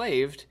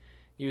enslaved,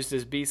 used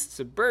as beasts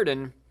of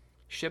burden,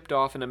 shipped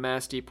off in a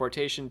mass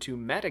deportation to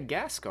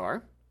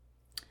Madagascar.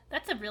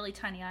 That's a really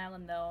tiny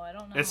island, though. I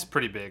don't know. It's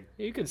pretty big.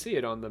 You can see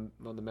it on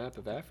the map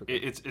of Africa.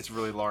 It's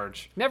really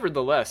large.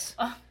 Nevertheless,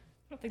 I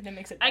don't think that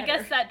makes it I better.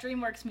 guess that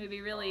DreamWorks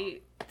movie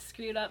really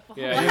screwed up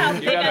Yeah, how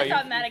you big gotta- I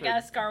thought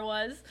Madagascar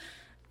was.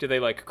 do they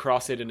like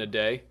cross it in a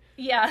day?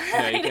 Yeah.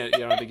 No, you can't. I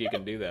don't think you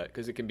can do that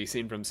because it can be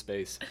seen from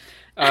space.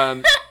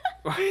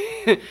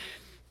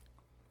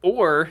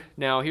 Or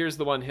now here's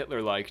the one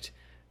Hitler liked.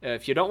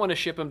 If you don't want to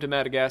ship them to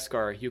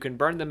Madagascar, you can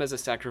burn them as a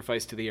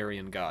sacrifice to the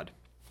Aryan god.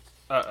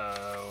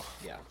 Uh-oh.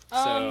 Yeah.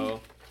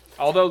 So,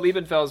 although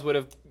Liebenfels would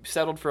have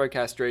settled for a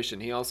castration,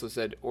 he also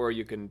said, or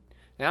you can.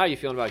 How are you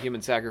feeling about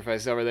human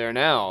sacrifice over there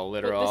now, But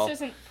literal? this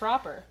isn't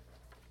proper.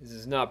 This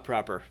is not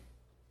proper.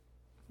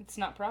 It's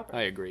not proper.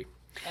 I agree.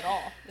 At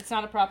all. It's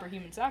not a proper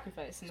human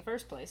sacrifice in the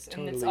first place.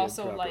 And it's Totally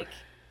also improper. like,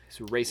 It's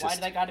racist. why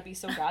do they gotta be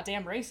so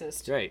goddamn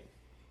racist? Right.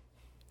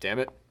 Damn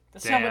it.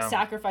 That's not what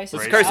sacrifice is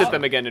Let's curse about. at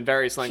them again in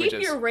various languages.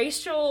 Keep your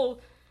racial...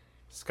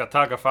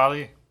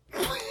 Skatagafali.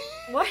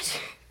 What?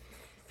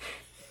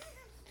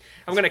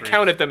 I'm going to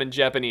count at them in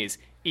Japanese.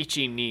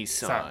 Ichi ni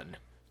san.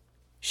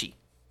 Shi.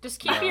 Just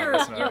keep No, your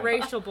that's not.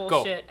 racial Go.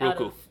 bullshit out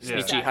Roku. of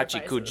Ichi hachi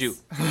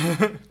sacrifices.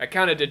 kuju. I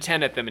counted to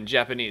 10 at them in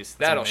Japanese.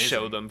 That'll amazing.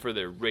 show them for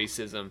their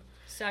racism.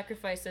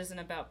 Sacrifice isn't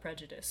about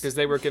prejudice. Because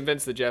they were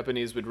convinced the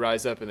Japanese would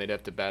rise up and they'd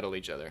have to battle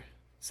each other.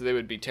 So they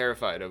would be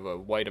terrified of a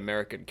white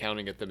American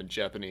counting at them in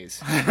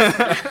Japanese.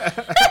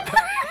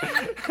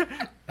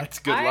 That's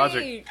good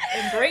logic. I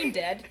am brain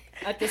dead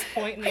at this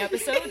point in the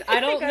episode. I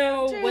don't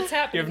know what's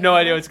happening. You have no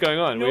idea what's going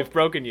on. Nope. We've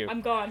broken you.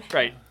 I'm gone.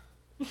 Right.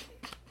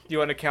 You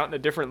want to count in a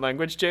different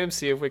language, James?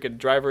 See if we can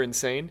drive her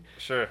insane?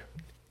 Sure.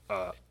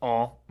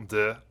 Un,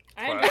 deux,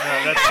 I trois.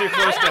 understand. No, that's too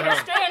close to I home.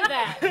 understand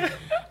that.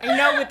 I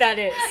know what that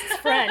is. It's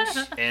French.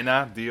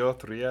 Ena, dio,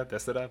 tria,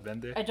 tessera,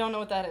 vende. I don't know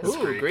what that is.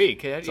 Ooh,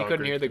 Greek. You It's all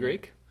couldn't hear Greek the to me.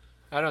 Greek?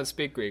 I don't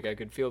speak Greek. I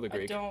could feel the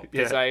Greek. don't.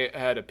 Because Yeah. I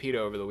had a pita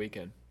over the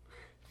weekend.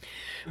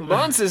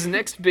 Lanz's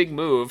next big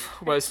move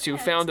was to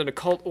found an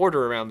occult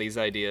order around these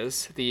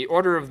ideas, the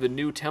Order of the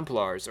New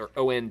Templars, or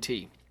ONT.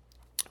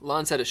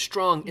 Lanz had a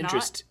strong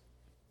interest...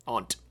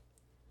 Aunt.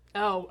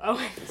 Oh,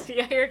 see,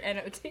 I heard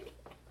NOT.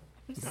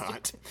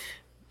 Not.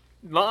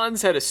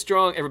 Lons had a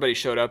strong... Everybody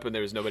showed up and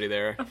there was nobody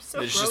there. so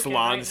There's just broken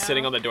Lons right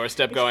sitting now. on the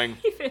doorstep going,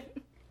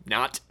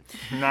 not.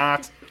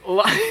 Not.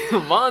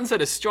 Lons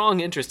had a strong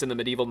interest in the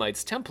medieval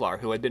Knights Templar,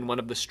 who had been one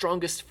of the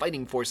strongest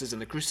fighting forces in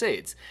the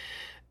Crusades.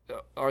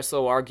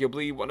 Also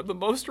arguably one of the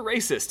most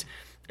racist.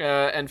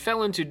 And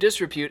fell into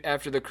disrepute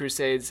after the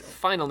Crusades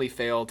finally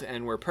failed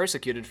and were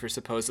persecuted for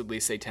supposedly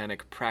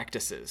satanic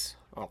practices.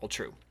 All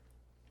true.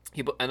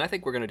 And I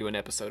think we're going to do an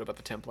episode about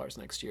the Templars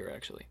next year,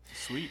 actually.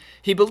 Sweet.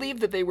 He believed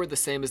that they were the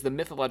same as the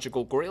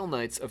mythological Grail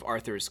Knights of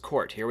Arthur's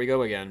court. Here we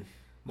go again.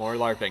 More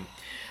LARPing.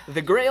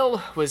 The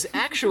Grail was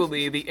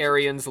actually the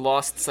Aryans'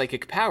 lost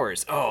psychic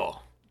powers.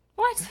 Oh.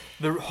 What?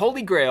 The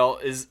Holy Grail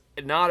is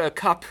not a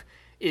cup.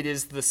 It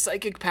is the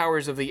psychic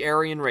powers of the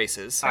Aryan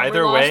races.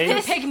 Either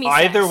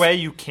way,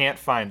 you can't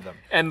find them.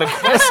 And the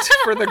quest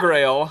for the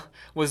Grail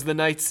was the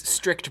Knights'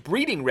 strict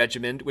breeding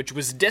regimen, which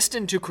was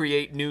destined to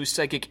create new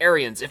psychic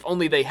Aryans, if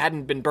only they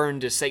hadn't been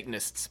burned as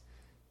Satanists.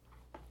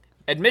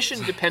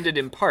 Admission depended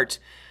in part,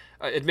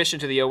 admission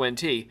to the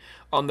ONT,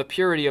 on the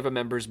purity of a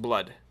member's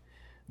blood.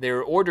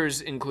 Their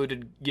orders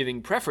included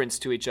giving preference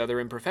to each other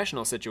in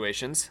professional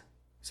situations,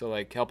 so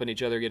like helping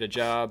each other get a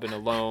job and a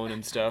loan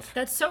and stuff.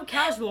 That's so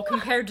casual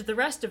compared to the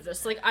rest of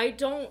this. Like, I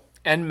don't...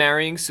 And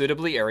marrying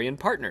suitably Aryan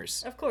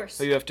partners. Of course.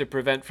 So you have to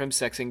prevent from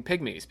sexing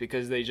pygmies,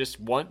 because they just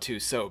want to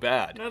so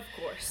bad. Of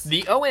course.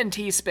 The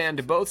ONT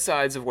spanned both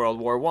sides of World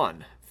War I,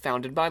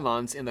 founded by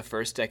Lons in the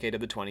first decade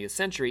of the 20th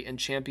century and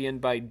championed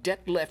by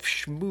Detlef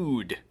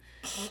Schmood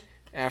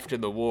after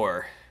the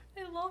war.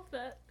 I love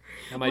that.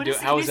 How am I What doing?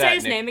 is- How can is you that, say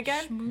his Nick? name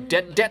again?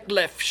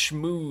 Detlef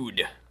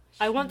Schmood.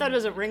 I want that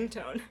as a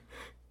ringtone.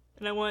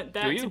 And I want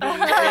that Do you? to be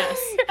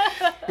yes.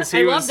 'Cause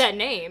I love that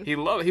name. He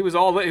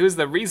was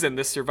the reason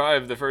this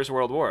survived the First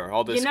World War.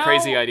 All this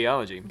crazy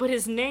ideology. But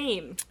his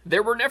name.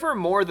 There were never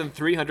more than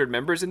 300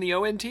 members in the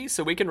ONT,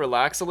 so we can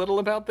relax a little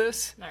about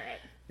this. All right.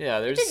 Yeah,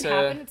 there's. It didn't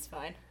happen. It's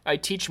fine. I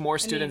teach more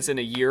students in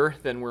a year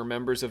than were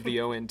members of the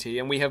ONT,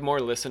 and we have more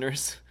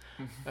listeners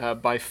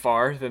by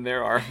far than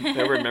there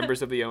were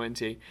members of the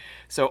ONT.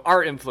 So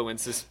our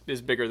influence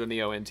is bigger than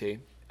the ONT.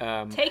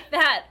 Take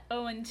that,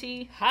 ONT.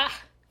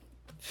 Ha!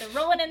 They're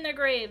rolling in their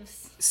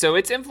graves. So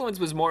its influence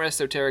was more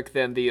esoteric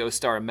than the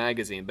Ostara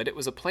magazine, but it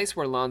was a place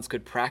where Lons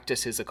could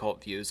practice his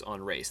occult views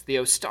on race. The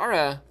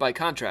Ostara, by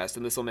contrast,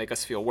 and this will make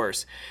us feel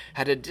worse,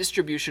 had a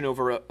distribution of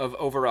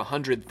over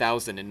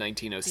 100,000 in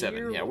 1907.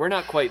 Dear Yeah, we're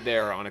not quite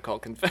there on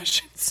Occult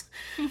Confessions.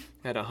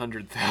 At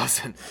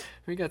 100,000.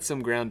 We got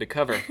some ground to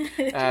cover.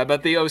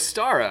 But the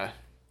Ostara,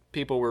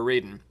 people were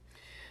reading.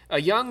 A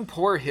young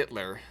poor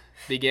Hitler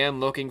began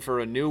looking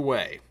for a new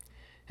way,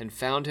 and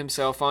found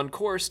himself on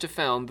course to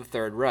found the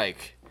Third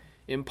Reich,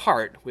 in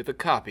part with a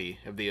copy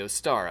of the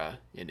Ostara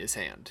in his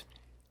hand.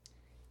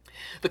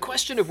 The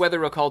question of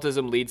whether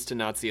occultism leads to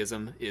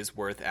Nazism is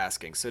worth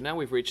asking. So now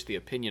we've reached the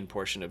opinion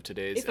portion of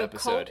today's If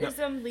episode.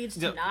 occultism leads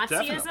to Yeah,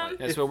 Nazism, definitely.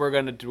 That's what we're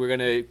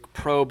gonna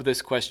probe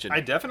this question. I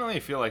definitely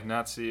feel like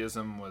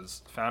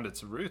Nazism found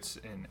its roots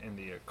in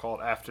the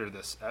occult after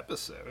this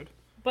episode.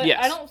 but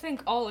Yes. I don't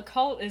think all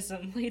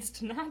occultism leads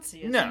to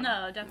Nazism.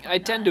 No, definitely I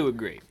tend to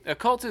agree.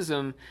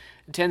 Occultism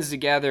tends to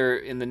gather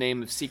in the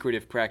name of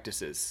secretive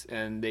practices,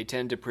 and they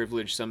tend to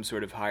privilege some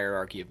sort of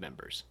hierarchy of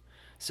members.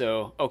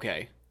 So,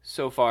 okay,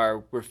 so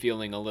far we're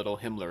feeling a little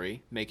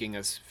Himmlery, making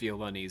us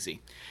feel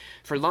uneasy.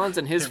 For Lons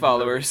and his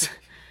followers,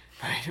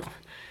 right,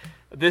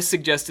 this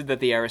suggested that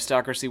the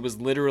aristocracy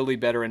was literally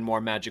better and more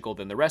magical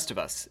than the rest of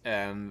us,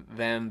 and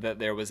then that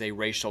there was a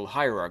racial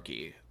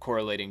hierarchy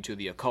correlating to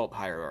the occult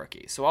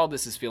hierarchy. So all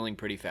this is feeling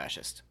pretty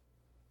fascist.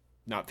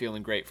 Not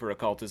feeling great for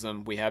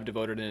occultism. We have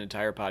devoted an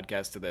entire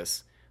podcast to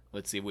this.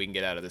 Let's see if we can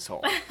get out of this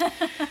hole.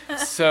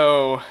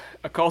 So,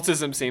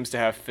 occultism seems to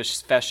have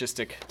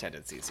fascistic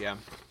tendencies, yeah?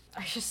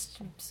 I just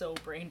am so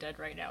brain dead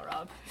right now,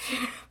 Rob.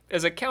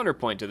 As a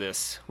counterpoint to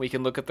this, we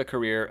can look at the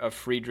career of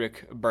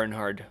Friedrich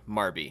Bernhard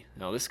Marby.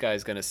 Now, this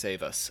guy's going to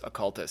save us,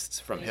 occultists,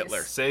 from Please.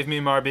 Hitler. Save me,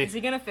 Marby. Is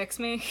he gonna fix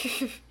me?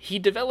 He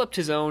developed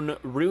his own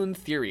rune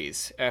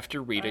theories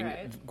after reading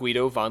Alright.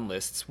 Guido von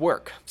List's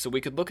work. So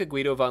we could look at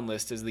Guido von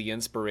List as the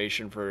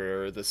inspiration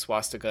for the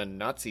swastika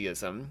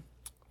Nazism,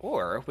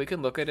 or we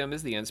can look at him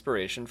as the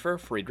inspiration for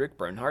Friedrich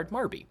Bernhard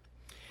Marby.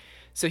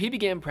 So he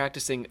began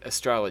practicing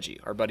astrology,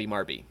 our buddy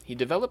Marby. He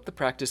developed the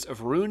practice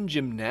of rune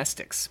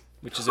gymnastics,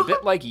 which is a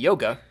bit like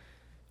yoga,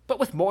 but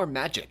with more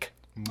magic.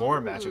 More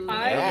magic.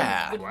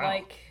 I would Wow.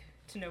 like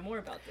to know more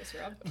about this,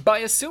 Rob. By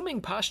assuming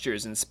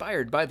postures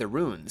inspired by the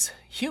runes,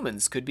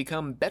 humans could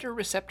become better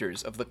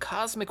receptors of the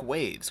cosmic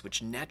waves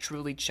which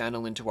naturally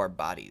channel into our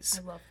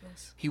bodies. I love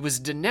this. He was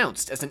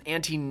denounced as an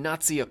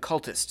anti-Nazi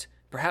occultist,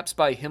 perhaps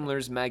by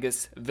Himmler's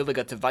Magus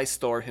Willigott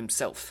Weisthor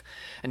himself,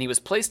 and he was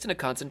placed in a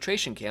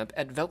concentration camp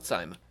at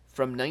Welzheim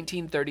from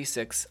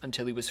 1936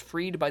 until he was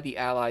freed by the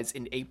Allies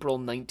in April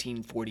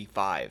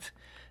 1945.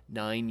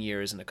 9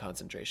 years in a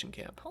concentration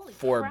camp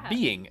for crap.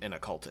 being an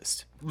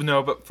occultist.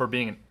 No, but for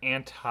being an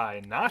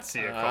anti-Nazi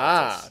occultist.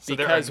 Ah, So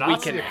there are because we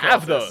Nazi can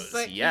have occultists.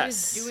 those. But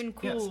Yes. he was doing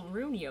cool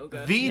rune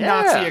yoga. The Yeah.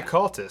 Nazi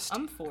occultist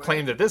I'm for it.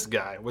 claimed that this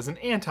guy was an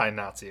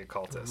anti-Nazi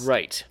occultist.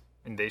 Right.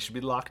 and they should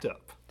be locked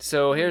up.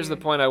 So here's the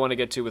point I want to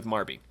get to with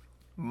Marby.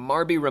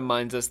 Marby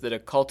reminds us that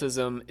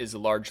occultism is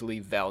largely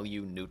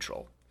value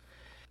neutral.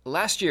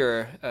 Last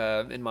year,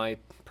 in my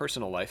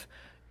personal life,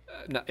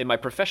 in my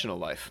professional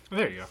life,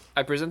 There you go.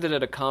 I presented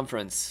at a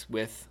conference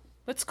with,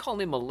 let's call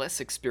him a less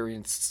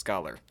experienced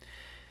scholar,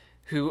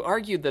 who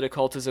argued that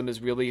occultism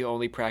is really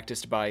only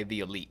practiced by the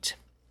elite.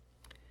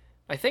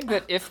 I think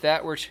that if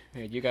that were...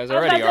 You guys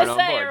already aren't on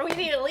board. Are we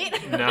the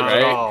elite? Not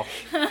Right? at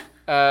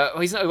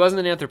all. He wasn't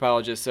an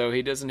anthropologist, so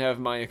he doesn't have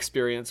my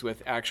experience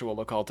with actual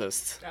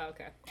occultists. Oh,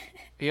 okay.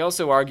 He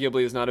also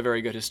arguably is not a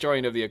very good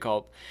historian of the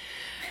occult.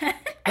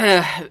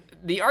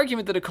 The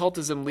argument that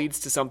occultism leads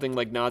to something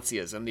like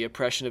Nazism, the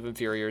oppression of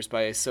inferiors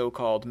by a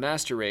so-called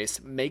master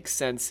race, makes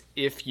sense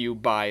if you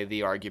buy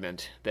the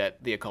argument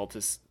that the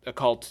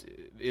occult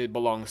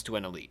belongs to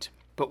an elite.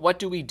 But what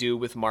do we do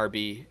with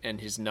Marby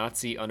and his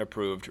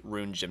Nazi-unapproved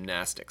rune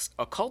gymnastics?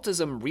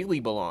 Occultism really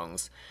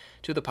belongs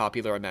to the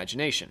popular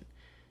imagination,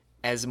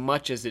 as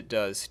much as it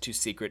does to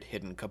secret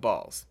hidden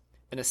cabals.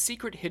 And a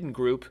secret hidden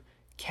group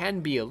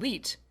can be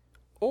elite,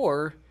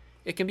 or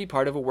it can be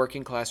part of a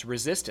working class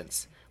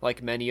resistance,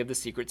 like many of the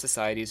secret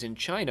societies in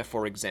China,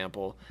 for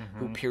example,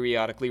 who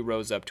periodically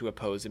rose up to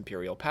oppose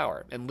imperial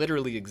power, and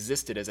literally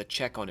existed as a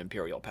check on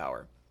imperial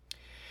power.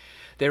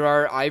 There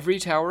are ivory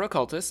tower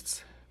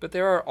occultists, but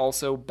there are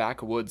also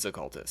backwoods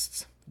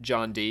occultists.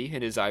 John Dee,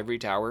 in his ivory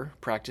tower,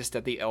 practiced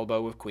at the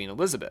elbow of Queen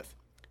Elizabeth.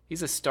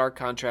 He's a stark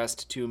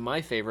contrast to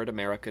my favorite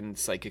American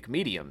psychic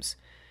mediums,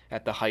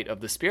 at the height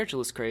of the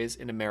spiritualist craze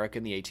in America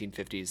in the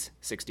 1850s,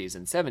 60s,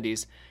 and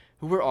 70s,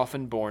 who were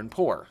often born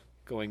poor,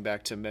 going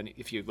back to many,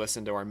 if you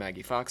listened to our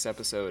Maggie Fox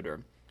episode,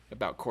 or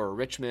about Cora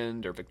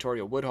Richmond, or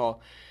Victoria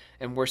Woodhull,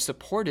 and were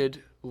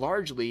supported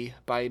largely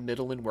by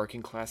middle and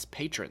working class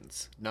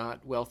patrons,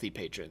 not wealthy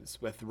patrons,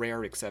 with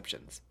rare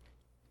exceptions.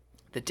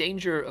 The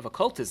danger of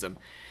occultism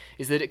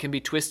is that it can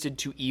be twisted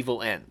to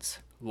evil ends,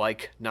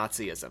 like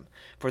Nazism,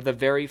 for the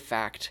very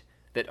fact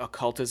that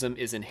occultism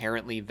is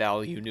inherently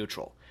value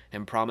neutral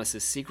and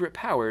promises secret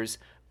powers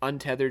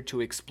untethered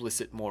to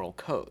explicit moral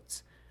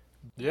codes.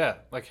 Yeah,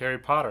 like Harry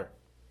Potter.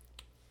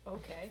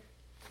 Okay.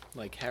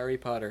 Like Harry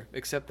Potter,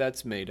 except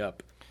that's made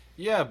up.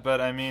 Yeah, but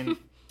I mean,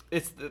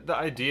 it's the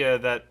idea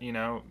that,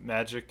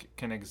 magic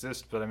can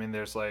exist, but I mean,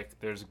 there's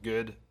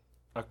good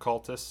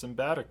occultists and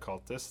bad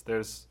occultists.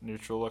 There's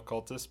neutral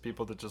occultists,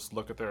 people that just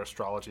look at their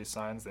astrology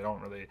signs. They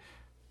don't really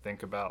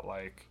think about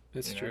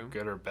That's true.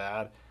 good or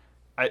bad.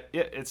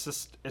 It's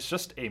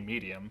just a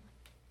medium.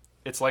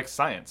 It's like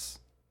science.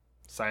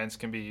 Science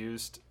can be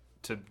used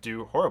to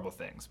do horrible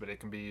things, but it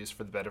can be used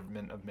for the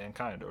betterment of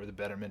mankind or the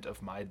betterment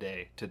of my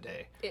day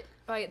today. It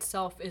by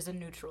itself is a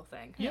neutral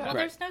thing. Yeah, Well, right.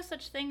 there's no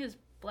such thing as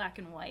black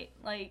and white.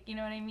 You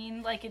know what I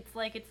mean?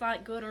 It's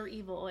not good or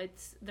evil.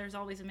 There's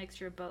always a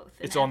mixture of both.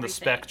 in It's on the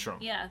everything. spectrum.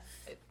 Yes.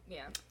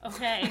 Yeah.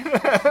 Okay.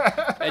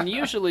 And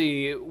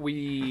usually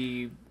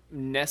we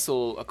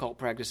nestle occult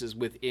practices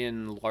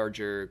within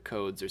larger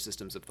codes or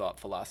systems of thought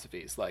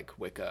philosophies like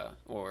Wicca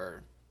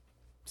or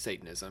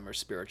Satanism or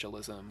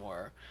spiritualism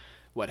or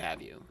what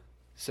have you.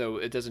 So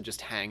it doesn't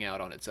just hang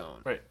out on its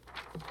own. Right.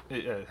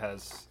 It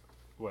has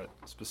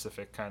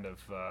specific kind of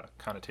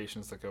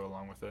connotations that go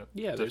along with it.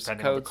 Yeah, there's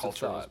depending on the codes of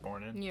culture it was thought.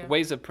 born in. Yeah.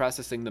 Ways of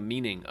processing the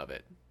meaning of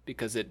it,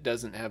 because it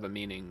doesn't have a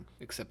meaning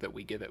except that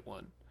we give it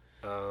one.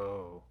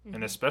 Oh,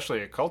 and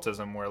especially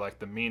occultism, where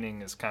the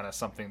meaning is kind of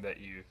something that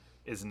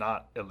is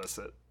not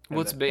illicit.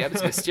 Well, it's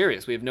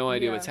mysterious. We have no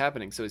idea what's Yeah.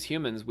 happening. So as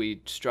humans,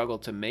 we struggle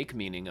to make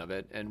meaning of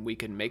it, and we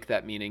can make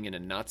that meaning in a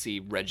Nazi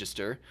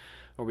register,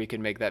 or we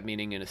can make that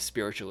meaning in a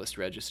spiritualist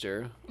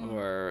register,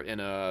 or in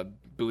a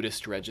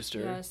Buddhist register.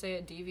 Yeah, I say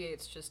it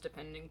deviates just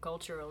depending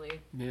culturally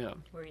Yeah.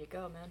 where you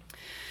go, man.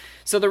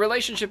 So the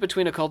relationship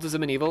between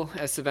occultism and evil,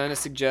 as Savannah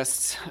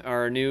suggests,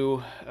 our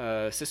new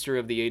sister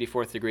of the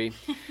 84th degree,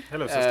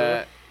 Hello,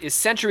 sister. is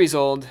centuries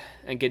old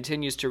and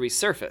continues to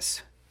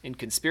resurface in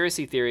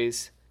conspiracy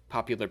theories,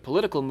 popular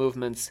political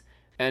movements,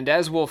 and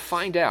as we'll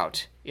find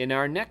out in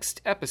our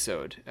next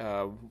episode,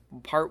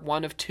 part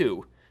 1 of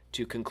 2,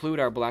 to conclude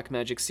our Black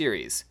Magic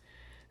series,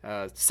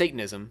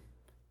 Satanism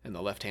and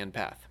the Left-Hand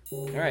Path.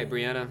 All right,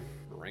 Brianna,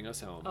 bring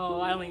us home.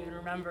 Oh, I don't even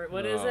remember.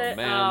 What is Oh, it?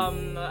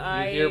 man.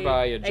 I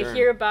hereby adjourn. I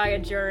hereby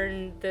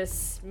adjourn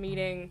this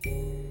meeting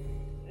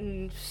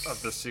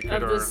Of the secret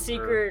of order. the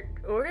secret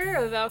order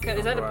of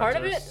is that a part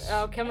of it? actors.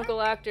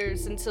 Alchemical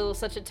actors until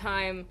such a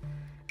time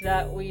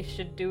that we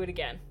should do it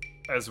again.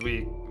 As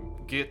we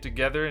get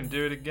together and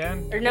do it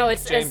again. Or no,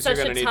 it's James, as you're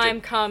such gonna a need time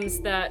to- comes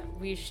that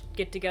we should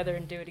get together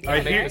and do it again. I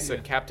I think hear- it's a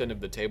captain of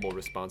the table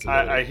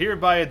responsibility. I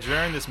hereby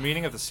adjourn this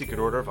meeting of the secret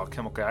order of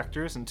alchemical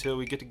actors until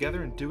we get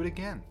together and do it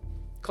again.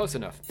 Close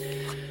enough.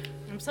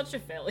 I'm such a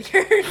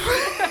failure.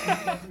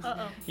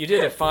 You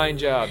did a fine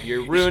job.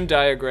 Your rune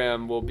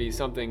diagram will be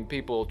something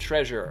people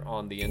treasure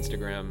on the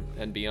Instagram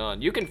and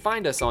beyond. You can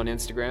find us on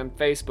Instagram,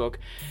 Facebook,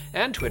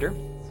 and Twitter.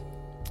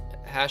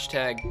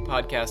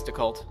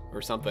 #PodcastOccult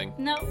or something.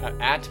 No. I don't know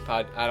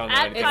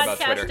At anything about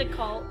podcast Twitter.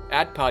 occult.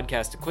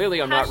 @podcast.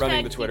 Clearly, I'm not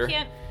running the Twitter.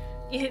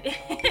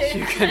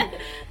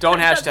 Don't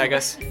hashtag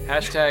us.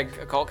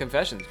 Hashtag Occult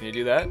Confessions. Can you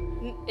do that?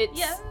 It's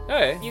Yeah.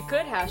 Okay. You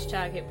could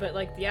hashtag it, but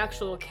like the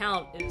actual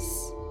account is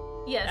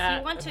Yes, at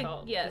you want to.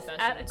 Occult Yes,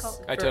 at Confessions.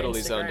 Occult. I for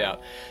totally Instagram. zoned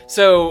out.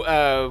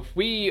 So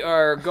we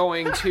are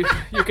going to.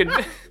 You can.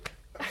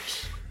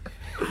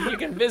 You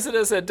can visit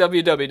us at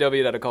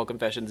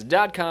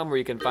www.occultconfessions.com, where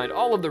you can find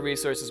all of the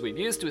resources we've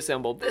used to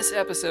assemble this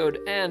episode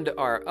and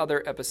our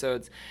other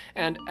episodes.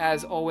 And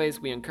as always,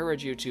 we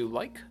encourage you to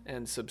like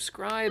and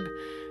subscribe,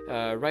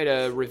 write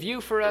a review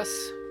for us.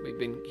 We've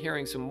been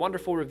hearing some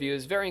wonderful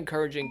reviews, very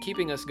encouraging,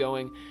 keeping us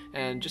going.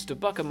 And just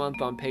 $1 a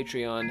month on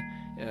Patreon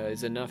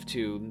is enough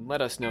to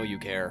let us know you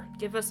care.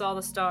 Give us all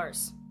the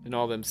stars. And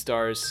all them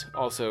stars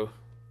also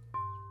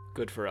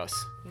good for us.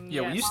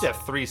 Yeah, we used to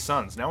have 3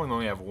 sons. Now we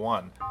only have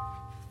 1.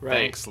 Right.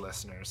 Thanks,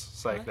 listeners.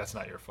 It's like, that's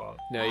not your fault.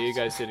 No, you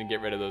guys didn't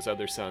get rid of those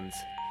other sons.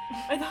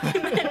 I thought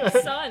you meant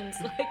sons,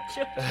 like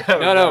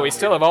children. No, we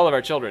still have all of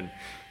our children.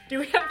 Do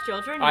we have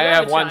children? I You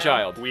have a one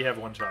child. We have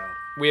 1 child.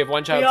 We have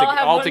one child We all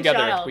have all one together.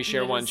 child. We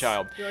share It one is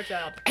child. Your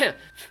child.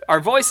 Our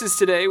voices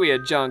today, we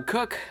had John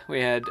Cook, we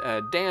had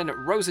Dan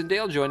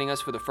Rosendale joining us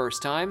for the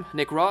first time,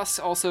 Nick Ross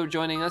also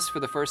joining us for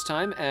the first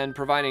time and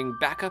providing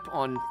backup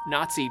on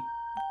Nazi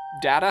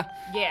data.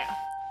 Yeah.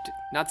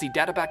 Nazi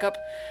data backup.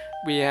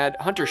 We had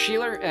Hunter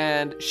Sheeler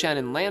and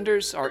Shannon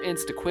Landers, our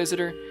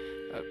Instaquisitor,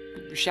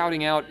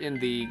 shouting out in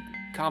the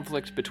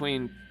conflict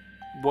between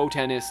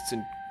Wotanists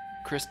and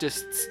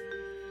Christists,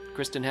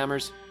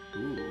 Christenhammers.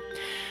 Ooh.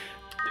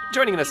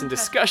 Joining us in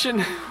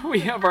discussion, we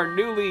have our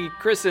newly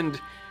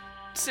christened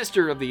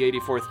sister of the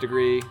 84th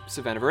degree,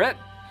 Savannah Verrett.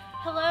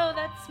 Hello,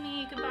 that's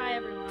me. Goodbye,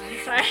 everyone.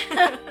 Sorry.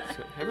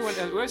 So everyone,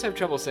 we always have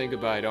trouble saying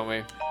goodbye, don't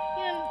we?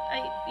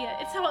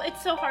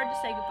 It's so hard to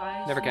say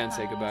goodbye. Never can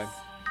say sometimes.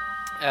 goodbye.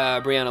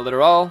 Brianna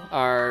Litteral,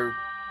 our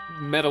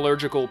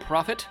metallurgical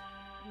prophet.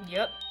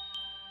 Yep.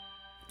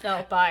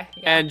 Oh, bye.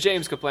 Yeah. And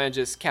James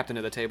Kaplangis, captain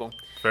of the table.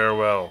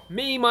 Farewell.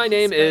 My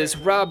name is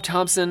Rob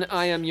Thompson.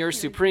 I am your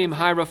supreme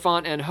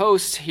hierophant and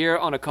host here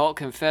on Occult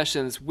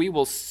Confessions. We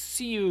will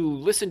see you,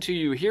 listen to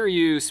you, hear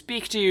you,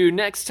 speak to you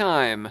next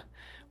time,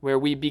 where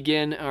we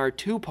begin our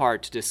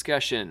 2-part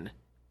discussion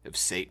of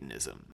Satanism.